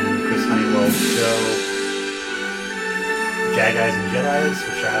and Chris Honeywell's show, Jag Eyes and Jedis,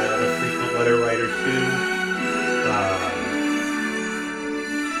 which I'm a frequent letter writer to.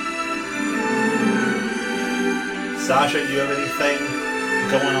 Sasha, do you have anything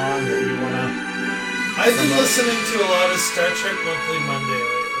going on that you want to... I've been listening to a lot of Star Trek Monthly Monday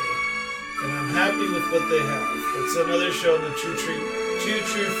lately, and I'm happy with what they have. It's another show on the Two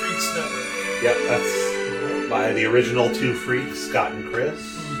True Freaks Network. Yep, that's by the original Two Freaks, Scott and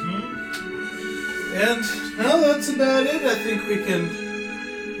Chris. Mm-hmm. And no, that's about it. I think we can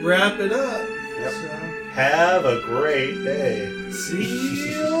wrap it up. Yep. So. Have a great day.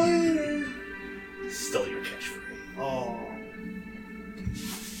 See you later. Still your catchphrase. Oh.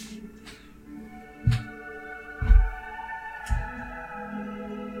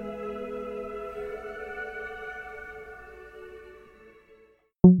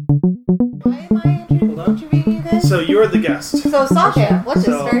 So you're the guest. So Sasha, what is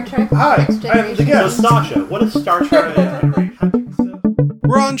Star Trek? Hi, Next I am the guest. So Sasha, what is Star Trek?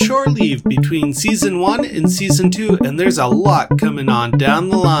 We're on shore leave between Season 1 and Season 2, and there's a lot coming on down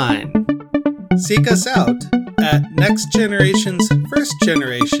the line. Seek us out at Next Generation's First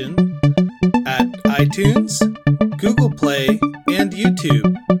Generation at iTunes, Google Play, and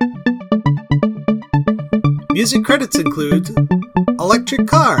YouTube. Music credits include Electric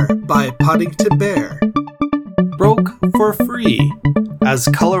Car by Poddington Bear, Broke for Free, As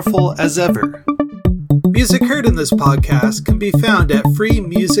Colorful as Ever. Music heard in this podcast can be found at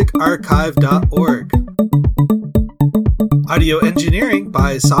freemusicarchive.org. Audio engineering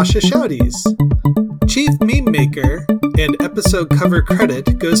by Sasha Shouties. Chief Meme Maker and episode cover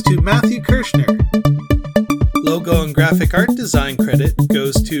credit goes to Matthew Kirshner. Logo and graphic art design credit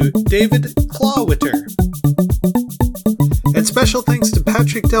goes to David Clawwitter. And special thanks to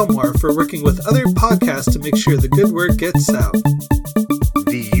Patrick Delmore for working with other podcasts to make sure the good word gets out.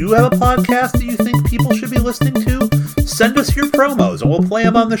 Do you have a podcast that you think people should be listening to? Send us your promos and we'll play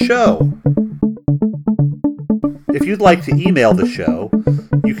them on the show. If you'd like to email the show,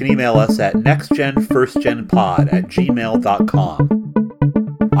 you can email us at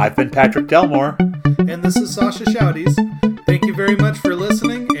nextgenfirstgenpod@gmail.com. I've been Patrick Delmore. And this is Sasha Shouties. Thank you very much for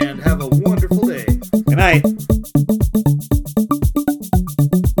listening and have a wonderful day. Good night.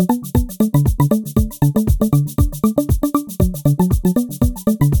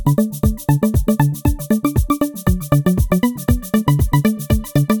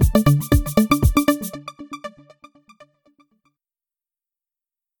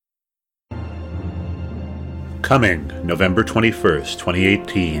 Coming November 21st,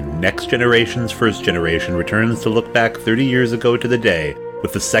 2018, Next Generation's First Generation returns to look back 30 years ago to the day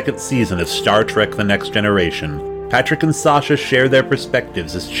with the second season of Star Trek The Next Generation. Patrick and Sasha share their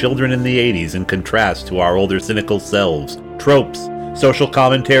perspectives as children in the 80s in contrast to our older cynical selves. Tropes, social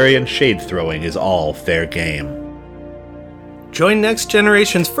commentary, and shade-throwing is all fair game. Join Next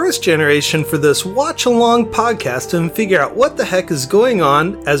Generation's First Generation for this watch-along podcast and figure out what the heck is going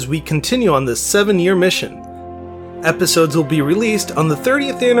on as we continue on this 7-year mission. Episodes will be released on the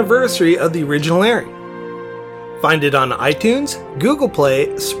 30th anniversary of the original airing. Find it on iTunes, Google Play,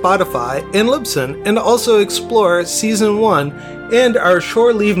 Spotify, and Libsyn, and also explore Season 1 and our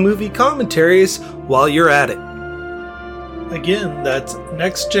Shore Leave movie commentaries while you're at it. Again, that's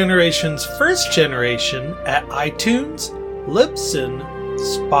Next Generation's First Generation at iTunes, Libsyn,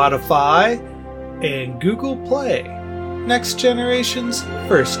 Spotify, and Google Play. Next Generation's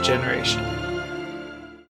First Generation.